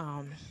 and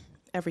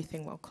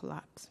everything will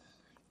collapse.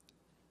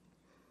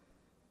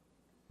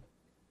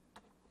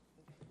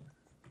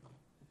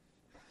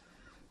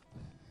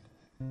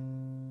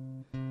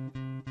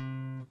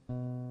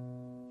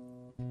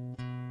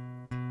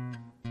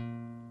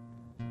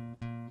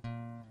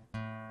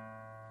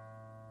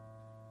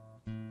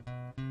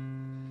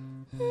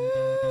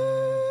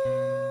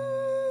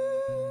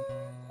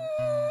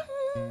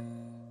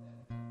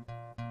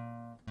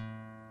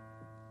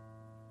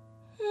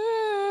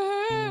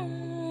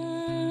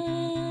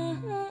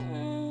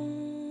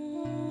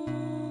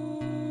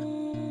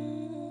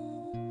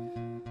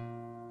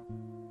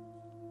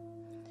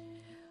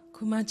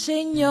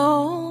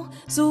 Kumachenyo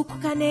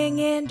zukuka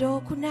nengendo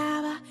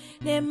kunaba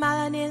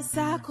nemala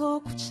nensako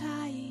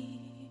kuchai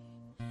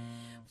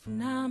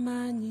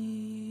funamanyi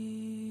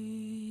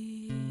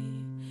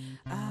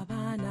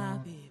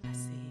abana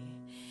bebase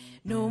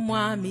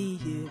nomwami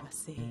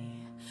yebase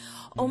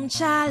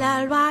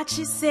omchala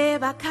lwachise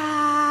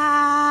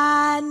bakaneda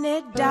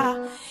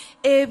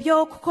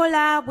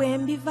ebyokukola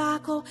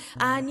bwembivako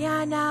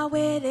anyana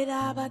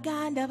werera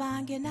baganda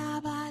bange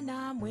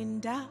n'abaana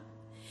mwenda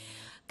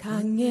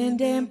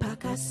kangende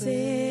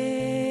mpakase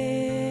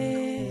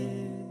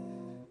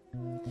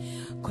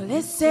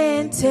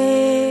kolesente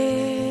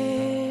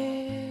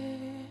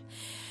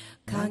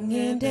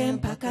kangende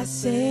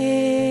mpakase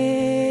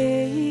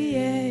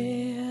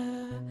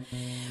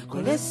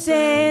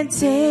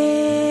kolesente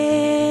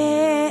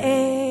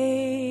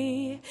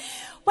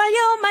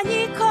wayo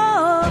manyiko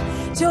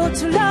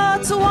jotulo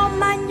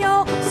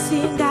tuwomanyo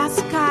singa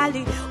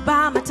sukali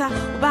bamata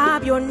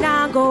babyo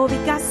nango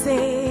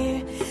bikase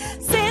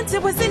sente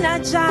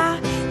bwezinaja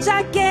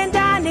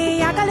jagenda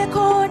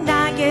neyagaleko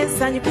nange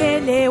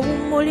nsanyukele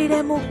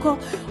wumulire muko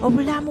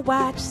obulamu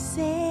bwa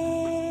kiseera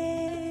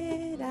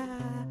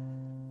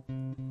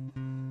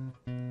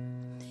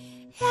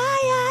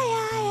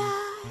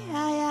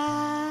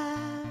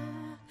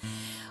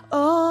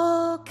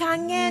oh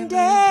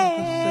kangende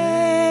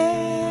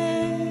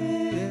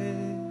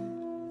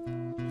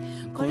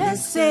kole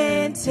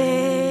sente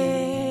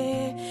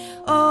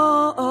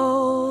oh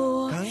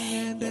oh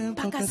kangende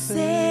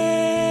mpakase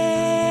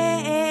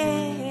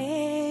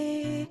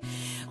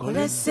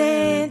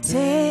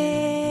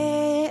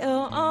sente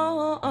oh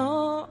oh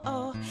oh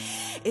oh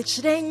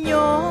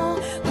ichirenyo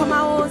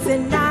komawoze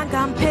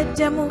nanga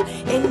mpedemu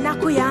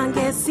enaku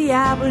yange si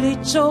ya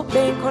bulicho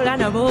benkola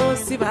nabo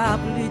si ba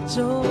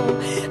bulicho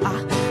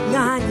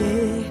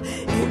nganye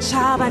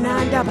inchaba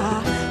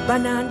nandaba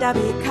bananda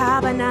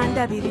beka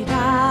bananda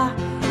birira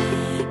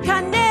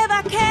can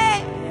never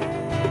care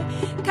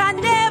can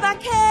never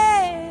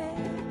care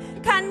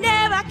can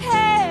never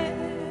care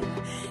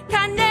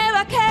can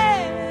never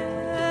care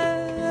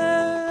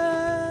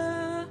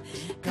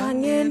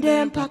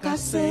kangende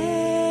mpakase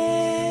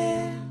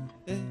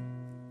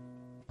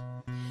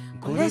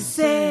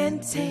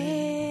kolesente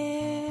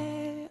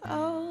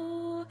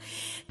oh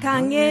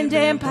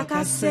kangende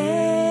mpakase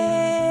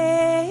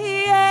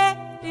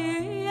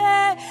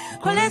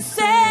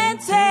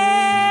kolesente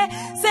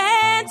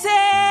sente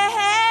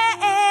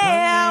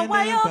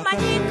wayo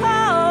manyiko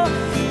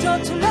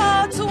jotulo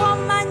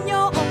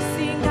tuwomanyo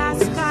okusinga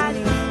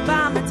sukali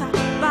bamata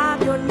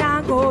babyo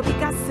nango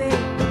bikase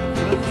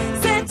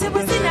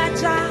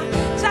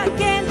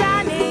jagenda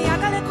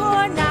neyagaleko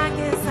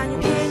nange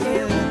nsanyukele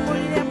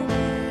wumuliremu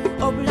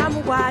obulamu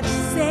bwa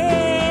kiseera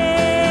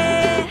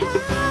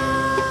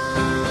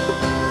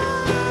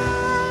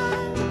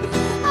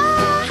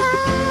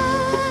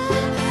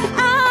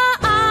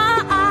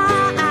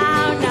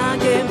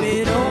nange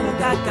mbeera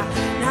omugagga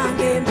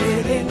nange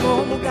mbeere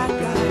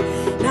ng'omugagga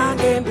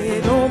nange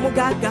mbeera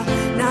omugagga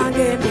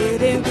nange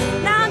mbeere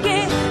nange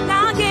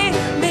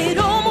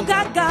mbeera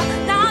omugagga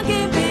nange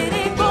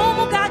mbeere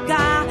ng'omugagga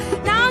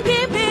nange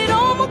mbeera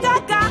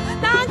omugagga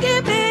nange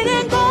mbeere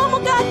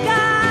ng'omugagga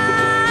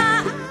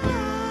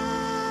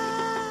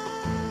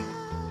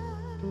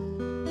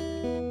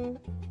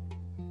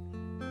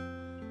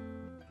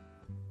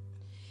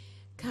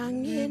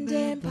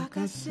kangende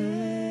mpakase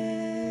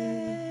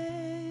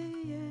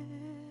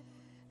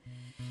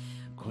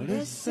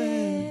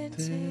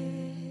kolesente.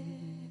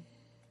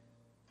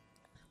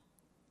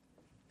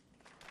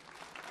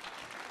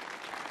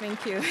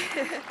 Thank you.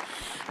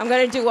 I'm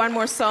going to do one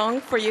more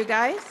song for you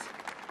guys.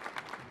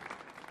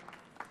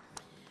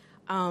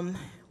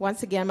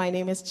 Once again, my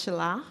name is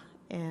Chila,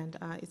 and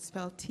it's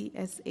spelled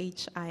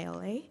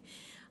Tshila.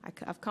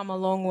 I've come a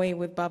long way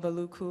with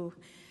Bavubuka.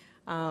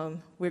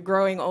 We're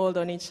growing old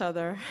on each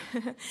other.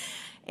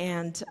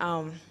 And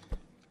a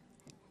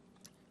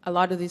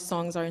lot of these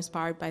songs are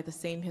inspired by the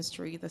same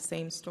history, the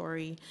same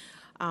story.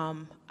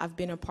 I've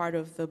been a part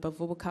of the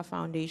Bavubuka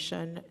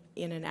Foundation,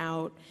 in and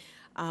out.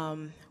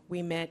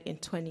 We met in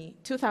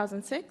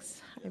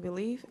 2006, I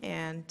believe,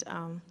 and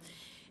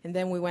And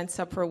then we went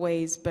separate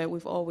ways, but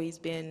we've always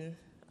been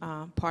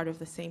part of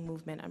the same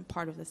movement and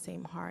part of the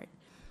same heart.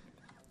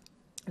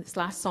 This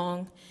last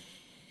song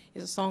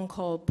is a song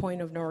called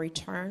Point of No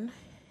Return,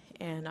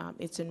 and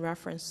it's in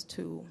reference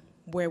to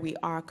where we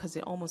are, because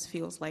it almost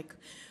feels like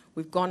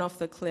we've gone off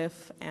the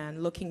cliff,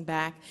 and looking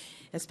back,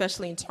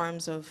 especially in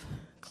terms of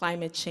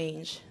climate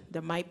change,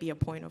 there might be a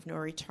point of no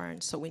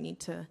return. So we need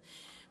to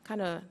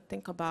kind of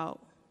think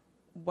about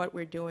what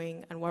we're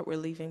doing and what we're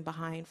leaving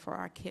behind for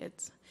our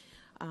kids,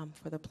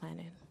 for the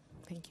planet.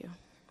 Thank you.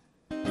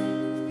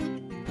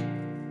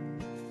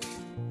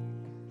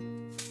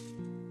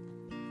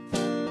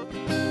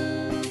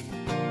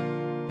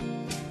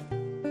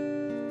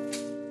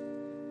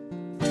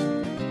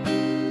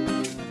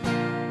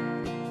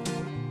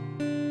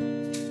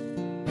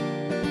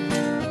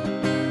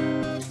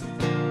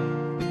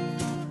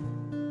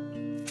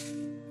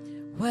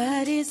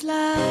 What is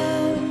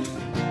love?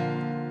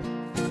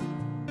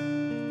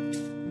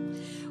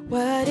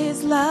 What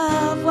is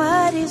love?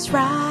 What is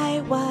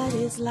right? What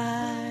is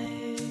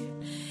life?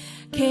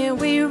 Can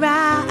we rise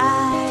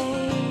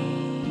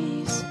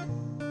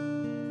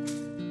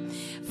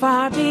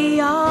far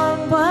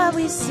beyond what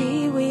we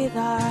see with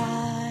our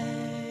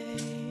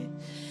eyes?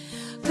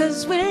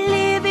 'Cause we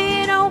live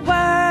in a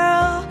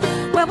world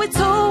where we're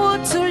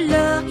told to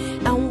look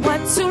and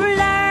what to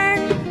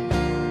learn,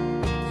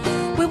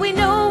 where we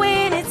know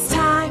when it's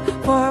time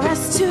for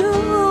us to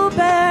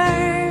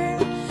burn,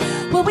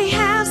 where we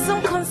have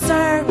some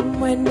concern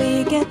when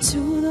we get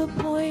to the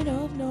point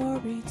of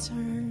no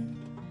return.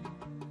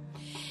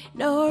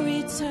 No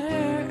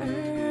return.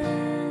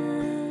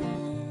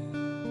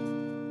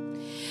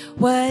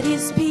 What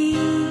is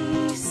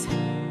peace?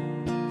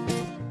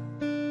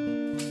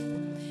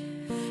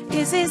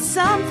 Is it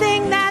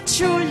something that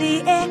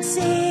truly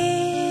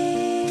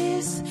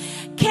exists?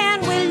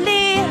 Can we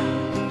live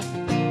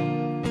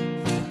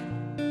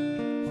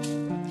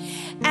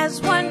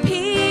as one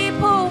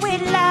people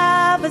with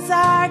love as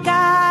our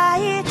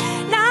guide?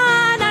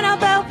 No, no, no,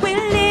 but we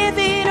live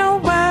in a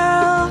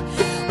world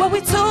where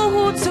we're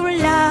told to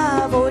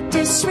love or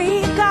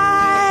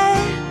disregard.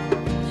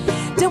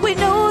 Do we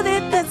know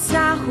that that's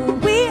not who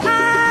we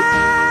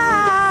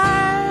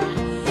are?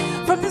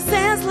 From the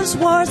senseless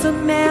wars of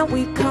man,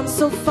 we've come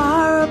so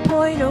far, a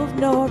point of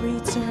no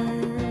return.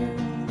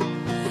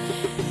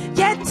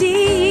 Yet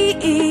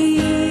deep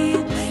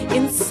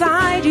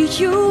inside of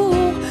you,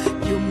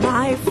 you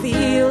might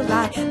feel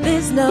like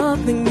there's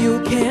nothing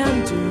you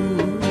can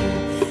do,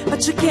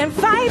 but you can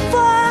fight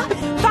for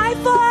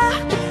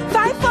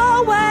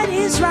what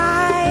is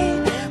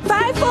right,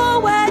 fight for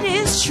what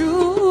is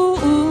true.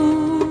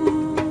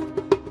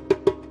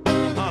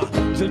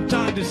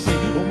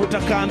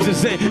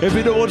 Kanzize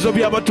ebirowoozo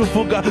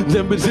by'abatufuga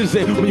nze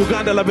mbizize mu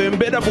Uganda laba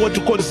embeera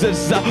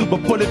bw'otukozesa ba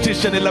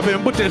politician laba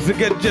embuto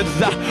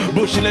ezigejjeza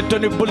Bush ne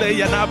Tony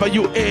Blair n'aba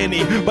UN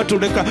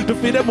batuleka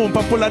tufiire mu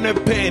mpapula ne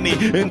peeni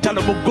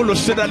entalo mu ggulu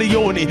Sierra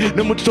Leone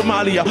ne mu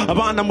Somalia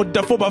abaana mu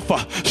Darfur bafa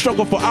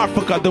struggle for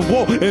Africa the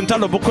war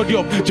entalo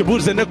bukodyo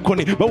kibuuze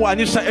n'ekkoni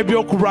bawaanyisa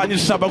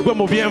ebyokulwanyisa bagwe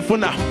mu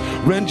byenfuna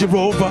Range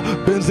Rover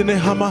Benz ne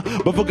Hammer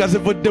bavuga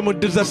zivudde mu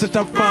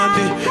disaster fund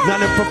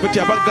nane property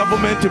aba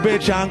government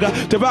bekyanga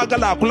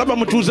tebagala kulaba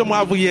mutuuze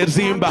mwavu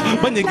yezimba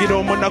banyigira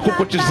omunaku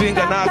ku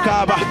kizinga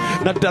n'akaaba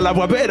naddala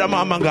bwabeera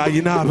maama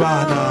ng'ayina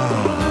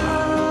abaana.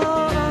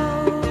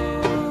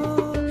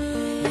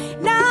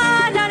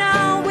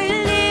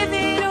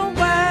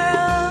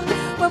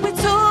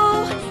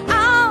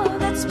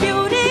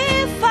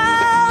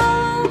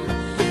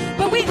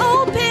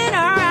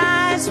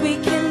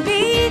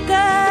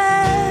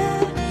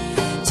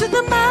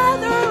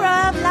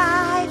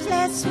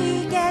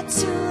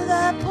 To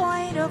the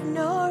point of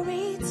no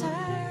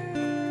return,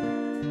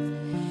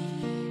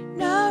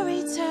 no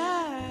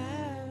return.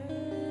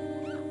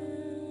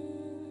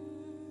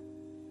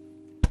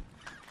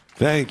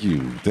 Thank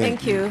you.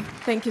 Thank you.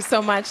 Thank you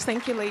so much.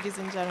 Thank you, ladies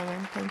and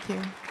gentlemen. Thank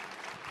you.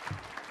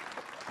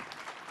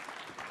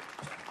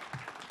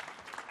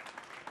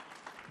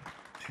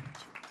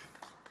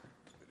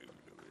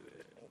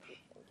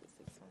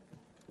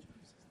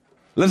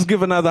 Let's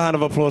give another hand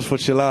of applause for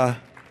Chila.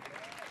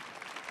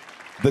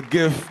 The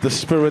gift, the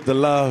spirit, the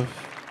love.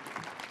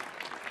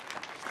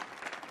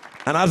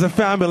 And as a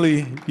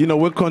family, you know,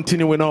 we're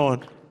continuing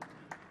on.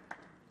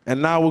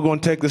 And now we're going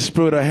to take the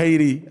spirit of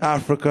Haiti,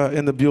 Africa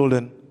in the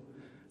building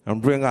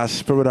and bring our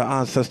spirit of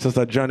ancestors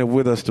that journey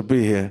with us to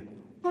be here.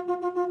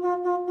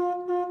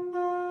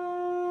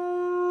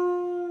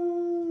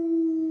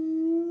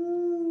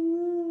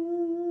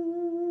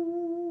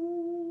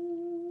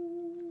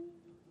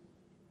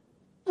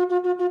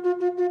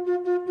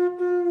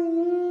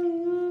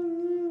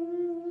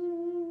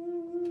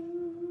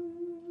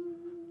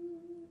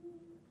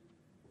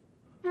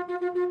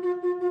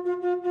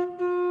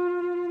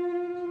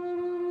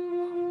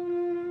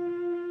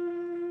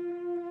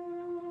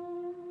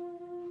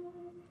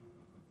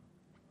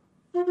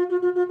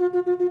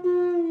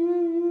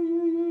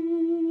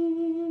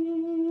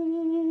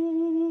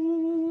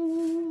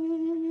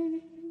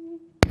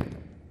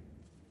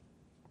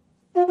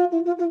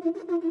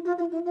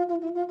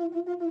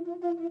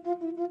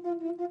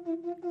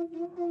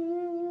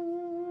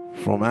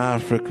 From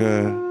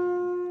Africa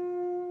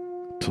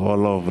to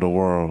all over the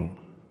world,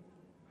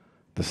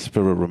 the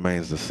spirit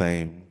remains the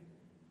same.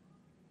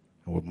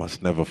 And we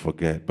must never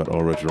forget, but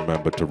always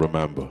remember to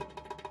remember.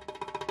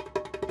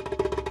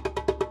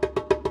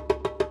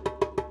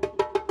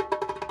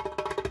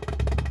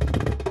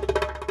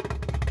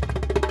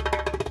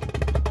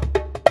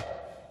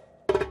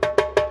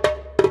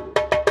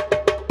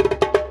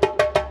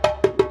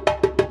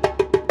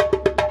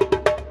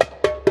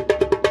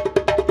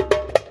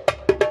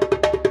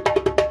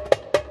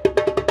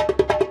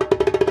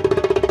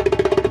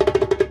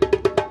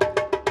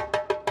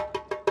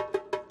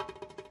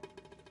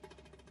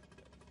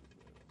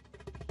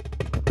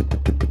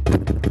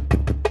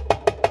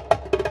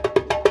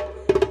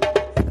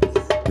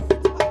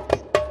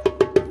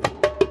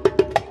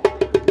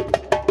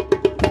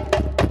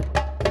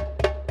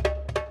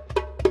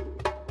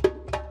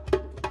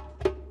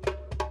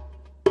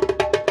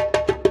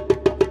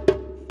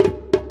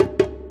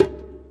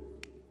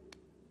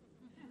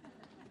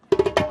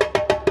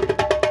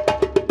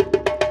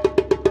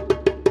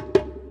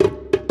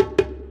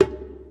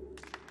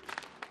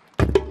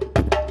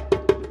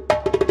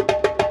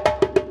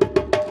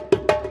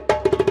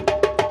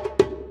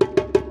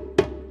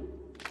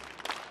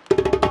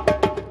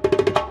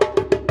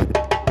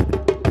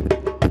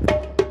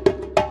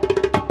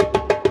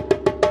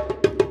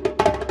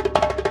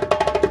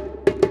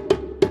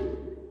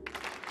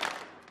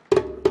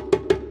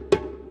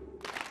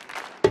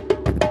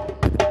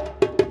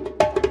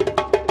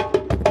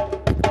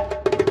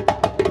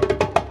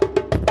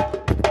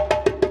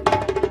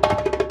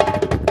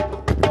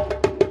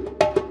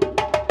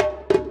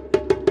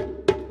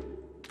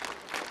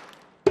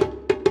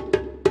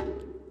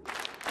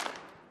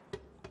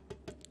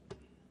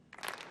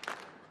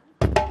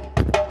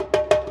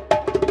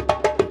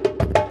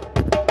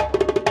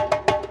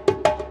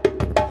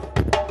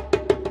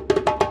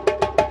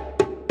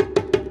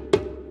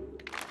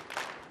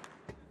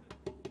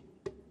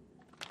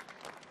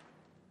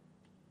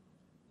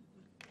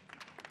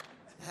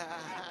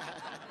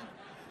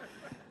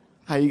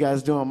 How you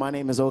guys doing? My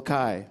name is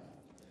Okai.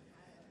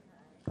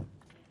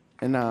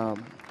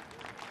 And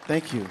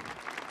thank you.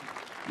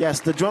 Yes,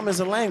 the drum is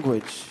a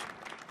language.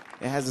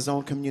 It has its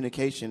own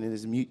communication. It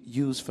is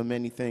used for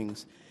many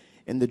things.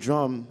 And the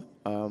drum,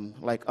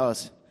 like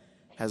us,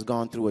 has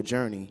gone through a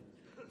journey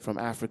from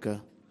Africa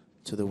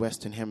to the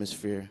Western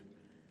Hemisphere.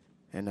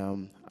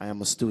 And I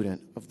am a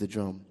student of the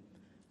drum.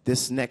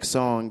 This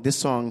song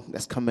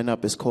that's coming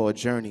up is called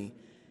Journey.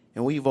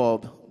 And we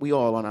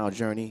all on our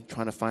journey,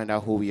 trying to find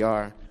out who we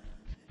are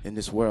in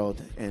this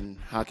world and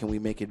how can we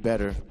make it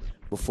better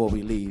before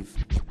we leave.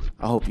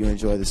 I hope you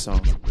enjoy the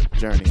song,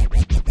 Journey.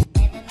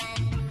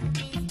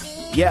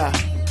 Yeah.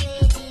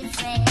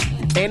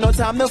 Ain't no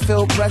time to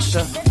feel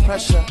pressure,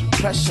 pressure,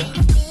 pressure.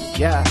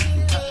 Yeah.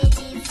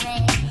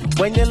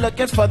 When you're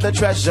looking for the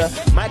treasure,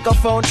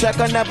 microphone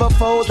checker never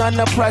fold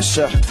under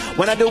pressure.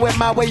 When I do it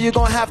my way, you're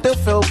gonna have to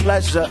feel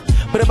pleasure.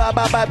 But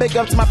bye, big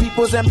up to my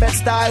peoples in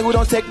Bed-Stuy who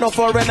don't take no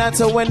foreigner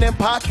until when them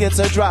pockets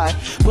are dry.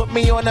 Put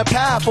me on the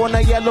path on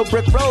a yellow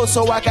brick road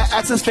so I can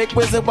ask this fake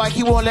wizard why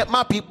he won't let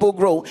my people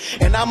grow.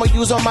 And I'ma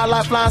use all my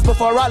lifelines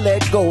before I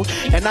let go.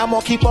 And I'm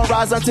gonna keep on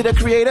rising until the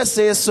creator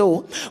says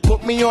so.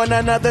 Put me on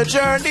another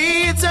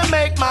journey to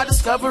make my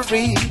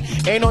discovery.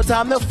 Ain't no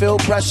time to feel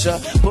pressure.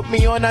 Put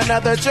me on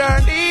another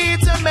journey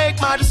to make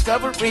my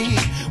discovery.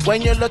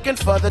 When you're looking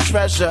for the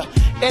treasure,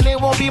 and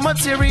it won't be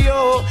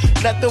material.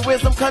 Let the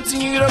wisdom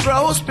continue to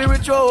grow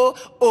spiritual.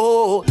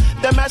 Oh,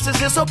 the message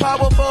is so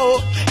powerful.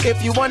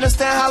 If you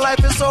understand how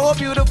life is so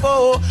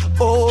beautiful.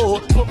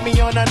 Oh, put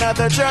me on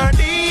another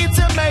journey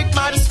to make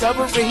my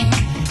discovery.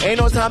 Ain't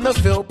no time to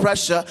feel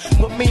pressure.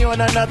 Put me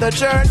on another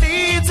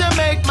journey to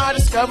make my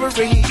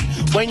discovery.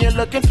 When you're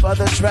looking for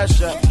the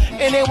treasure,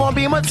 and it won't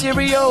be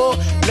material.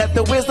 Let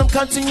the wisdom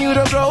continue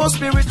to grow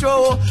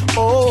spiritual.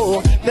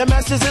 Oh, the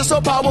message is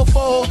so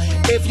powerful.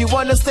 If you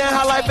understand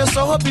how life is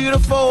so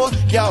beautiful,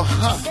 yo,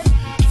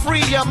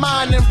 free your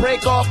mind and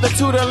break off the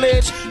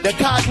tutelage, the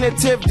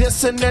cognitive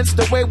dissonance,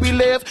 the way we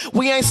live.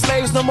 We ain't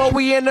slaves no more,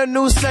 we in a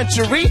new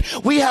century.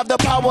 We have the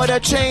power to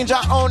change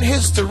our own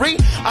history.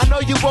 I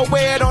know you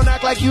aware, don't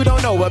act like you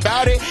don't know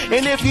about it.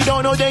 And if you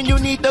don't know, then you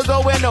need to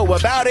go and know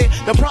about it.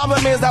 The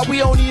problem is that we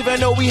don't even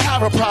know we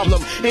have a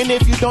problem. And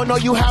if you don't know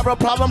you have a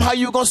problem, how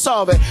you gonna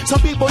solve it?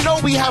 Some people know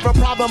we have a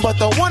problem, but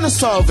don't wanna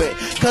solve it,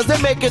 cause they're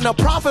making a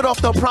profit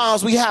off the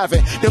problems we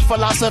having. The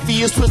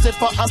philosophy is twisted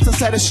for us to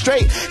set it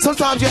straight.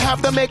 Sometimes you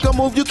have to make a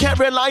move, you can't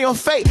rely on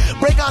fate.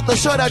 Break out the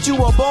show that you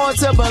were born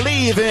to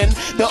believe in.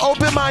 The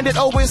open-minded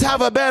always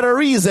have a better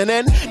reason,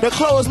 and the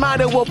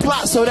closed-minded will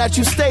plot so that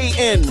you stay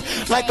in.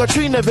 Like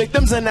Katrina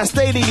victims in that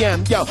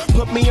stadium. Yo,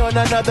 put me on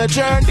another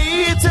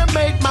journey to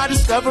make my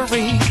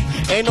discovery.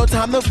 Ain't no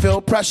time to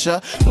feel pressure.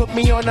 Put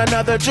me on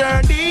another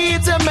journey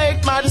to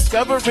make my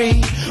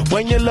discovery.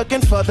 When you're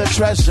looking for the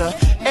treasure,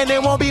 and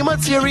it won't be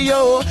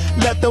material.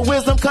 Let the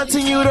wisdom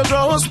continue to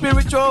grow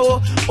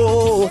spiritual.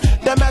 Oh,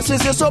 the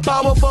message is so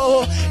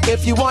powerful.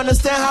 If you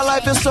understand how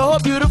life is so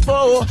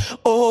beautiful,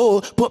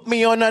 oh, put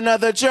me on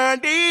another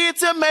journey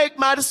to make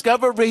my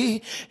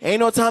discovery. Ain't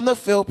no time to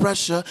feel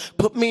pressure.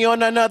 Put me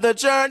on another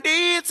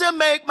journey to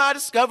make my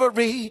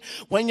discovery.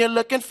 When you're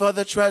looking for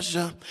the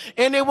treasure,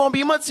 and it won't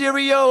be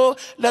material.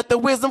 Let the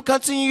wisdom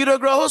continue to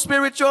grow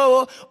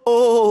spiritual.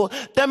 Oh,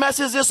 the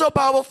message is so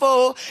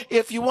powerful.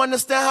 If you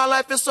understand how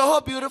life is so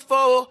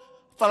beautiful,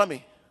 follow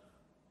me.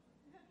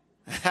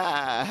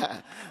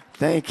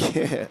 Thank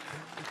you.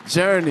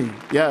 Journey,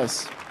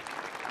 yes.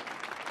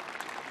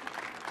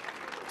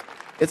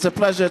 It's a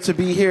pleasure to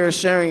be here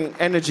sharing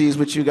energies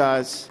with you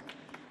guys.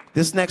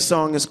 This next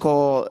song is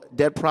called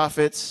Dead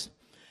Prophets,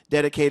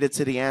 dedicated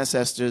to the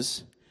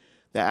ancestors,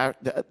 the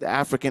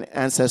African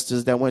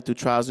ancestors that went through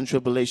trials and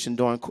tribulation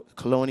during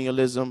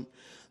colonialism,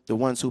 the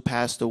ones who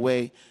passed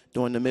away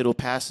during the Middle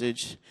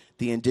Passage,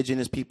 the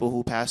indigenous people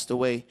who passed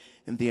away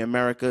in the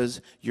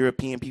Americas,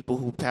 European people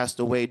who passed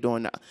away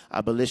during the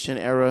abolition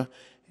era.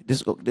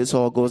 This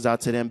all goes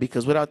out to them,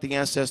 because without the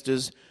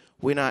ancestors,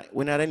 we're not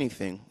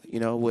anything.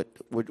 You know,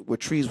 we're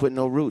trees with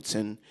no roots,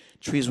 and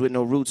trees with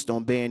no roots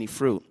don't bear any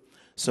fruit.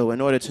 So in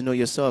order to know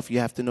yourself, you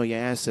have to know your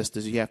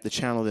ancestors. You have to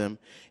channel them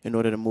in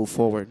order to move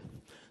forward.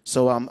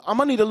 So I'm going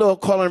to need a little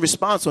call and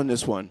response on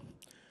this one.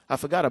 I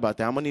forgot about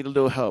that. I'm going to need a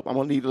little help. I'm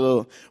going to need a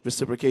little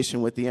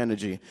reciprocation with the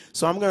energy.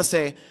 So I'm going to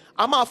say,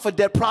 I'm out for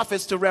dead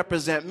prophets to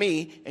represent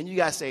me. And you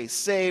guys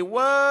say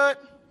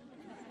what?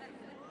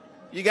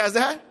 You guys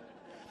there?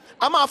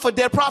 I'm out for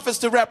dead prophets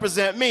to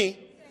represent me.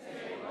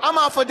 I'm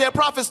out for dead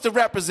prophets to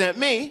represent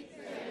me.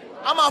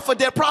 I'm out for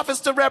dead prophets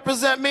to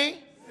represent me.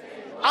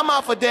 I'm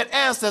out for dead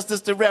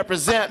ancestors to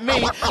represent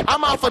me.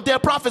 I'm out for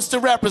dead prophets to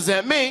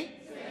represent me.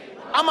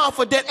 I'm out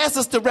for dead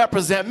ancestors to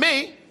represent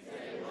me.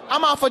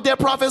 I'm out for dead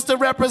prophets to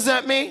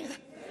represent me.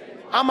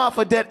 I'm out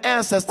for dead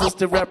ancestors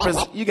to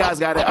represent. You guys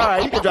got it. All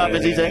right, you can drop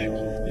it,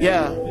 DJ.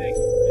 Yeah.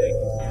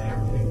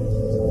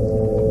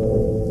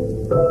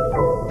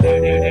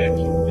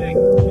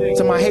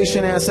 To my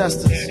Haitian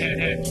ancestors.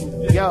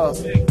 Yo.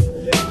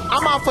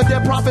 I'm out for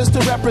dead prophets to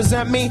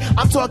represent me.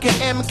 I'm talking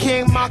M.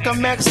 King,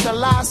 Malcolm X,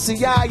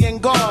 Selassie,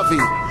 and Garvey,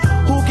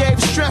 who gave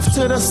strength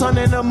to the sun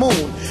and the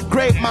moon.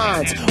 Great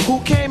minds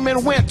who came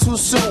and went too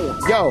soon.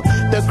 Yo,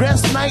 the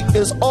grass night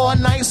is all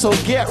night, so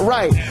get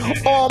right.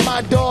 All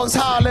my dogs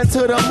howling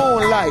to the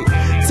moonlight.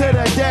 To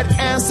the dead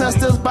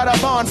ancestors by the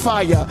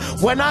bonfire.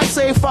 When I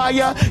say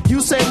fire,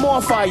 you say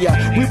more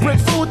fire. We bring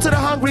food to the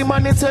hungry,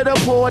 money to the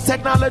poor,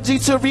 technology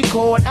to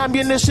record,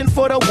 ammunition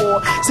for the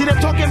war. See them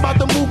talking about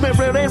the movement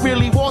where they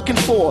really walking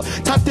for.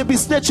 Time to be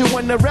snitching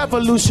when the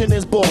revolution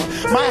is born.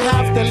 Might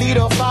have to lead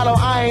or follow,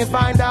 I ain't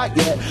find out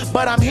yet,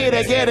 but I'm here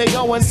to get it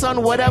going,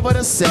 son, whatever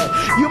the set.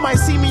 You might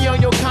see me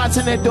on your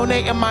continent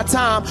donating my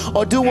time,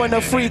 or doing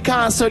a free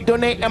concert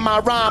donating my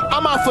rhyme.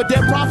 I'm out for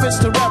dead prophets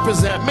to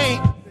represent me.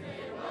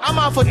 I'm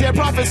out for dead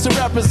prophets to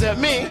represent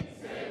me.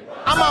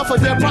 I'm out for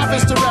dead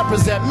prophets to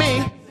represent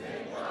me.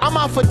 I'm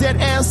out for dead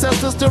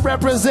ancestors to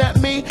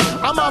represent me.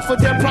 I'm out for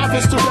dead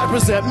prophets to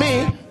represent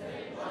me.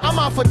 I'm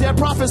out for dead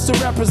prophets to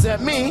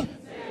represent me.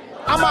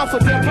 I'm out for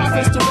dead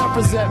prophets to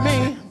represent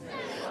me.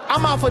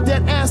 I'm out for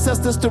dead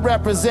ancestors to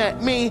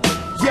represent me.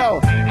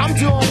 Yo, I'm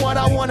doing what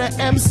I want an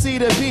MC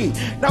to be.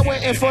 Not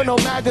waiting for no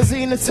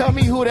magazine to tell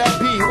me who that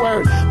be.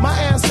 Word. My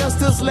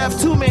ancestors left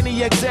too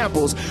many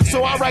examples,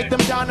 so I write them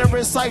down and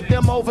recite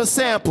them over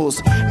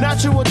samples.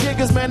 Natural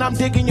diggers, man, I'm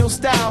digging your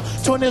style.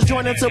 Turn this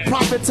joint into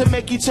profit to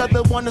make each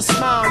other wanna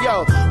smile.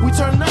 Yo, we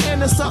turn nothing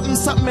into something,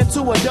 something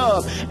into a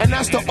dub. And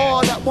that's to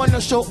all that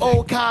wanna show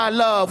old Kai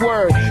love.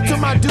 Word. To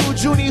my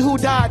dude Junie who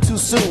died too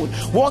soon.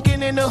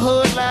 Walking in the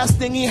hood, last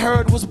thing he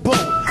heard was boom.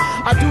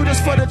 I do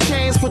this for the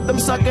chains, put them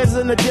suckers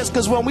in the disc,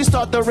 cause when we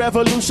start the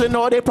revolution,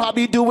 all they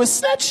probably do is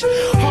snitch.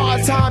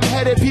 Hard time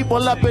headed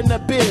people up in the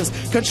biz.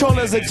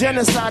 Controllers of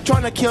genocide,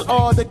 trying to kill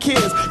all the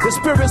kids. The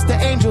spirits, the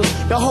angels,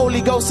 the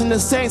Holy Ghost and the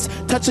saints,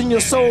 touching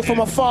your soul from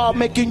afar,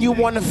 making you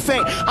wanna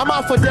faint. I'm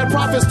out for dead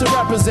prophets to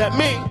represent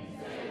me.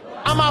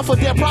 I'm out for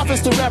dead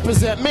prophets to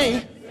represent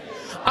me.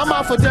 I'm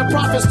out for dead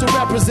prophets to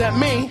represent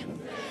me.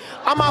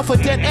 I'm out for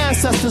dead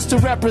ancestors to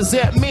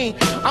represent me.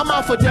 I'm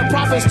out for dead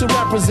prophets to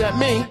represent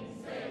me.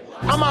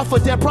 I'm out for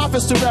dead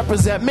prophets to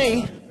represent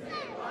me.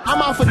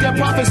 I'm out for dead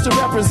prophets to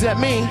represent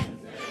me.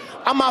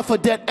 I'm out for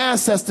dead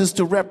ancestors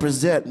to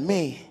represent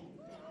me.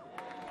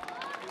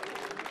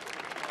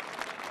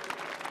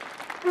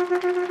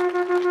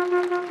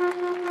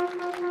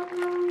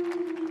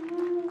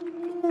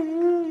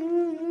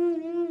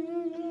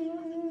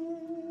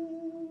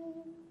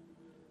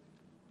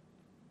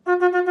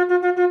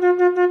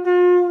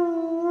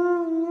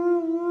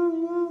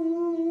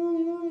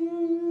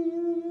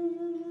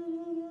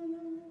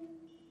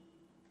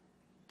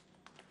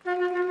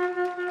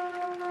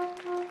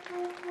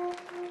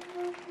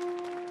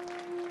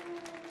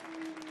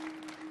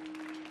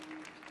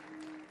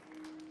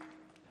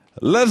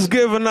 Let's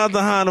give another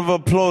hand of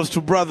applause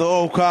to Brother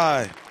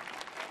Okai.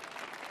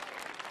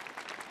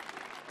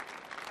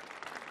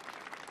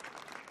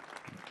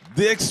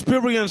 The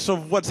experience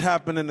of what's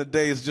happening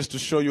today is just to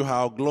show you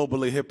how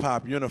globally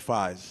hip-hop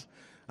unifies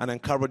and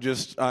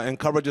encourages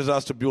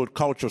us to build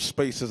cultural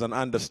spaces and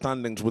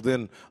understandings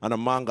within and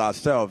among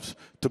ourselves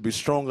to be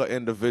stronger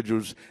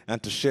individuals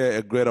and to share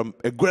a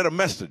greater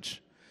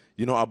message,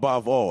 you know,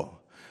 above all.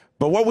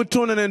 But what we're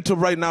tuning into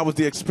right now is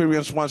the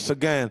experience, once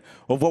again,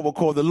 of what we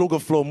call the luga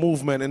flow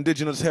movement,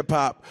 indigenous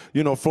hip-hop,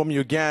 you know, from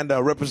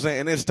Uganda,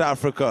 representing East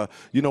Africa.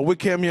 You know, we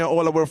came here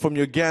all the way from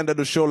Uganda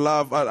to show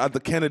love at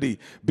the Kennedy,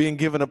 being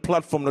given a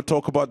platform to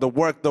talk about the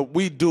work that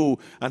we do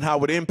and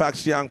how it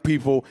impacts young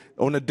people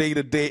on a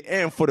day-to-day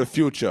and for the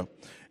future.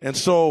 And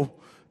so,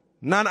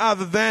 none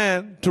other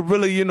than to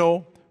really, you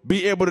know,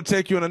 be able to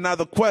take you on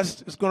another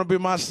quest, it's going to be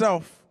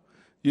myself,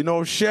 you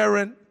know,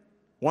 sharing,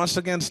 once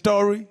again,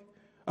 story,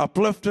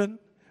 uplifting,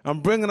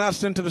 and bringing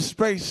us into the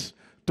space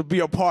to be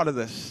a part of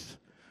this.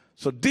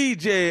 So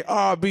DJ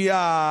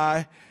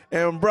RBI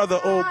and Brother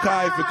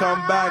Okai, if you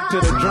come back to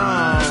the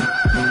drum.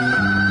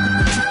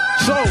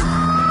 So,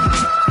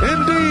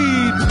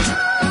 indeed,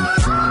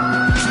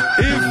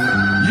 if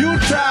you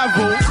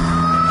travel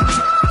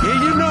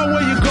and you know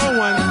where you're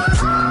going,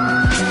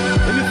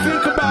 and you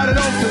think about it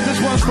often,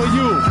 this one's for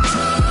you.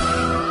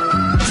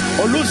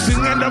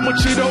 Olusingenda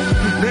muchiro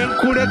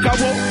nenkule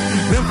kabo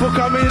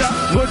nemfukamira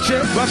ngoche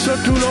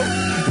basotulo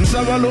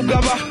nsaba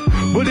lugaba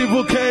buli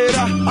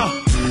bukeera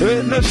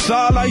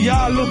nesala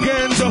ya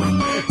lugendo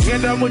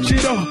ngenda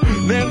muchiro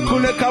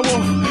nenkule kabo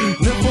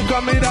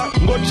nemfukamira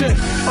ngoche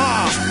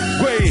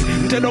gwe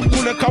ntendo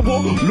kule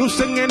kabo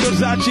luse ngendo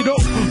za chiro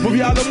mu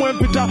byalo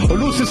mwempita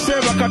oluse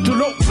seba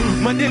katulo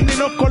manyindi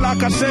nokola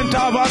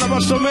akasenta abaana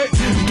basome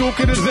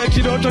ntuukiriza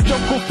ekirooto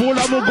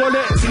ky'okufuula mugole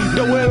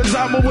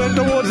ndowooza mu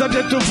bwendowooza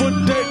gye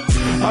tuvudde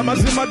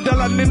amazima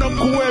ddala nina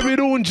okuwa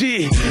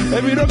ebirungi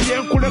ebiro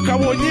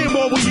byenkulekawo nyimba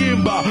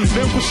obuyimba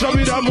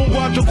nenkusabira mu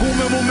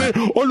bwatukuume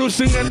mume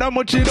oluusi ngenda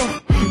mu kiro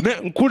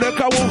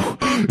nenkulekawo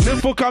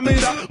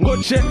nenfukamira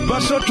ng'okye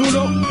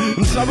basotulo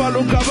nsaba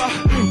lugaba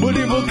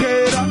buli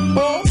bukeera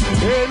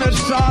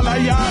enesaala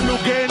ya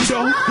lugendo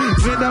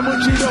ngenda mu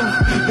kiro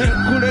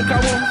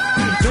nenkulekawo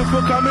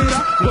nenfukamira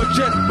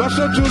ng'okye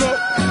basotulo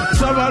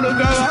nsaba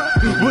lugaba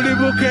buli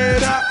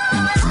bukeera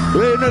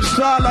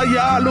enesaala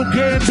ya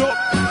lugendo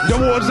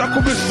ndowooza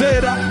ku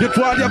biseera bye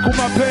twalya ku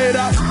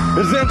mapeera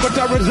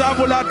ez'enkota bwe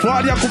zaabula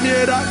twalya ku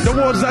myera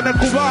ndowooza ne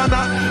ku baana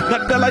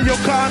naddala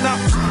yokaana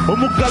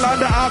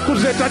omuggalanda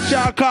akuze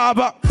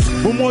takyakaaba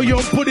mu mwoyo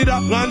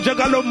mpulira nga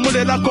njagala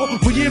omulerako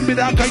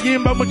muyimbira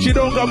akayimba mu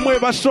kiro nga mmwe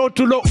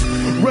basootulo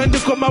lwe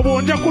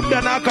ndikomawo nja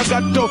kudda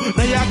n'akagatto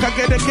naye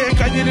akagere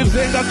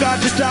kenkanyirize nga ka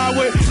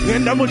kitaawe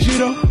ngenda mu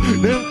kiro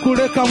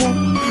nenkulekawo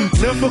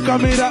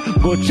nenfukamira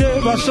ng'okye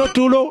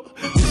basootulo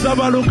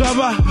nsaba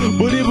lugaba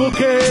buli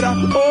bukeera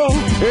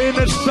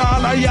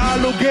enesaala ya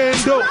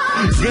lugendo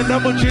ngenda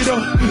mu kiro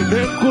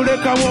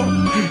nenkulekawo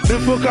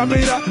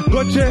nenfukamira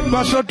ng'okye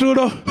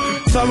basootulo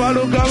nsaba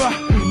lugaba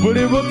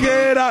buli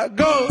bukeera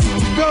go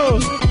go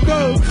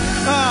go.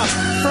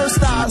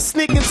 First I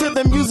sneak into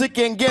the music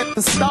and get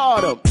the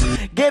stardom.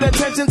 Get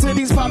attention to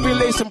these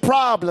population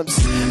problems.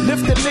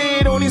 Lift the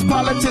lid on these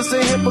politics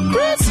and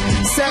hypocrites.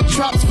 Set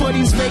traps for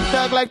these fake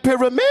thug like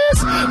pyramids.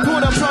 Pull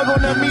the plug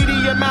on the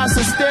media mass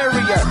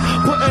hysteria.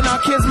 Putting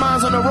our kids'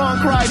 minds on the wrong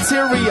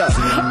criteria.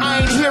 I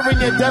ain't hearing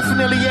you,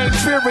 definitely ain't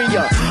fearing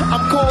you.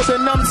 I'm cold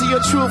and numb to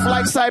your truth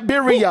like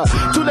Siberia.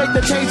 Too late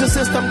to change the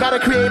system, gotta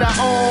create our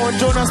own.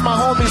 Join us my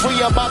homies, we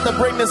about to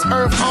bring this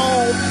earth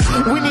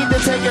home. We need to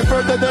take it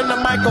further than the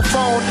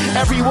microphone.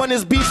 Everyone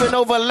is beefing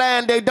over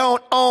land they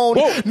don't own.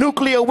 Whoa.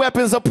 Nuclear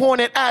weapons are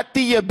pointed at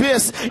the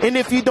abyss. And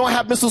if you don't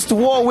have missiles to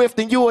war with,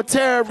 then you're a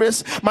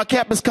terrorist. My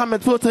cap is coming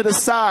through to the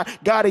side.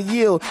 Gotta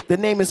yield. The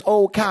name is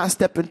Old Kai.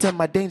 Step into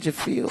my danger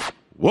field.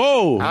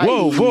 Whoa,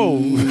 whoa, whoa.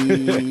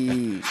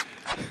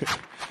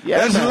 Yeah,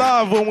 that's man.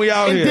 love when we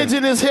out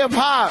Indigenous here. hip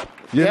hop.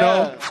 You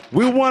know,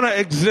 we want to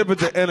exhibit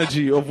the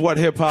energy of what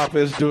hip-hop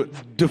is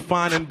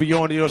defining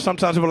beyond. You know,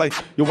 sometimes people are like,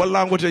 yo, what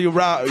language are you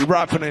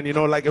rapping in? You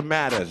know, like it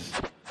matters.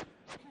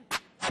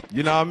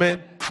 You know what I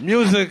mean?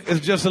 Music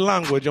is just a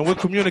language, and we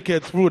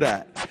communicate through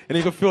that. And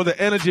you can feel the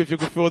energy, if you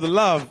can feel the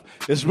love,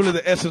 it's really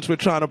the essence we're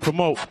trying to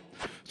promote.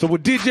 So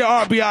with DJ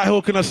RBI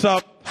hooking us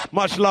up,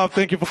 much love,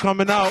 thank you for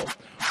coming out.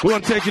 We're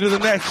going to take you to the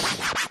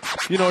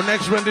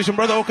next rendition.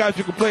 Brother Okai, if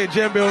you could play a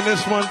djembe on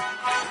this one,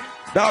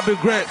 that would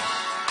be great.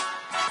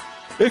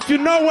 If you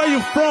know where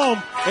you're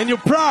from and you're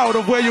proud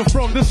of where you're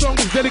from, this song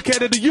is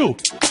dedicated to you.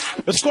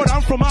 It's called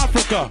I'm From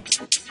Africa.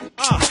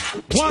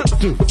 1,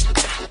 2,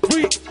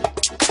 3.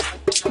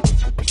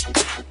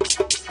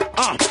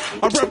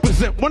 I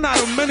represent one out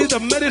of many, the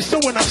medicine.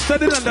 When I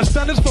said it,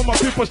 understand it's for my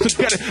peoples to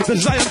get it. The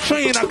Zion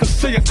train, I can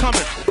see it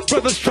coming.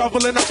 Brothers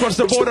traveling across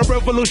the border,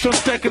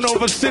 revolutions taking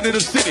over city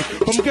to city.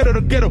 From ghetto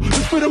to ghetto,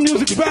 this freedom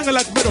music banging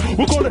like middle.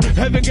 We're going to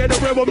heaven, ghetto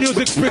rebel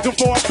music, speaking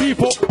for our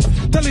people.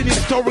 Telling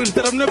these stories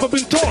that have never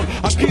been told.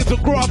 Our kids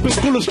will grow up in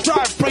school and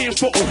strive, praying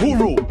for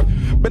Uhuru.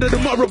 Better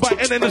tomorrow by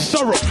ending the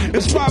sorrow.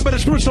 Inspired by the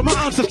spirits of my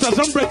ancestors,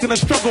 I'm breaking the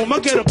struggle. My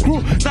get a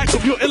crew, not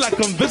computing like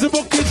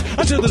invisible kids.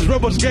 Until these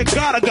rebels get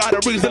God, I got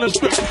a reason to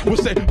script. We'll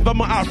say,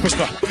 Mama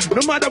Africa.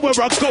 No matter where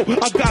I go,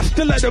 I got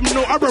to let them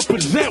know I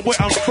represent where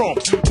I'm from.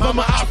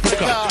 Mama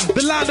Africa.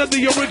 The land of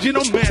the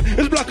original man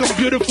is black and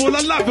beautiful.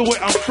 I love it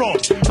where I'm from.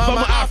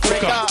 Mama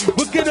Africa.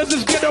 We get us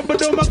this ghetto, but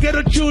don't my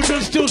ghetto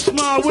children still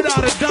smile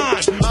without a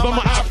dime.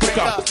 Mama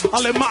Africa.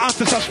 I let my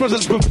ancestors'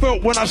 presence be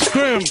felt when I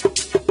scream.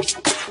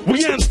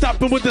 We ain't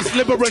stopping with this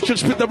liberation,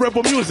 spit the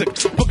rebel music.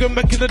 Forget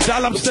making the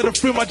dial, I'm set to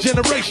free my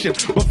generation.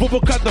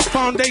 Bavubuka the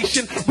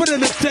foundation,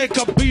 ready to take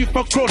a beef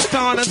across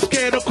town and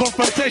scared of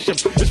confrontation.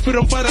 It's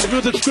freedom fighters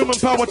music, screaming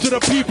power to the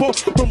people.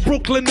 From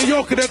Brooklyn, New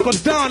York, and it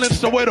goes down in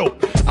Soweto.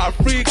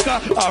 Africa,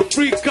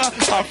 Africa,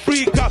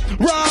 Africa,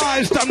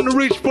 rise, time to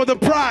reach for the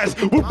prize.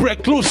 We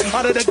break loose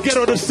out of the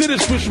ghetto, the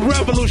cities, switch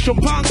revolution.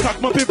 Bangkok,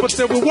 my people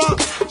say we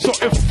want. So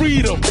if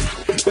freedom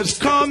is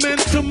coming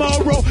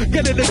tomorrow,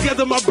 get it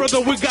together, my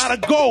brother, we gotta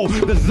go.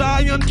 The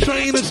Zion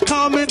train is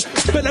coming.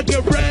 Better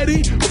get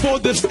ready for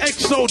this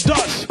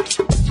exodus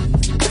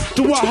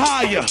to a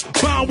higher.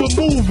 Bound we're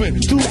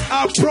moving to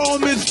our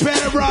promised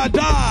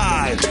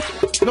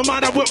paradise. No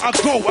matter where I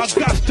go, I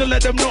got to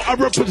let them know I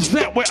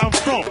represent where I'm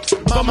from.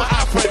 Mama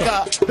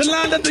Africa. The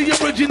land of the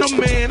original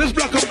man is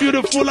black and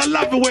beautiful. I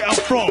love it where I'm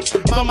from.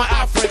 Mama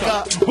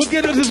Africa. We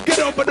get us this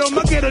ghetto, but don't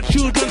my ghetto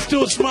children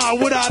still smile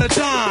without a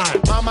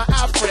dime. Mama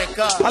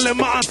Africa. I let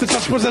my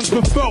ancestors' presence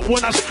be felt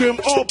when I scream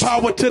all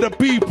power to the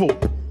people.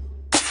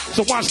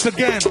 So once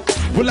again,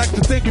 we'd like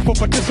to thank you for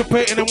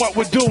participating in what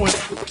we're doing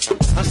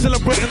and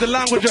celebrating the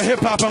language of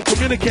hip-hop and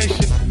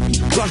communication,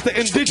 plus the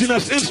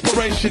indigenous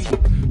inspiration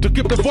to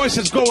keep the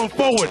voices going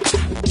forward.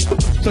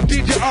 So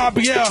DJ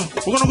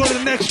RBL, we're going to go to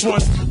the next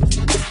one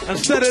and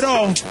set it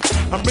off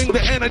and bring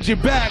the energy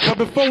back. But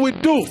before we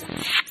do,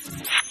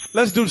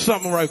 let's do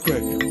something right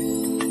quick.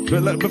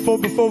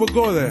 Before we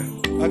go there,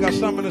 I got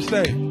something to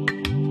say.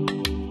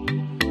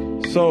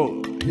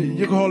 So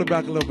you can hold it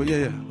back a little bit.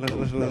 Yeah.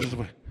 Let's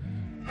wait.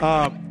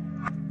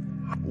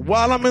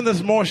 While I'm in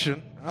this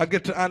motion, I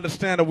get to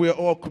understand that we are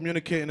all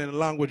communicating in a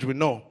language we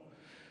know.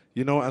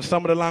 You know, and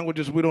some of the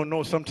languages we don't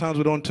know, sometimes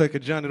we don't take a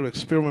journey to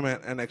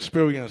experiment and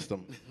experience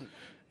them.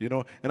 You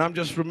know, and I'm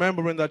just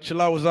remembering that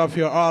Chila was up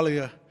here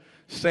earlier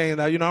saying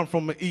that, you know, I'm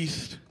from the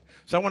East,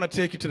 so I want to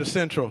take you to the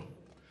Central.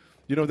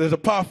 You know, there's a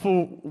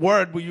powerful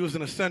word we use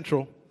in the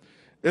Central.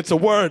 It's a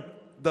word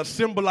that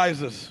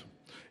symbolizes,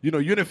 you know,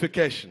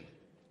 unification.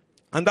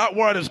 And that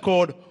word is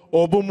called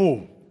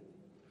Obumu.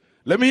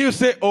 Let me hear you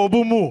say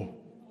Obumu.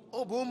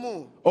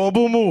 Obumu.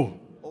 Obumu.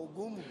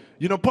 Obumu.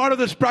 You know, part of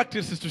this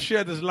practice is to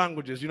share these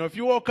languages. You know, if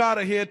you walk out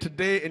of here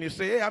today and you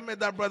say, hey, I met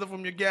that brother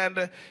from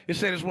Uganda, he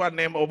said this word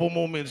name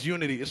Obumu means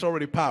unity. It's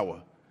already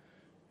power.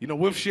 You know,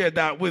 we've shared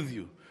that with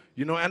you.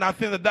 You know, and I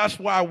think that that's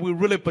why we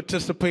really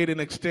participate in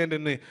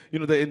extending the, you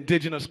know, the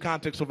indigenous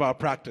context of our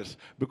practice,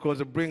 because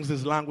it brings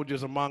these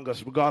languages among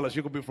us, regardless.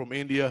 You could be from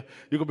India,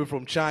 you could be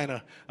from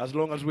China. As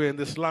long as we're in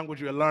this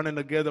language, we're learning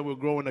together, we're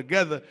growing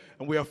together,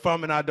 and we are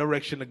affirming our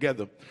direction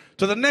together.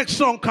 So the next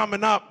song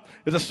coming up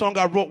is a song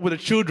I wrote with the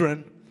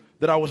children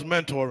that I was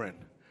mentoring.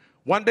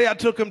 One day I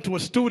took them to a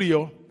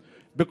studio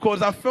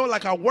because I felt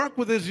like I work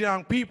with these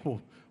young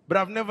people, but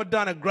I've never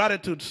done a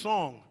gratitude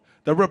song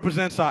that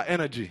represents our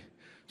energy.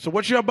 So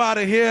what you're about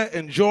to hear,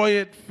 enjoy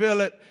it,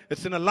 feel it.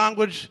 It's in the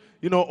language,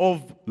 you know,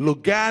 of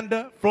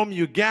Luganda, from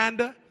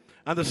Uganda.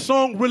 And the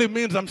song really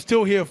means I'm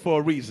still here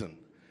for a reason.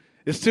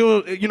 It's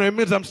still, you know, it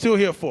means I'm still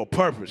here for a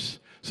purpose.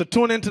 So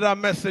tune into that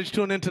message,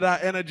 tune into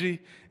that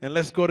energy, and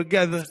let's go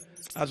together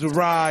as we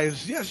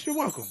rise. Yes, you're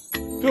welcome.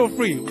 Feel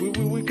free.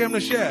 We came to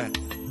share.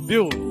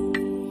 Build.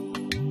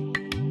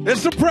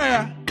 It's a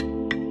prayer.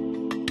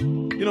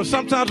 You know,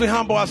 sometimes we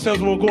humble ourselves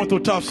when we're going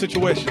through tough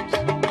situations.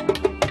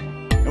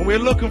 And we're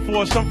looking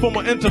for some form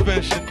of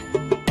intervention.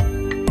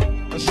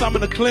 And some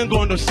in the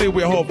Klingon to say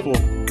we're hopeful.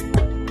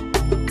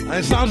 And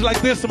it sounds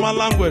like this in my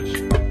language.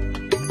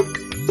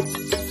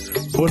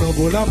 And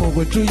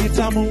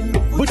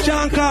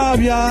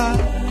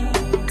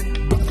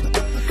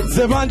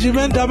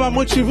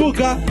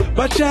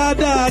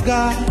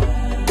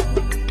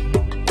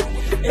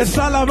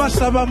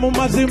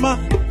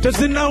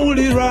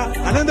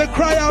then they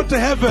cry out to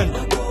heaven.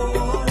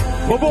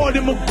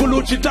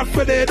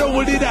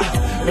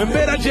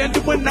 Mbera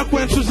jendu mwena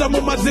kwensuza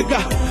mu maziga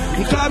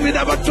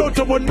nkabira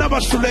batoto bonna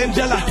basula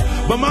enjala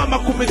bamama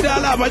ku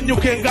midala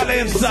abanyuka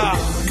engalensa.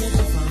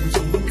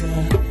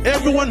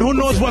 Everyone who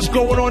knows what's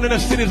going on in the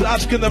city is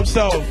asking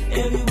themselves,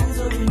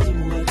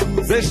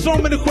 there's so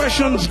many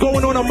questions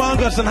going on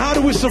among us, and how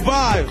do we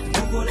survive?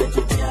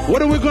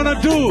 What are we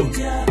gonna do?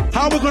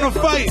 How are we gonna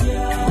fight?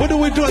 What do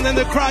we do? And then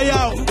they cry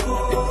out,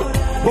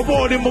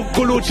 Bobodi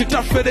mukuluchi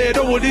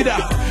taferedo wulida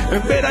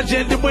mbera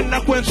jendi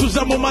mwena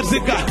kwensuza mu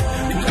maziga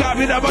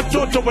nkabira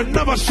batoto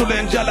bonna basula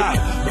enjala.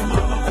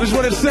 This is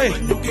what it say.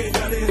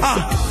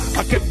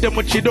 Akedde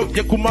mu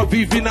kidogye ku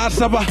mavivi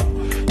n'asaba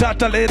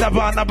taata leera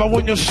baana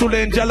bawonye osula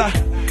enjala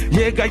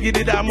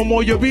yeegayirira mu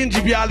mwoyo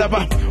bingi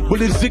byalaba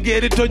buli zziga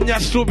eritonnya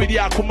ssuubi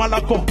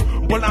lyakumalako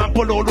mpola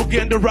mpola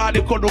olugendo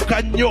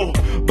lwalikoduka nnyo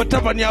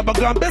batabani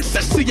abagamba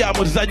ensesi ya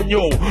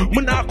muzannyo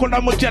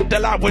munaakola mutya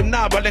ddala bwe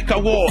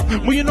naabalekawo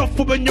muyina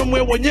ofuba ennyo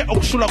mwewonye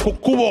okusula ku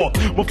kkubo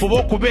mufube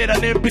okubeera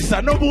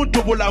n'empisa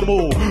n'obuntu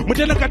bulamu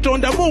mutene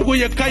katonda mungu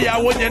yekka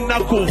yawonya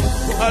ennaku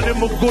ali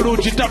mu ggulu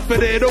kitaffe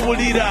leero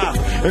bulira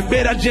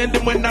embeera gye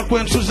ndimu ennaku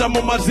ensuza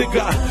mu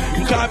maziga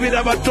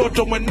nkaabira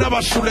batooto mwenna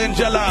basula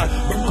enjala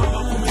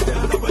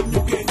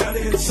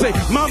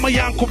maama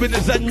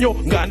yankubiriza nnyo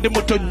nga ndi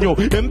muto nnyo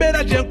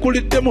embeera gye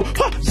nkuliddemu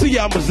si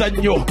ya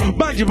muzannyo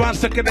bangi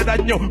bansekerera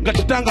nnyo nga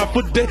kitanga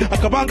afudde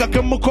akabanga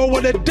ke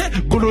mukowoledde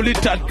ggulu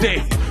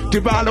litadde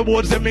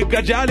tibalowooza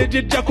emigga gyali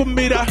gijja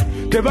kummira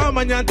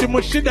tebaamanya nti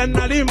mu shida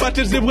nali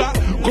mbatizibwa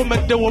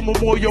nkomeddewo mu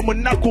mwoyo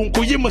munaku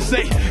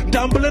nkuyimuse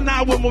ntambule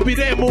naawe mu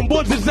bire mu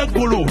mboozi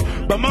z'eggulu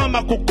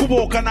bamaama ku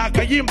kkubo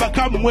kanaakayimba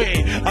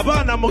kammwe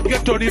abaana mu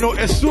ghetto lino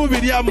essuubi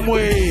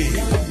lyammwe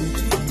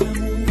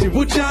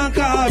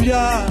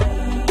tibucyankaabya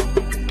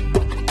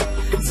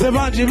ze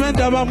bangi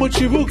bendaba mu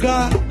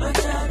kibuga.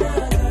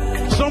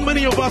 So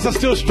many of us are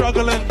still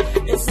struggling.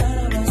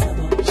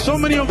 So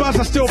many of us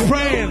are still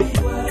praying.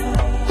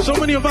 So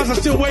many of us are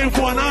still waiting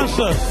for an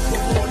answer,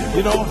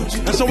 you know,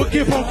 and so we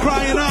keep on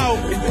crying out,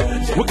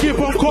 we keep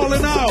on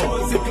calling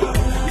out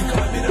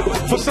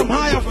for some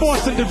higher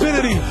force and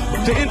divinity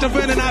to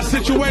intervene in our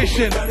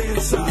situation.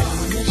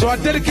 So I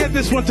dedicate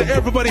this one to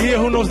everybody here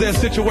who knows their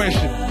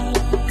situation,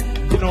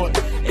 you know,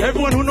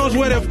 everyone who knows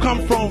where they've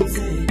come from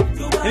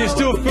and you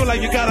still feel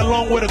like you got a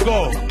long way to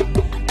go.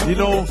 You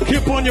know,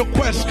 keep on your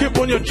quest, keep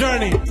on your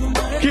journey,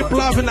 keep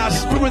loving that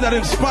spirit that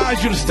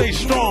inspires you to stay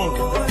strong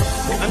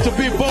and to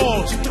be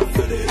bold,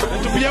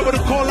 and to be able to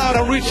call out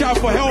and reach out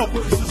for help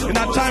in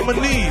that time of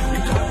need.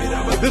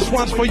 This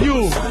one's for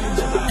you.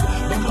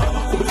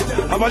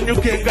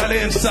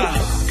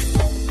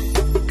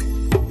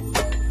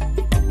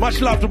 Much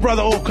love to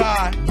Brother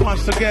Okai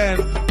once again.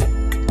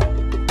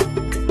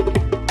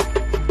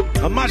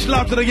 And much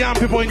love to the young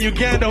people in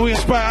Uganda who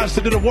inspire us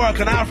to do the work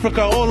in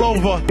Africa all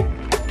over.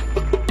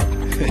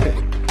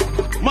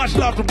 Much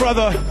love to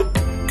Brother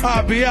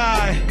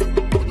RBI.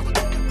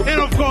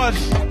 And of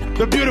course,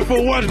 the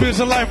beautiful Words, Beats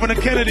and Life on the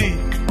Kennedy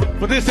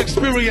for this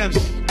experience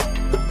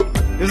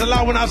is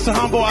allowing us to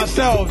humble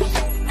ourselves.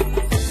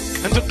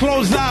 And to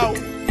close out,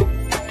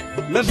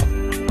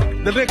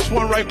 the next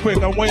one right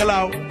quick, I'll wail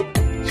out.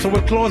 So we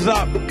close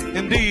up,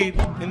 indeed,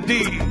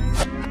 indeed.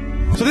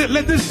 So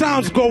let this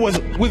sounds go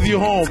with you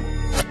home.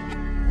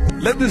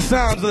 Let this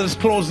sounds that is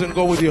closing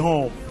go with you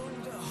home.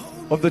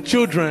 Of the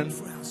children,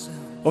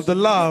 of the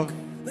love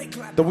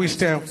that we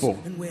stand for.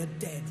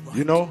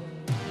 You know?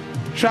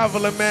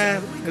 Traveling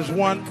Man is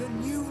one,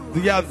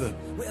 the other.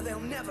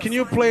 Can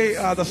you play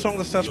the song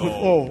that starts with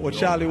O or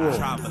Charlie Wool?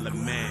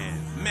 Traveling Man,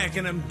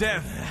 making them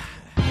deaf.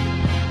 I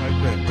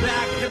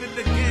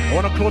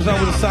want to close out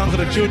with the sounds of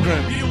the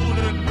children.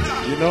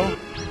 You know?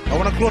 I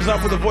want to close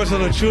out with the voice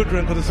of the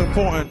children because it's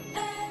important.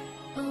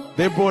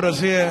 They brought us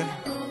here.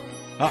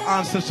 Our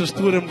ancestors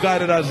through them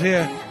guided us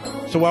here.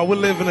 So while we're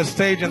living a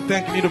stage and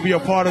thanking you to be a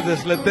part of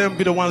this, let them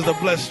be the ones that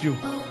bless you.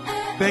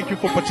 Thank you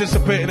for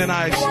participating in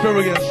our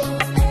experience.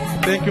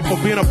 Thank you for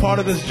being a part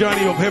of this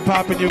journey of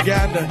hip-hop in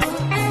Uganda.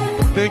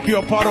 Thank you,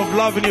 a part of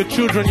loving your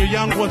children, your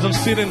young ones, and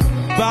seeing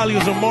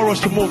values and morals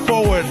to move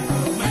forward.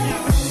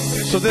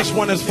 So this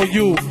one is for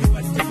you.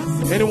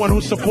 Anyone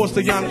who supports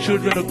the young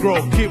children to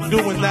grow, keep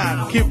doing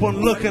that. Keep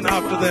on looking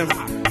after them,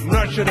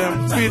 nurture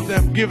them, feed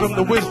them, give them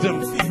the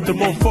wisdom to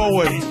move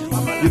forward.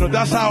 You know,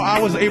 that's how I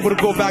was able to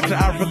go back to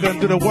Africa and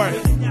do the work.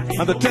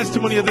 And the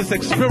testimony of this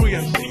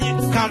experience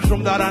comes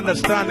from that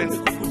understanding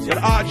that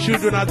our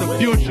children are the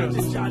future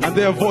and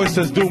their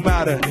voices do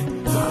matter.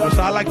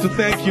 So I'd like to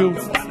thank you.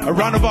 A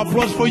round of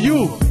applause for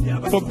you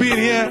for being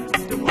here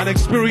and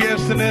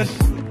experiencing this.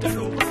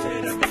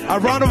 A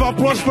round of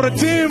applause for the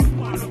team,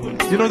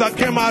 you know, that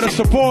came out to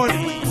support.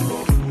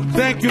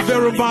 Thank you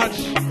very much.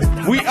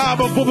 We are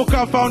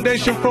Bavubuka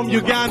Foundation from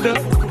Uganda.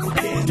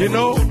 You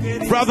know,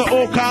 Brother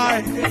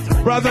Okai,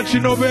 Brother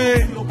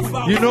Chinobe,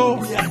 you know,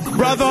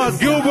 Brother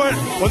Gilbert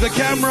or the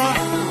camera,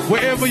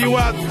 wherever you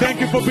are,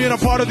 thank you for being a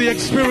part of the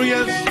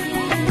experience.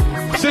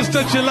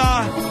 Sister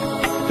Chila,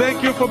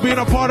 thank you for being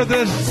a part of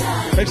this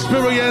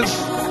experience.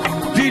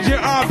 DJ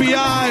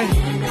RBI,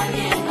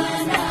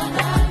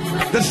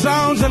 the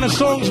sounds and the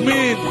songs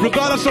mean,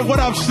 regardless of what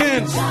I've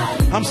seen,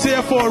 I'm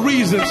here for a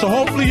reason. So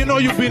hopefully you know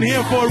you've been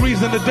here for a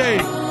reason today.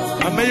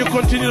 And may you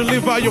continue to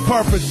live out your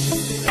purpose.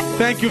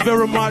 Thank you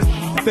very much.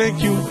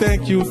 Thank you,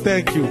 thank you,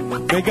 thank you.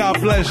 May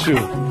God bless you.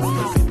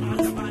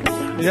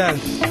 Yes.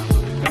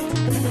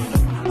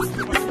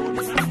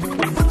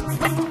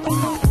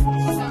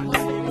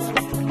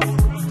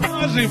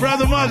 Mozzie,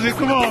 Brother Mozzie,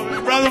 come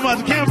on. Brother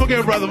Mozzie, can't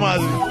forget Brother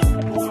Mozzie.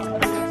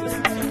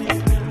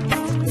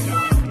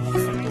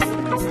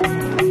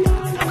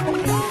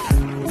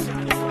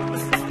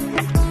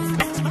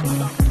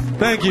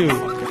 Thank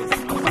you.